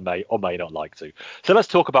as I may or may not like to. So let's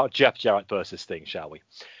talk about Jeff Jarrett versus Sting, shall we?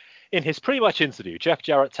 In his pre-match interview, Jeff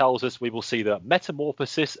Jarrett tells us we will see the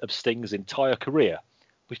metamorphosis of Sting's entire career,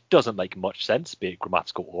 which doesn't make much sense, be it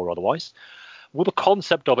grammatical or otherwise. Will the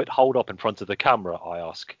concept of it hold up in front of the camera, I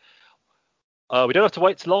ask? We don't have to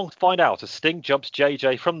wait too long to find out as Sting jumps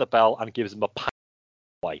JJ from the bell and gives him a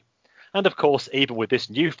way. And of course, even with this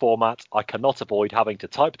new format, I cannot avoid having to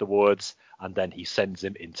type the words and then he sends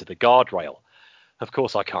him into the guardrail. Of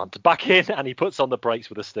course, I can't back in and he puts on the brakes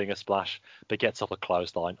with a Stinger splash but gets off a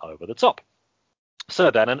clothesline over the top. So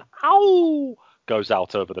then an ow goes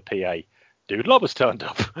out over the PA. Dude Love has turned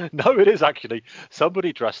up. No, it is actually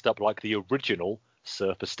somebody dressed up like the original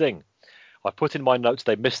Surfer Sting. I put in my notes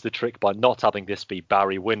they missed the trick by not having this be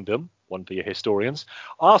Barry Windham, one for your historians.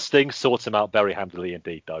 Our Sting sorts him out very handily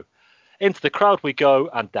indeed, though. Into the crowd we go,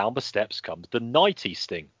 and down the steps comes the Nighty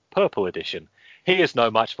Sting, Purple Edition. He is no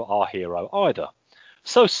match for our hero either.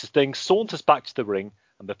 So Sting saunters back to the ring,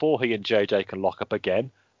 and before he and JJ can lock up again,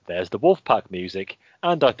 there's the Wolfpack music,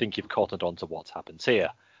 and I think you've cottoned on to what happens here.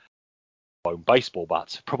 Foam baseball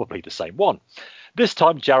bat, probably the same one. This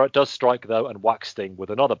time Jarrett does strike, though, and whacks Sting with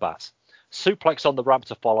another bat. Suplex on the ramp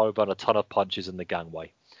to follow, and a ton of punches in the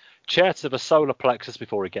gangway. Chair to the solar plexus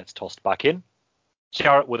before he gets tossed back in.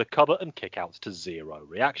 Jarrett with a cover and kick out to zero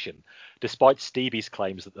reaction, despite Stevie's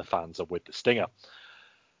claims that the fans are with the Stinger.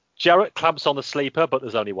 Jarrett clamps on the sleeper, but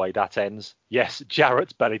there's only way that ends. Yes,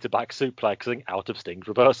 Jarrett's belly to back suplexing out of Sting's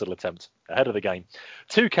reversal attempt. Ahead of the game.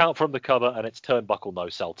 2 count from the cover, and it's turnbuckle no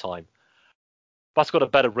sell time. That's got a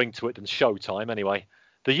better ring to it than Showtime anyway.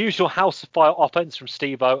 The usual House of Fire offense from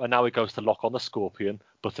Steve-O, and now he goes to lock on the Scorpion,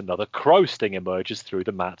 but another Crow Sting emerges through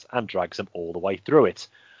the mat and drags him all the way through it.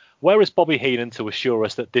 Where is Bobby Heenan to assure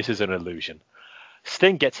us that this is an illusion?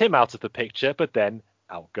 Sting gets him out of the picture, but then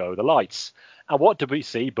out go the lights. And what do we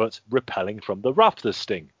see but repelling from the rafters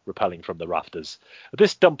Sting, repelling from the rafters.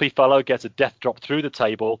 This dumpy fellow gets a death drop through the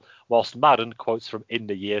table, whilst Madden quotes from In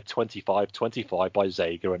the Year 2525 by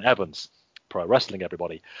Zager and Evans. Pro wrestling,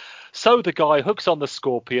 everybody. So the guy hooks on the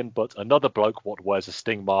Scorpion, but another bloke what wears a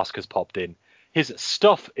Sting mask has popped in. His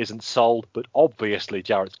stuff isn't sold, but obviously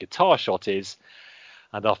Jarrett's guitar shot is.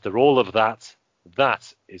 And after all of that,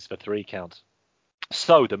 that is the 3 count.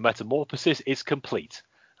 So the metamorphosis is complete.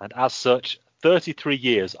 And as such, 33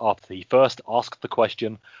 years after he first asked the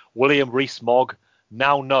question, William Rees-Mogg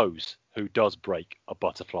now knows who does break a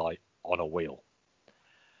butterfly on a wheel.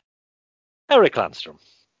 Eric Landstrom.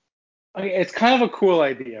 Okay, it's kind of a cool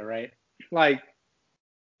idea, right? Like,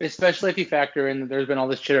 especially if you factor in that there's been all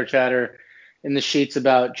this chitter chatter in the sheets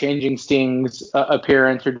about changing Sting's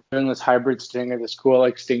appearance or doing this hybrid Sting or this cool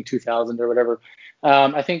like Sting 2000 or whatever.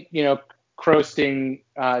 I think, Crow Sting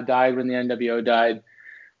died when the NWO died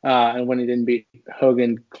and when he didn't beat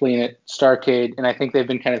Hogan clean at Starrcade. And I think they've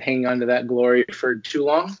been kind of hanging on to that glory for too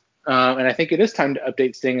long. And I think it is time to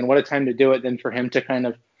update Sting, and what a time to do it than for him to kind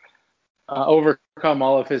of overcome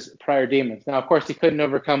all of his prior demons. Now, of course, he couldn't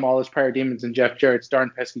overcome all his prior demons in Jeff Jarrett's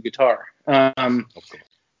darn pesky guitar.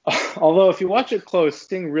 Although, if you watch it close,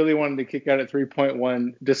 Sting really wanted to kick out at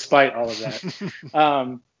 3.1 despite all of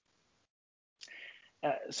that.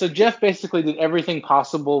 So Jeff basically did everything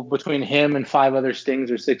possible between him and 5 other Stings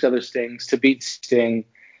or 6 other Stings to beat Sting.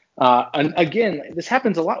 And again, this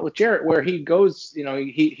happens a lot with Jarrett, where he goes,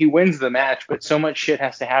 he wins the match, but so much shit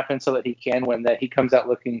has to happen so that he can win that he comes out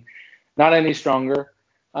looking not any stronger.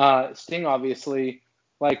 Sting, obviously,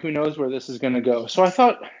 like, who knows where this is going to go. So I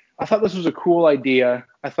thought this was a cool idea.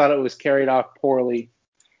 I thought it was carried off poorly.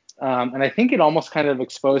 And I think it almost kind of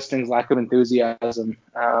exposed Sting's lack of enthusiasm.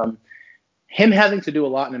 Him having to do a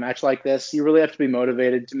lot in a match like this, you really have to be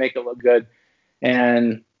motivated to make it look good.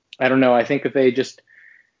 And I don't know. I think if they just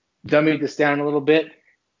dummied this down a little bit,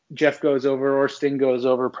 Jeff goes over or Sting goes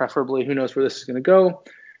over, preferably. Who knows where this is going to go?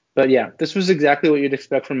 But yeah, this was exactly what you'd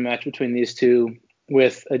expect from a match between these two,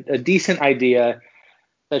 with a decent idea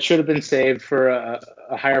that should have been saved for a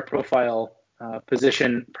higher profile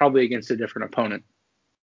position, probably against a different opponent.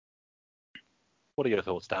 What are your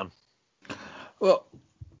thoughts, Dan? Well,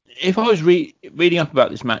 if I was reading up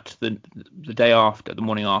about this match the day after, the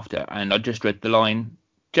morning after, and I just read the line,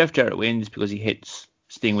 Jeff Jarrett wins because he hits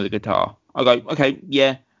Sting with a guitar, I go, okay,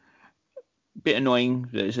 yeah, bit annoying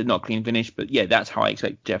that it's not a clean finish, but yeah, that's how I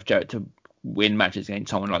expect Jeff Jarrett to win matches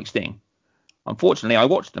against someone like Sting. Unfortunately, I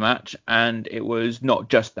watched the match, and it was not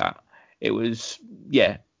just that. It was,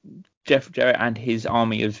 yeah, Jeff Jarrett and his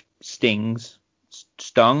army of Stings,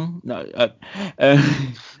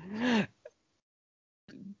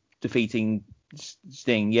 defeating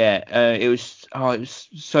Sting. Yeah, it was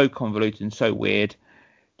so convoluted and so weird.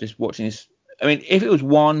 Just watching this. I mean, if it was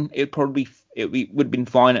one, it would have been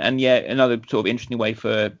fine. And yeah, another sort of interesting way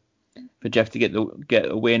for Jeff to get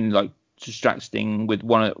a win, like distract Sting with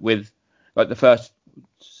like the first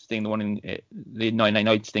Sting, the one in the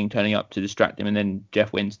 999 Sting turning up to distract him, and then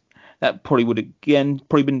Jeff wins. That probably would have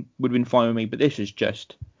been fine with me. But this is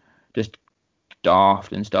just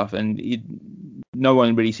daft and stuff, and no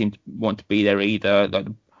one really seemed to want to be there either. Like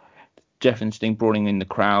Jeff and Sting brawling in the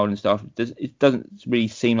crowd and stuff, it doesn't really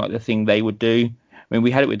seem like the thing they would do. I mean, we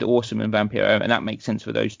had it with Awesome and Vampiro, and that makes sense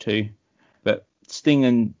for those two. But Sting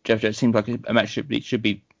and Jeff Jarrett seems like a match should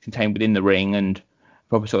be contained within the ring and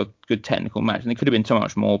probably sort of good technical match. And it could have been so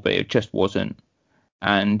much more, but it just wasn't.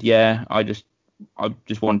 And yeah, I just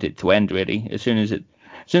wanted it to end really. As soon as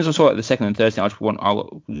I saw it the second and third thing,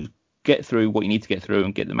 I'll get through what you need to get through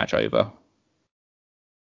and get the match over.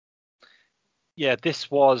 Yeah,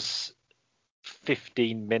 this was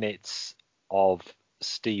 15 minutes of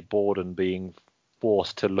Steve Borden being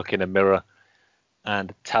forced to look in a mirror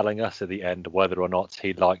and telling us at the end whether or not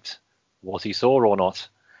he liked what he saw or not.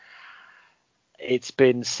 It's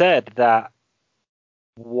been said that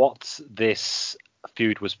what this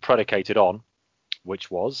feud was predicated on, which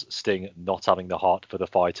was Sting not having the heart for the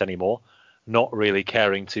fight anymore, not really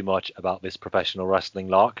caring too much about this professional wrestling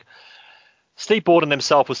lark. Steve Borden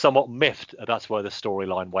himself was somewhat miffed that's where the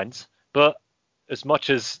storyline went. But as much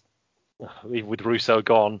as with Russo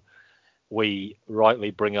gone, we rightly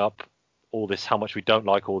bring up all this, how much we don't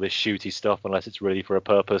like all this shooty stuff unless it's really for a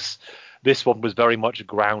purpose. This one was very much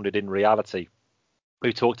grounded in reality.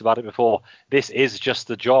 We talked about it before. This is just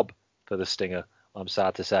the job for the Stinger, I'm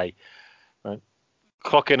sad to say. Right?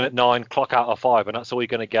 Clock in at 9, clock out at 5, and that's all you're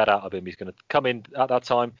going to get out of him. He's going to come in at that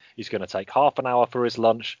time. He's going to take half an hour for his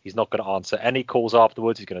lunch. He's not going to answer any calls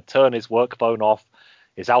afterwards. He's going to turn his work phone off.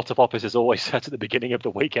 His out of office is always set at the beginning of the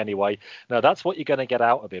week anyway. Now, that's what you're going to get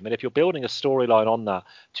out of him. And if you're building a storyline on that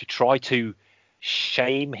to try to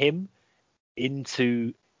shame him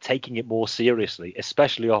into taking it more seriously,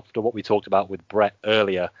 especially after what we talked about with Brett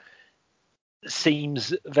earlier,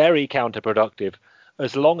 seems very counterproductive.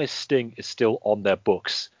 As long as Sting is still on their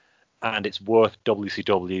books and it's worth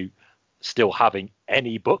WCW still having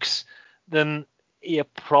any books, then you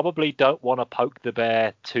probably don't want to poke the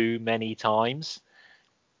bear too many times.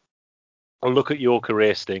 Look at your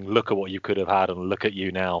career, Sting. Look at what you could have had and look at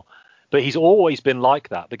you now. But he's always been like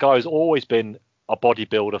that. The guy has always been a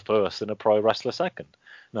bodybuilder first and a pro wrestler second.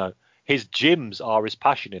 No, his gyms are his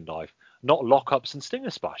passion in life, not lockups and stinger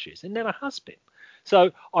splashes. It never has been.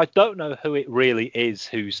 So I don't know who it really is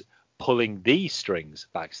who's pulling these strings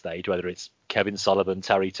backstage, whether it's Kevin Sullivan,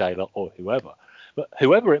 Terry Taylor, or whoever. But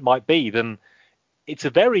whoever it might be, then it's a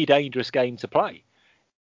very dangerous game to play.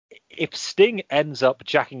 If Sting ends up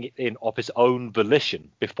jacking it in of his own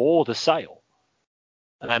volition before the sale,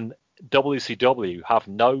 and WCW have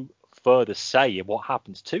no further say in what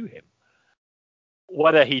happens to him,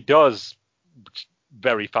 whether he does,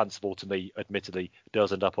 very fanciful to me, admittedly,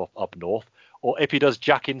 does end up north, or if he does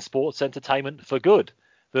jack in sports entertainment for good,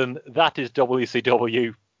 then that is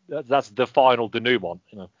WCW. That's the final denouement.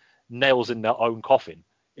 Nails in their own coffin,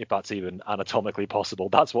 if that's even anatomically possible.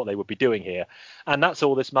 That's what they would be doing here. And that's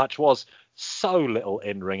all this match was. So little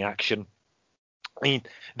in-ring action. I mean,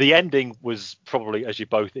 the ending was probably, as you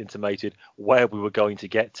both intimated, where we were going to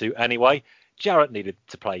get to anyway. Jarrett needed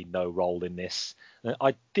to play no role in this.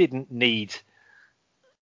 I didn't need...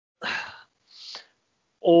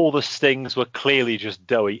 All the Stings were clearly just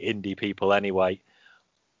doughy indie people anyway.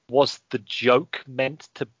 Was the joke meant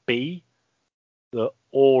to be that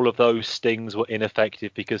all of those Stings were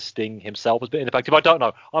ineffective because Sting himself was a bit ineffective? I don't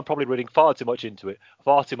know. I'm probably reading far too much into it,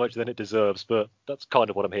 far too much than it deserves, but that's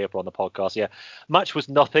kind of what I'm here for on the podcast. Yeah, match was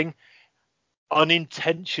nothing.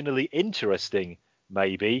 unintentionally interesting,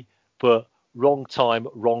 maybe, but wrong time,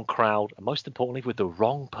 wrong crowd, and most importantly, with the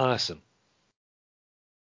wrong person.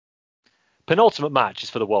 Penultimate match is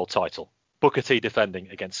for the world title. Booker T defending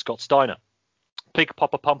against Scott Steiner. Big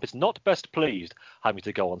Papa Pump is not best pleased having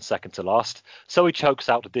to go on second to last, so he chokes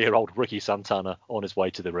out dear old Ricky Santana on his way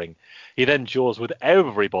to the ring. He then jaws with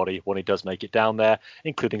everybody when he does make it down there,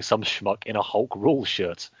 including some schmuck in a Hulk Rules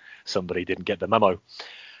shirt. Somebody didn't get the memo.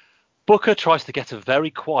 Booker tries to get a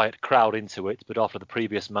very quiet crowd into it, but after the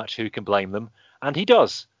previous match, who can blame them? And he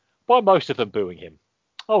does, by most of them booing him.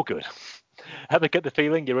 Oh, good. Ever get the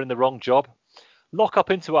feeling you're in the wrong job? Lock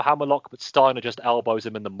up into a hammerlock, but Steiner just elbows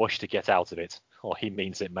him in the mush to get out of it. Oh, he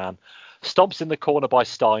means it, man. Stomps in the corner by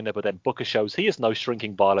Steiner, but then Booker shows he is no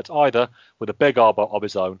shrinking violet either, with a big elbow of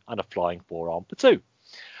his own and a flying forearm for two.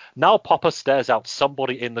 Now Papa stares out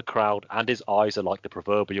somebody in the crowd, and his eyes are like the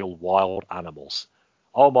proverbial wild animals.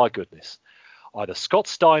 Oh my goodness. Either Scott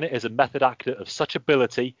Steiner is a method actor of such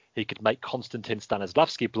ability he could make Konstantin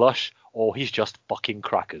Stanislavski blush, or he's just fucking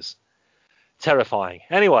crackers. Terrifying.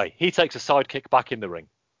 Anyway, he takes a sidekick back in the ring.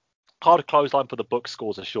 Hard clothesline for the Book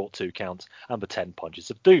scores a short 2 count and the 10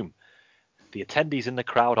 punches of doom. The attendees in the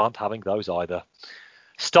crowd aren't having those either.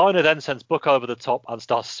 Steiner then sends Book over the top and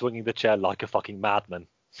starts swinging the chair like a fucking madman.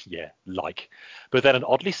 Yeah, like. But then an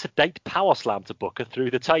oddly sedate power slam to Booker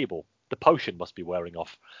through the table. The potion must be wearing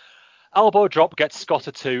off. Elbow drop gets Scott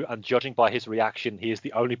a 2, and judging by his reaction, he is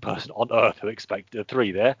the only person on earth who expected a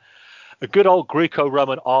 3 there. A good old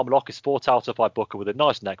Greco-Roman arm lock is fought out of by Booker with a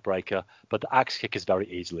nice neck breaker, but the axe kick is very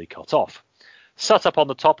easily cut off. Set up on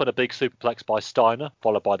the top and a big superplex by Steiner,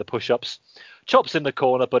 followed by the push-ups. Chops in the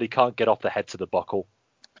corner, but he can't get off the head to the buckle.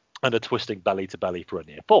 And a twisting belly-to-belly for a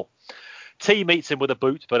near fall. T meets him with a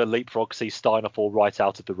boot, but a leapfrog sees Steiner fall right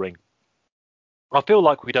out of the ring. I feel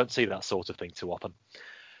like we don't see that sort of thing too often.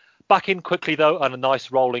 Back in quickly, though, and a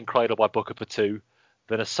nice rolling cradle by Booker for 2.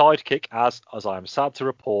 Then a sidekick as I am sad to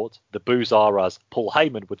report, the boos are, as Paul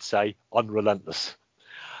Heyman would say, unrelentless.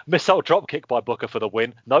 Missile dropkick by Booker for the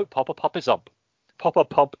win. No, Papa Pump is up. Papa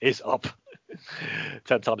Pump is up.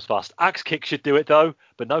 10 times fast. Axe kick should do it, though,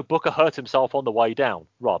 but no, Booker hurt himself on the way down,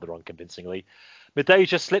 rather unconvincingly.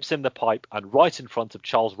 Middasia slips him the pipe, and right in front of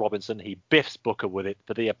Charles Robinson, he biffs Booker with it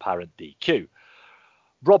for the apparent DQ.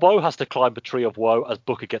 Robbo has to climb the tree of woe as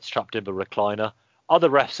Booker gets trapped in the recliner. Other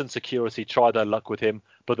refs and security try their luck with him,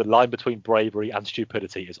 but the line between bravery and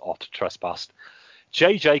stupidity is oft trespassed.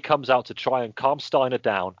 JJ comes out to try and calm Steiner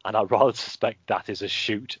down, and I rather suspect that is a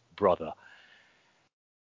shoot, brother.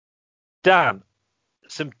 Dan,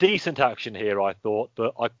 some decent action here, I thought,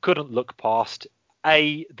 but I couldn't look past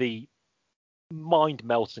the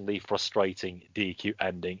mind-meltingly frustrating DQ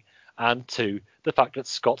ending, and 2, the fact that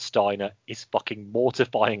Scott Steiner is fucking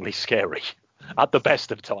mortifyingly scary at the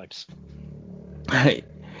best of times.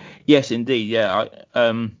 Yes, indeed. Yeah,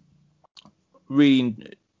 I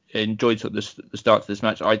really enjoyed sort of the start to this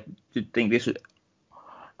match. I did think this was,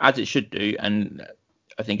 as it should do, and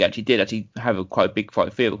I think it did have quite a big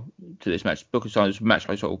fight feel to this match. Booker Steiner's match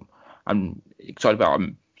I'm excited about.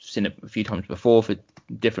 I've seen it a few times before for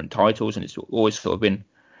different titles, and it's always sort of been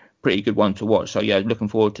a pretty good one to watch. So yeah, looking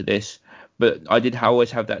forward to this. But I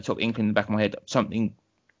always have that sort of inkling in the back of my head, something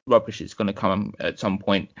rubbish is going to come at some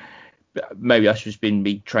point. Maybe that's just been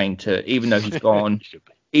me trained to, even though he's gone,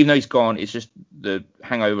 it's just the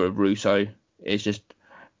hangover of Russo. It's just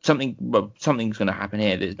something's going to happen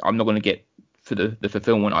here. I'm not going to get for the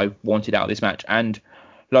fulfillment I wanted out of this match. And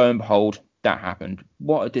lo and behold, that happened.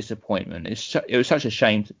 What a disappointment. It was such a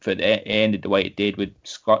shame for it ended the way it did, with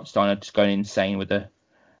Scott Steiner just going insane with a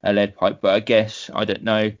lead pipe. But I guess, I don't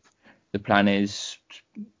know, the plan is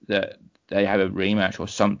that they have a rematch or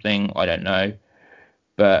something. I don't know.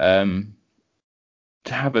 But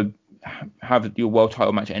to have your world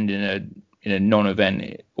title match end in a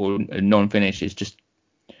non-event or a non-finish is just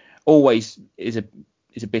always is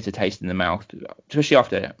a bitter taste in the mouth, especially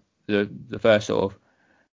after the first sort of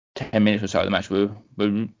 10 minutes or so of the match.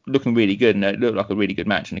 We're looking really good, and it looked like a really good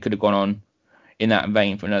match, and it could have gone on in that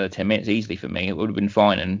vein for another 10 minutes easily for me. It would have been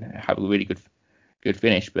fine and have a really good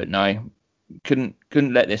finish. But no, couldn't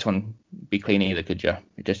let this one be clean either, could you?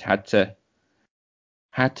 It just had to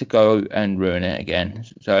go and ruin it again.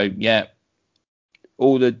 So yeah,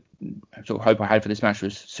 all the sort of hope I had for this match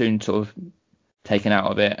was soon sort of taken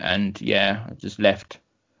out of it, and yeah, just left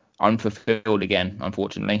unfulfilled again,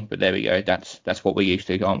 unfortunately. But there we go. That's what we're used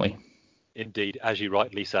to, aren't we? Indeed, as you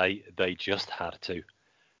rightly say, they just had to.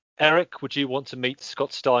 Eric, would you want to meet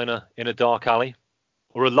Scott Steiner in a dark alley,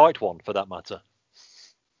 or a light one for that matter?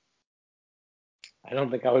 I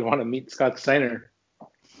don't think I would want to meet Scott Steiner.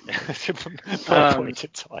 Point in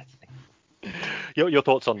time. Your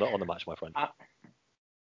thoughts on the match, my friend?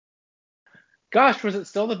 Gosh, was it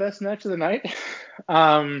still the best match of the night?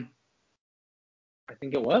 I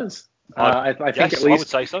think it was. I think yes, at least I would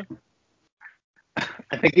say so.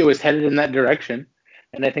 I think it was headed in that direction,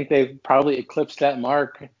 and I think they've probably eclipsed that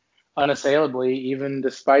mark unassailably, even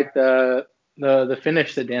despite the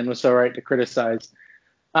finish that Dan was so right to criticize.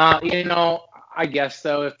 I guess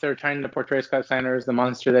though, if they're trying to portray Scott Steiner as the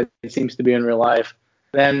monster that he seems to be in real life,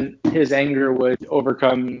 then his anger would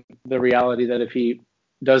overcome the reality that if he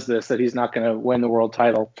does this, that he's not going to win the world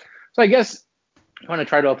title. So I guess I want to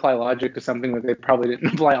try to apply logic to something that they probably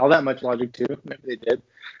didn't apply all that much logic to. Maybe they did.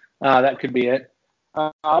 That could be it.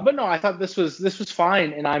 But no, I thought this was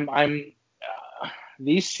fine, and I'm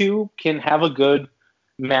these two can have a good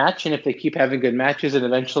match, and if they keep having good matches, and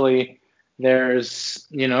eventually there's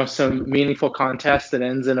some meaningful contest that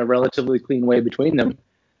ends in a relatively clean way between them,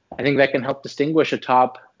 I think that can help distinguish a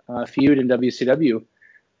top feud in WCW.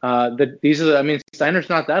 Steiner's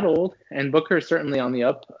not that old, and Booker's certainly on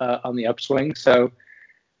the upswing. So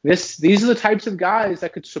these are the types of guys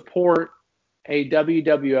that could support a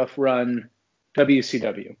WWF run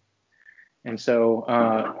WCW. And so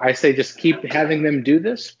I say just keep having them do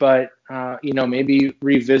this, but maybe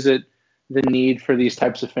revisit the need for these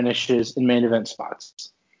types of finishes in main event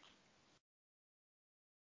spots.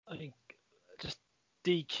 I think just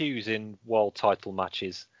DQs in world title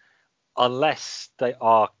matches, unless they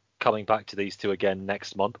are coming back to these two again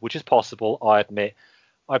next month, which is possible. I admit,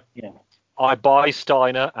 I buy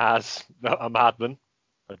Steiner as a madman.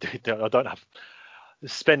 I don't have to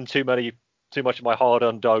spend too much of my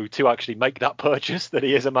hard-earned dough to actually make that purchase that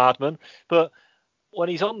he is a madman. But when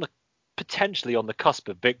he's potentially on the cusp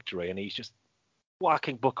of victory and he's just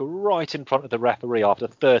whacking Booker right in front of the referee after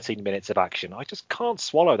 13 minutes of action, I just can't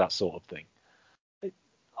swallow that sort of thing.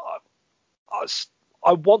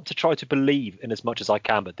 I want to try to believe in as much as I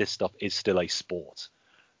can that this stuff is still a sport.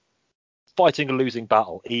 Fighting a losing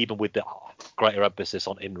battle, even with the greater emphasis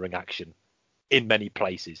on in-ring action in many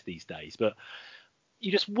places these days. But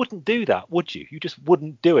you just wouldn't do that, would you? You just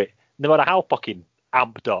wouldn't do it, no matter how fucking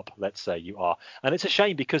amped up, let's say, you are. And it's a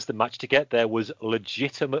shame because the match to get there was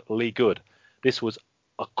legitimately good. This was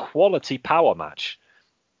a quality power match.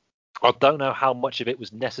 I don't know how much of it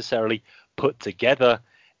was necessarily put together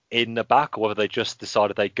in the back, or whether they just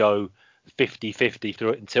decided they'd go 50-50 through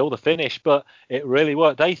it until the finish, but it really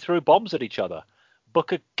worked. They threw bombs at each other.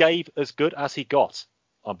 Booker gave as good as he got,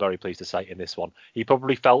 I'm very pleased to say, in this one. He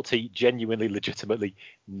probably felt he genuinely, legitimately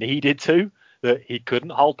needed to, that he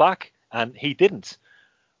couldn't hold back, and he didn't.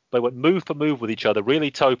 They went move for move with each other,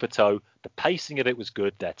 really toe for toe. The pacing of it was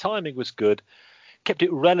good. Their timing was good. Kept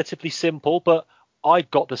it relatively simple, but I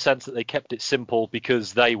got the sense that they kept it simple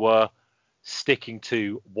because they were sticking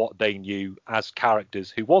to what they knew as characters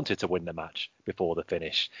who wanted to win the match before the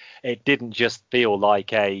finish. It didn't just feel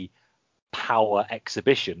like a power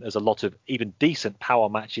exhibition, as a lot of even decent power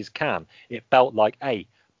matches can. It felt like a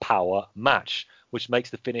power match, which makes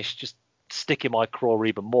the finish just stick in my craw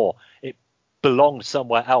even more. It belonged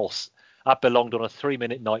somewhere else. That belonged on a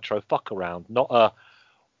 3-minute Nitro fuck around, not a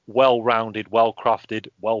well-rounded, well-crafted,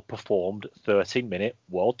 well-performed 13-minute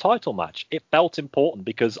world title match. It felt important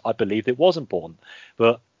because I believed it was important,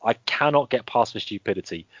 but I cannot get past the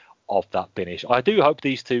stupidity of that finish. I do hope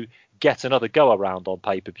these two get another go around on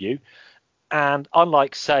pay-per-view, and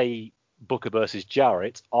unlike, say, Booker versus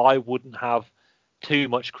Jarrett, I wouldn't have too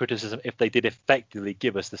much criticism if they did effectively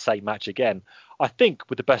give us the same match again. I think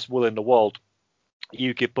with the best will in the world,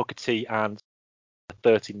 you give Booker T and a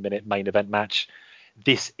 13-minute main event match,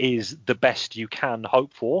 this is the best you can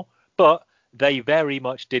hope for, but they very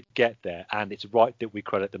much did get there, and it's right that we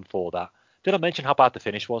credit them for that. Did I mention how bad the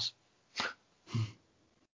finish was?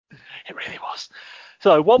 It really was.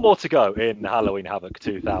 So one more to go in Halloween Havoc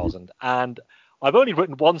 2000, and I've only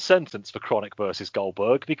written one sentence for Chronic versus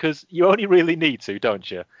Goldberg because you only really need to, don't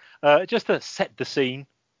you? Just to set the scene.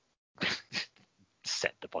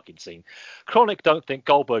 Set the fucking scene. Chronic don't think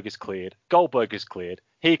Goldberg is cleared. Goldberg is cleared.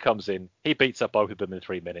 He comes in. He beats up both of them in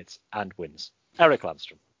 3 minutes and wins. Eric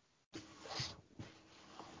Landstrom.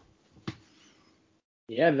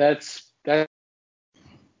 Yeah, that's. I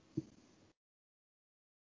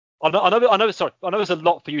know. Sorry, I know there's a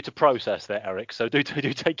lot for you to process there, Eric. So do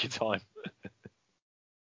take your time.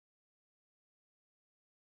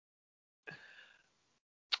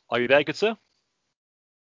 Are you there, good sir?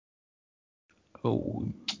 Oh,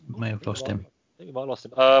 may have lost him. I think we might have lost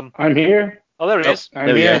him. I'm here. Oh, there he is.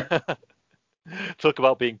 I'm here. Talk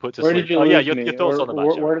about being put to Where sleep. Did you lose your me? thoughts on the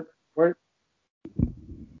match.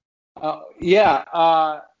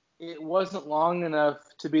 It wasn't long enough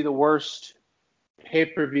to be the worst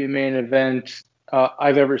pay-per-view main event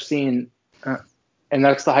I've ever seen, and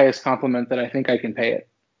that's the highest compliment that I think I can pay it.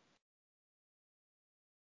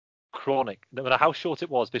 Chronic. No matter how short it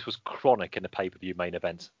was, this was chronic in the pay-per-view main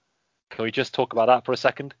event. Can we just talk about that for a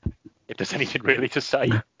second? If there's anything really to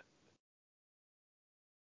say.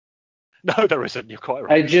 No, there isn't. You're quite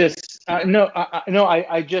right. You're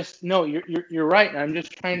right. I'm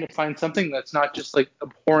just trying to find something that's not just like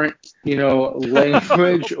abhorrent,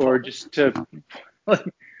 language or just to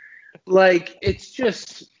like it's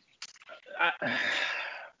just.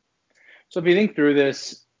 So if you think through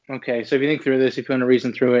this, if you want to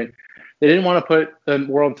reason through it, they didn't want to put the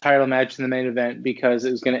world title match in the main event because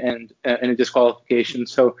it was going to end in a disqualification.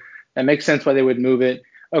 So that makes sense why they would move it.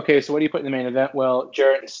 Okay, so what do you put in the main event? Well,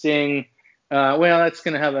 Jarrett and Sting. That's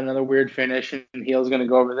going to have another weird finish, and Heel's going to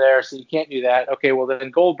go over there, so you can't do that. Okay, well,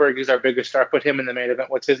 then Goldberg is our biggest star. Put him in the main event.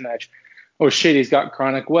 What's his match? Oh, shit, he's got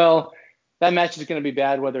Chronic. Well, that match is going to be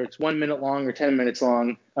bad, whether it's 1 minute long or 10 minutes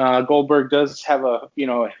long. Goldberg does have a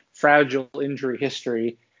fragile injury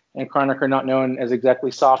history, and Chronic are not known as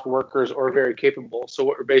exactly soft workers or very capable. So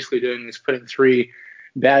what we're basically doing is putting 3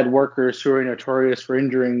 bad workers who are notorious for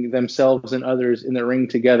injuring themselves and others in the ring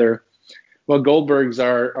together. Well, Goldberg's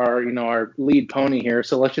our lead pony here,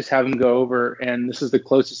 so let's just have him go over, and this is the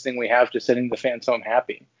closest thing we have to sending the fans home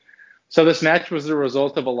happy. So this match was the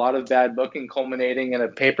result of a lot of bad booking culminating in a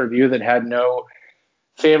pay-per-view that had no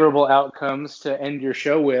favorable outcomes to end your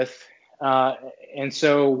show with. And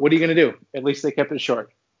so what are you going to do? At least they kept it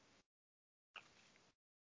short.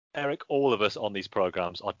 Eric, all of us on these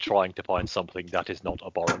programs are trying to find something that is not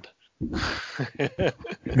abhorrent.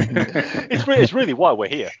 It's really why we're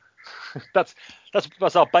here. That's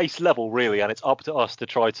our base level, really, and it's up to us to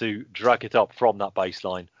try to drag it up from that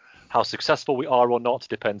baseline. How successful we are or not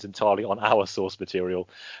depends entirely on our source material.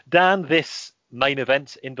 Dan, this main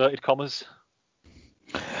event, inverted commas?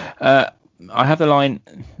 I have the line,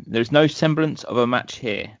 there's no semblance of a match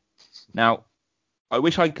here. Now, I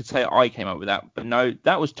wish I could say I came up with that, but no,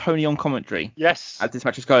 that was Tony on commentary. Yes. As this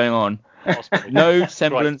match is going on. No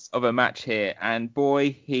semblance of a match here, and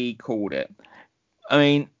boy, he called it. I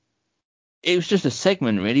mean, it was just a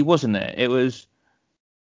segment, really, wasn't it?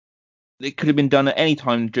 It could have been done at any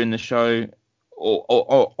time during the show,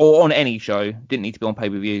 or on any show. Didn't need to be on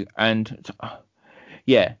pay-per-view. And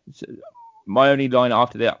yeah, my only line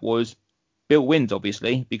after that was Bill wins,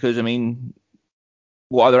 obviously, because I mean,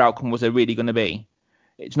 what other outcome was there really going to be?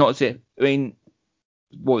 It's not as if, I mean,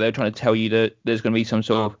 what they're trying to tell you that there's going to be some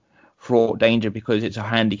sort of fraught danger because it's a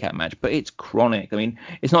handicap match, but it's Chronic. I mean,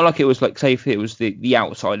 it's not like it was like, say, if it was the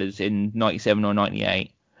Outsiders in 97 or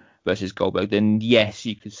 98 versus Goldberg, then yes,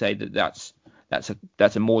 you could say that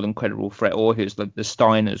that's a more than credible threat, or if it was like the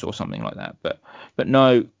Steiners or something like that. But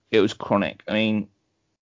no, it was Chronic. I mean,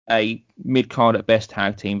 a mid-card at best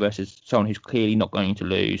tag team versus someone who's clearly not going to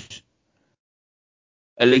lose.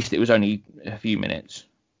 At least it was only a few minutes.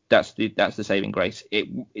 That's the saving grace. It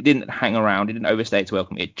didn't hang around. It didn't overstay its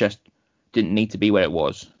welcome. It just didn't need to be where it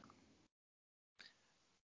was.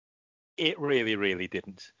 It really, really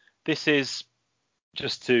didn't. This is,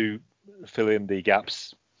 just to fill in the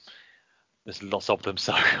gaps, there's lots of them,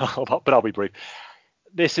 so but I'll be brief.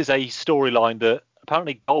 This is a storyline that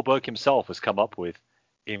apparently Goldberg himself has come up with,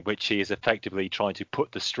 in which he is effectively trying to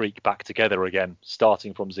put the streak back together again,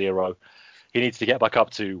 starting from 0. He needs to get back up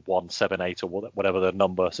to 178 or whatever the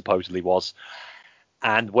number supposedly was.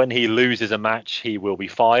 And when he loses a match, he will be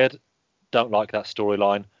fired. Don't like that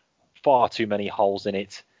storyline. Far too many holes in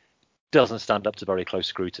it. Doesn't stand up to very close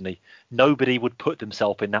scrutiny. Nobody would put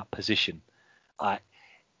themselves in that position.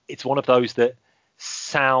 It's one of those that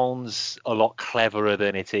sounds a lot cleverer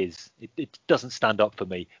than it is. It doesn't stand up for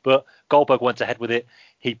me. But Goldberg went ahead with it.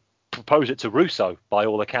 He proposed it to Russo, by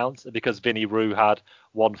all accounts, because Vinny Roo had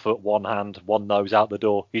 1 foot, 1 hand, 1 nose out the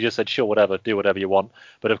door. He just said, sure, whatever, do whatever you want.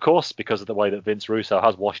 But of course, because of the way that Vince Russo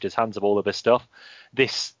has washed his hands of all of this stuff,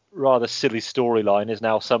 this rather silly storyline is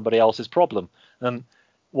now somebody else's problem. And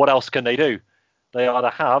what else can they do? They either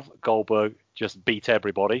have Goldberg just beat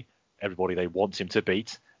everybody they want him to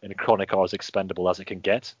beat, and Chronic are as expendable as it can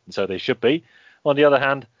get, and so they should be. On the other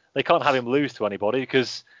hand, they can't have him lose to anybody,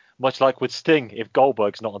 because much like with Sting, if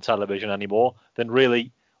Goldberg's not on television anymore, then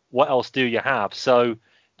really, what else do you have? So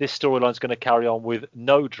this storyline's going to carry on with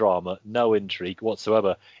no drama, no intrigue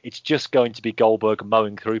whatsoever. It's just going to be Goldberg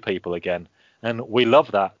mowing through people again. And we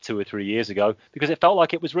loved that 2 or 3 years ago because it felt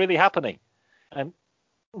like it was really happening. And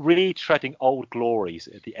retreading old glories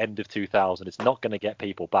at the end of 2000 is not going to get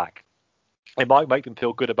people back. It might make them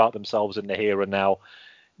feel good about themselves in the here and now,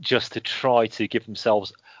 just to try to give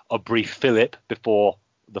themselves a brief fillip before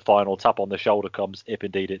the final tap on the shoulder comes, if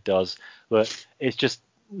indeed it does. But it's just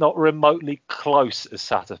not remotely close as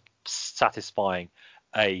satisfying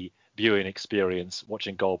a viewing experience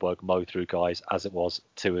watching Goldberg mow through guys as it was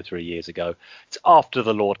 2 or 3 years ago. It's after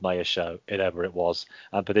the Lord Mayor show, if ever it was.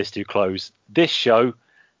 And for this to close this show,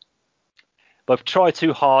 both tried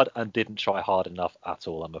too hard and didn't try hard enough at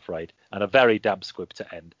all, I'm afraid. And a very damp squib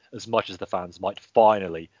to end, as much as the fans might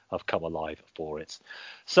finally have come alive for it.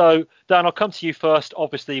 So, Dan, I'll come to you first.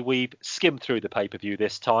 Obviously, we've skimmed through the pay-per-view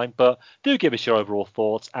this time, but do give us your overall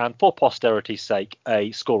thoughts, and for posterity's sake,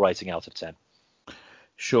 a score rating out of 10.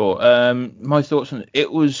 Sure. My thoughts on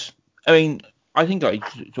it was, I mean, I think I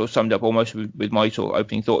sort of summed up almost with my sort of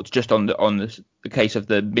opening thoughts just on the case of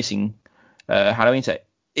the missing Halloween set.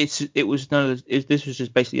 This was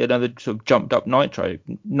just basically another sort of jumped up Nitro.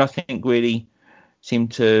 Nothing really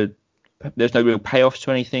seemed to. There's no real payoffs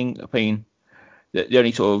to anything. I mean, the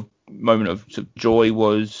only sort of moment of sort of joy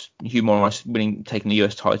was Hugh Morris taking the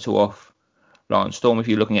US title off Lance Storm. If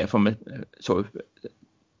you're looking at it from a sort of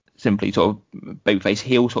simply sort of babyface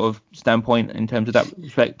heel sort of standpoint in terms of that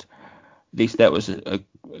respect, at least that was a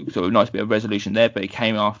sort of nice bit of resolution there. But it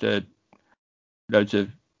came after loads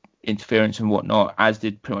of interference and whatnot, as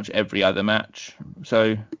did pretty much every other match.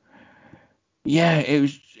 So yeah,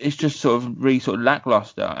 it's just sort of really sort of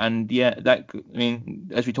lackluster. And yeah, that, I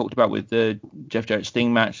mean, as we talked about with the Jeff Jarrett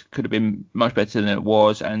Sting match, could have been much better than it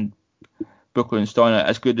was. And Booker and Steiner,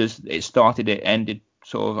 as good as it started, it ended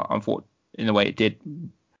sort of unfortunately in the way it did,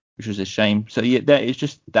 which was a shame. So yeah, that is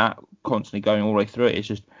just that constantly going all the way through it. It's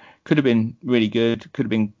just could have been really good, could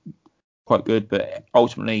have been quite good, but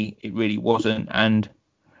ultimately it really wasn't. And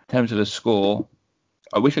in terms of the score,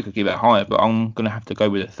 I wish I could give it higher, but I'm going to have to go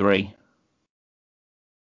with a 3.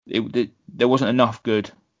 There wasn't enough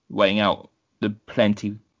good weighing out the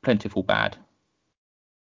plentiful bad.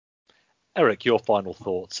 Eric, your final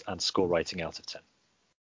thoughts and score rating out of 10.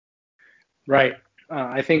 Right.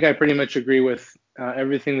 I think I pretty much agree with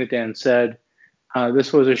everything that Dan said.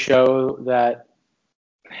 This was a show that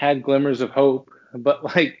had glimmers of hope, but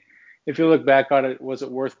like, if you look back on it, was it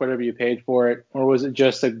worth whatever you paid for it, or was it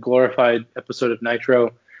just a glorified episode of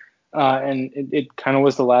Nitro? And it kind of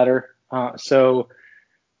was the latter. So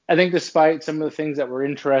I think despite some of the things that were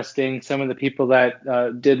interesting, some of the people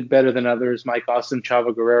that did better than others, Mike Awesome,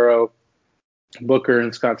 Chavo Guerrero, Booker,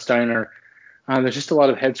 and Scott Steiner, there's just a lot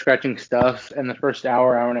of head-scratching stuff. And the first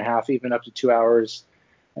hour and a half, even up to 2 hours,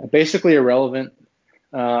 basically irrelevant.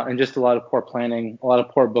 And just a lot of poor planning, a lot of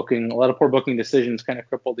poor booking decisions kind of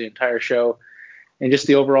crippled the entire show. And just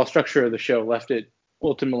the overall structure of the show left it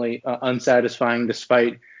ultimately unsatisfying,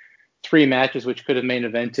 despite 3 matches which could have main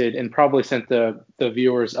evented and probably sent the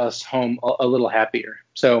viewers, us, home a little happier.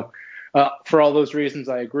 So for all those reasons,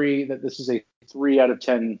 I agree that this is a 3 out of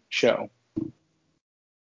 10 show.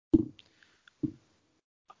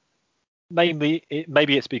 Maybe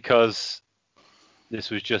it's because this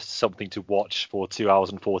was just something to watch for 2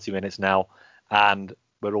 hours and 40 minutes now, and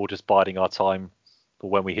we're all just biding our time for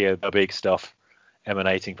when we hear the big stuff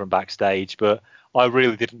emanating from backstage. But I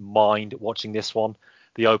really didn't mind watching this one.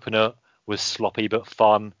 The opener was sloppy but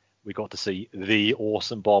fun. We got to see the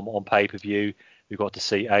Awesome Bomb on pay-per-view. We got to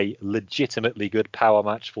see a legitimately good power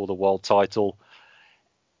match for the world title.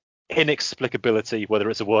 Inexplicability, whether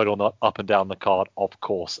it's a word or not, up and down the card, of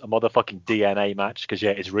course. A motherfucking DNA match, because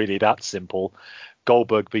yeah, it's really that simple.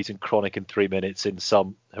 Goldberg beating Chronic in 3 minutes in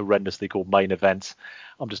some horrendously called main event.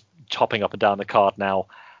 I'm just chopping up and down the card now.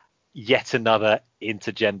 Yet another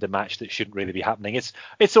intergender match that shouldn't really be happening.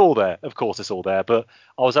 It's all there, of course, it's all there. But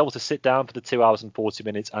I was able to sit down for the 2 hours and 40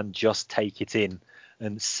 minutes and just take it in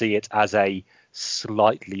and see it as a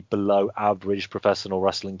slightly below average professional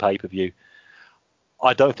wrestling pay-per-view.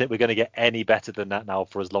 I don't think we're going to get any better than that now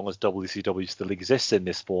for as long as WCW still exists in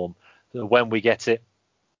this form. So when we get it,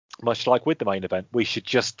 much like with the main event, we should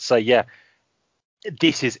just say, yeah,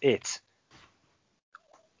 this is it.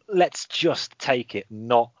 Let's just take it,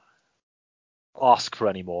 not ask for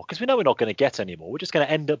any more, because we know we're not going to get any more. We're just going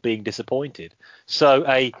to end up being disappointed. So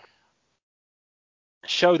a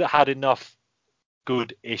show that had enough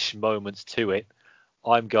good-ish moments to it,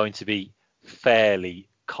 I'm going to be fairly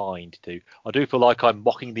kind to. I do feel like I'm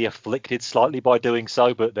mocking the afflicted slightly by doing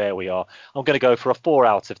so, but there we are. I'm going to go for a 4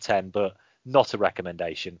 out of 10, but not a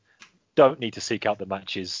recommendation. Don't need to seek out the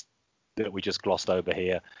matches that we just glossed over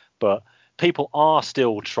here, but people are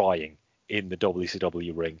still trying in the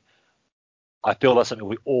WCW ring. I feel that's something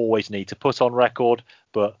we always need to put on record,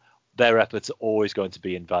 but their efforts are always going to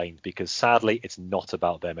be in vain, because sadly it's not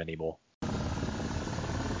about them anymore.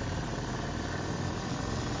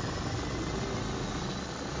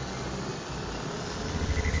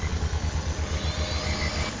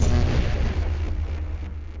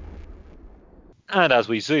 And as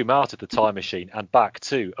we zoom out of the time machine and back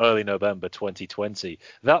to early November 2020,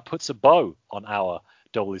 that puts a bow on our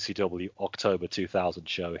WCW October 2000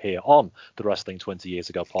 show here on the Wrestling 20 Years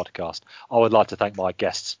Ago podcast. I would like to thank my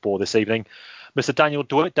guests for this evening. Mr. Daniel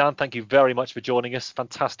DeWitt, Dan, thank you very much for joining us.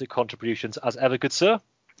 Fantastic contributions as ever, good sir.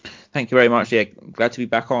 Thank you very much. Yeah, glad to be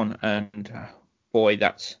back on. And boy,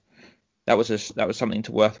 that was something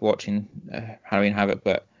to worth watching, Halloween Havoc.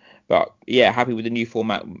 But yeah, happy with the new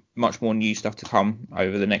format. Much more new stuff to come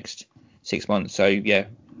over the next 6 months. So yeah,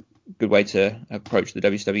 good way to approach the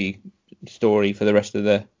WCW story for the rest of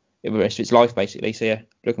its life, basically. So yeah,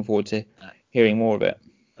 looking forward to hearing more of it.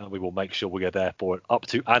 And we will make sure we are there for it up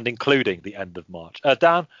to and including the end of March.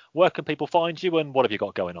 Dan, where can people find you and what have you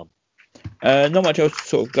got going on? Not much else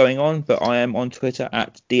sort of going on, but I am on Twitter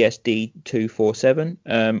at DSD247.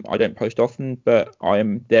 I don't post often, but I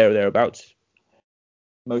am there or thereabouts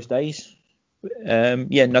most days.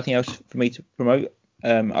 Yeah, nothing else for me to promote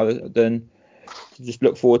other than to just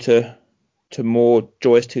look forward to more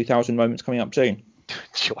joyous 2000 moments coming up soon.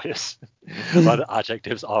 Joyous. Other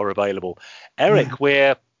adjectives are available. Eric,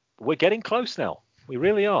 we're getting close now. We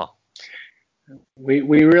really are. We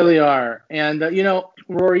really are. And,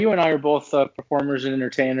 Rory, you and I are both performers and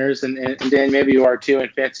entertainers. And Dan, maybe you are too,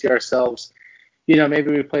 and fancy ourselves.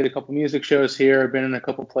 Maybe we played a couple music shows here, been in a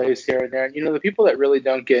couple plays here and there. And, the people that really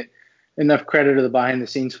don't get enough credit are the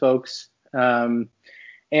behind-the-scenes folks. And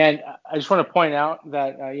I just want to point out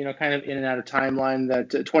that, kind of in and out of timeline,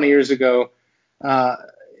 that 20 years ago,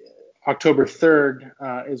 October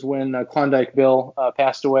 3rd is when Klondike Bill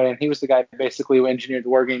passed away. And he was the guy basically who engineered the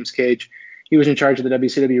War Games cage. He was in charge of the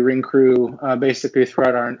WCW ring crew basically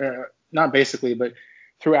throughout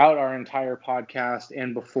throughout our entire podcast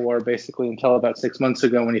and before, basically until about 6 months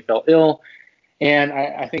ago when he fell ill. And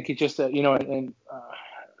I think he just, a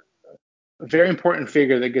very important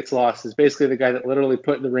figure that gets lost is basically the guy that literally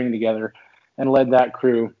put the ring together and led that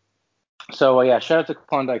crew. So yeah, shout out to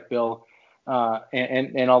Klondike Bill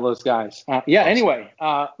and all those guys. Anyway,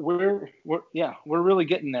 we're really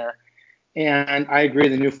getting there. And I agree,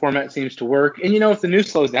 the new format seems to work. And, if the news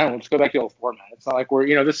slows down, we'll just go back to the old format. It's not like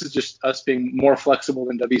this is just us being more flexible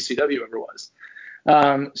than WCW ever was.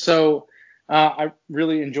 So I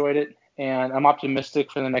really enjoyed it, and I'm optimistic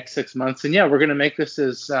for the next 6 months. And, yeah, we're going to make this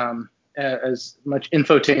as much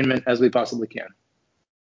infotainment as we possibly can.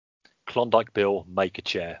 Klondike Bill, make a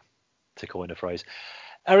chair, to coin a phrase.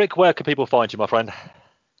 Eric, where can people find you, my friend?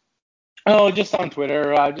 Oh, just on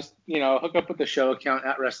Twitter. Hook up with the show account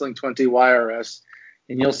at Wrestling20YRS,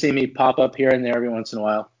 and you'll see me pop up here and there every once in a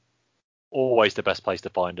while. Always the best place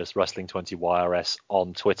to find us, Wrestling20YRS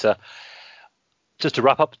on Twitter. Just to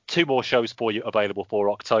wrap up, 2 more shows for you available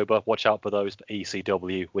for October. Watch out for those for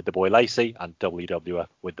ECW with the boy Lacey and WWF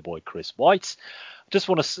with the boy Chris White. Just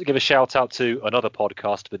want to give a shout out to another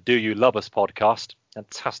podcast, the Do You Love Us podcast.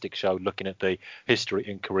 Fantastic show looking at the history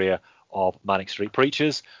and career of Manic Street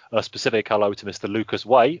Preachers. A specific hello to Mr. Lucas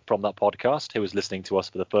Way from that podcast, who is listening to us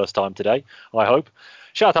for the first time today, I hope.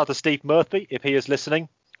 Shout out to Steve Murphy, if he is listening.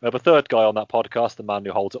 We have a third guy on that podcast, the man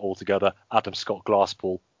who holds it all together, Adam Scott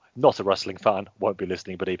Glasspool. Not a wrestling fan, won't be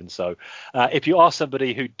listening, but even so. If you are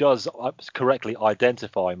somebody who does correctly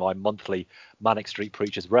identify my monthly Manic Street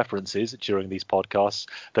Preachers references during these podcasts,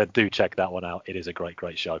 then do check that one out. It is a great,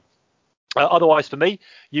 great show. Otherwise, for me,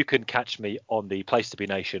 you can catch me on the Place to Be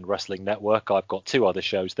Nation Wrestling Network. I've got 2 other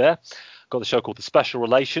shows there. I've got the show called The Special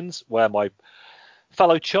Relations, where my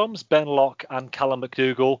fellow chums, Ben Locke and Callum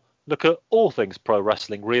McDougall, look at all things pro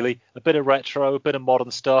wrestling, really. A bit of retro, a bit of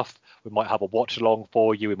modern stuff. We might have a watch along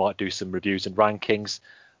for you. We might do some reviews and rankings.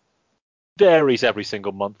 Varies every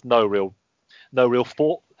single month. No real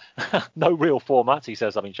format. He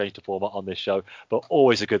says I haven't changed the format on this show, but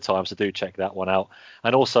always a good time, so do check that one out.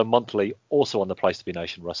 And also monthly, also on the Place to Be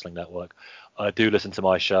Nation Wrestling Network, do listen to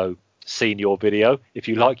my show, Seen Your Video. If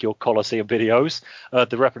you like your Coliseum videos,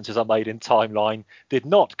 the references I made in Timeline did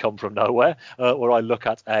not come from nowhere, where I look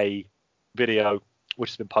at a video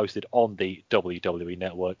which has been posted on the WWE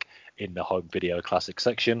Network in the home video classic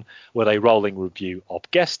section with a rolling review of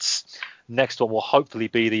guests. Next one will hopefully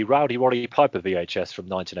be the Rowdy Roddy Piper VHS from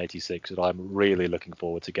 1986 that I'm really looking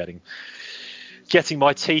forward to getting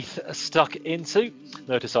my teeth stuck into.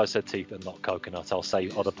 Notice I said teeth and not coconut. I'll say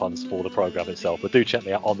other puns for the program itself, but do check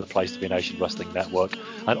me out on the Place to Be Nation Wrestling Network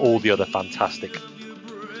and all the other fantastic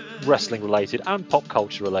wrestling related and pop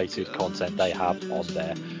culture related content they have on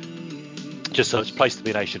there. Just search Place to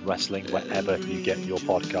Be Nation Wrestling wherever you get your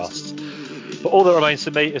podcasts. But all that remains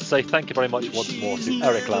for me is to say thank you very much once more to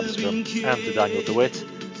Eric Landstrom and to Daniel DeWitt.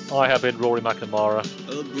 I have been Rory McNamara.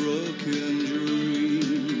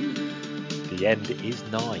 The The end is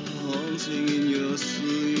nigh. Haunting in your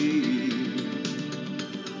sleep,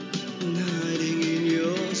 hiding in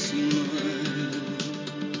your smile,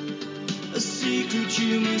 a secret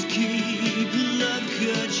you must keep, love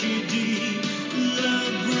cut